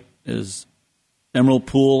website is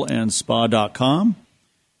emeraldpoolandspa.com.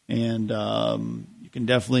 And you can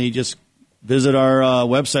definitely just visit our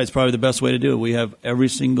website. It's probably the best way to do it. We have every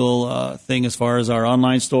single thing as far as our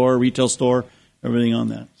online store, retail store, everything on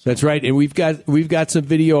that. That's right. And we've got some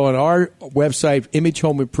video on our website,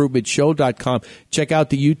 imagehomeimprovementshow.com. Check out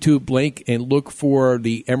the YouTube link and look for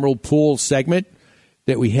the Emerald Pool segment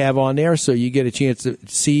that we have on there, so you get a chance to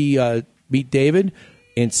meet David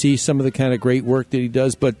and see some of the kind of great work that he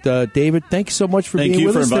does. But David, thanks so much for being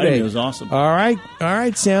with us today. Thank you for inviting me. It was awesome. All right.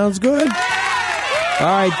 Sounds good. All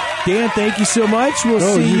right, Dan, thank you so much. We'll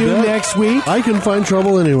see you next week. I can find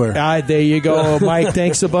trouble anywhere. There you go. Mike,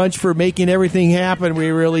 thanks a bunch for making everything happen. We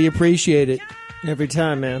really appreciate it. Every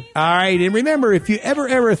time, man. All right, and remember, if you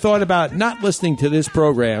ever thought about not listening to this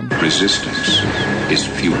program, resistance is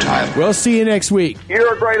futile. We'll see you next week.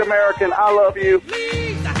 You're a great American. I love you.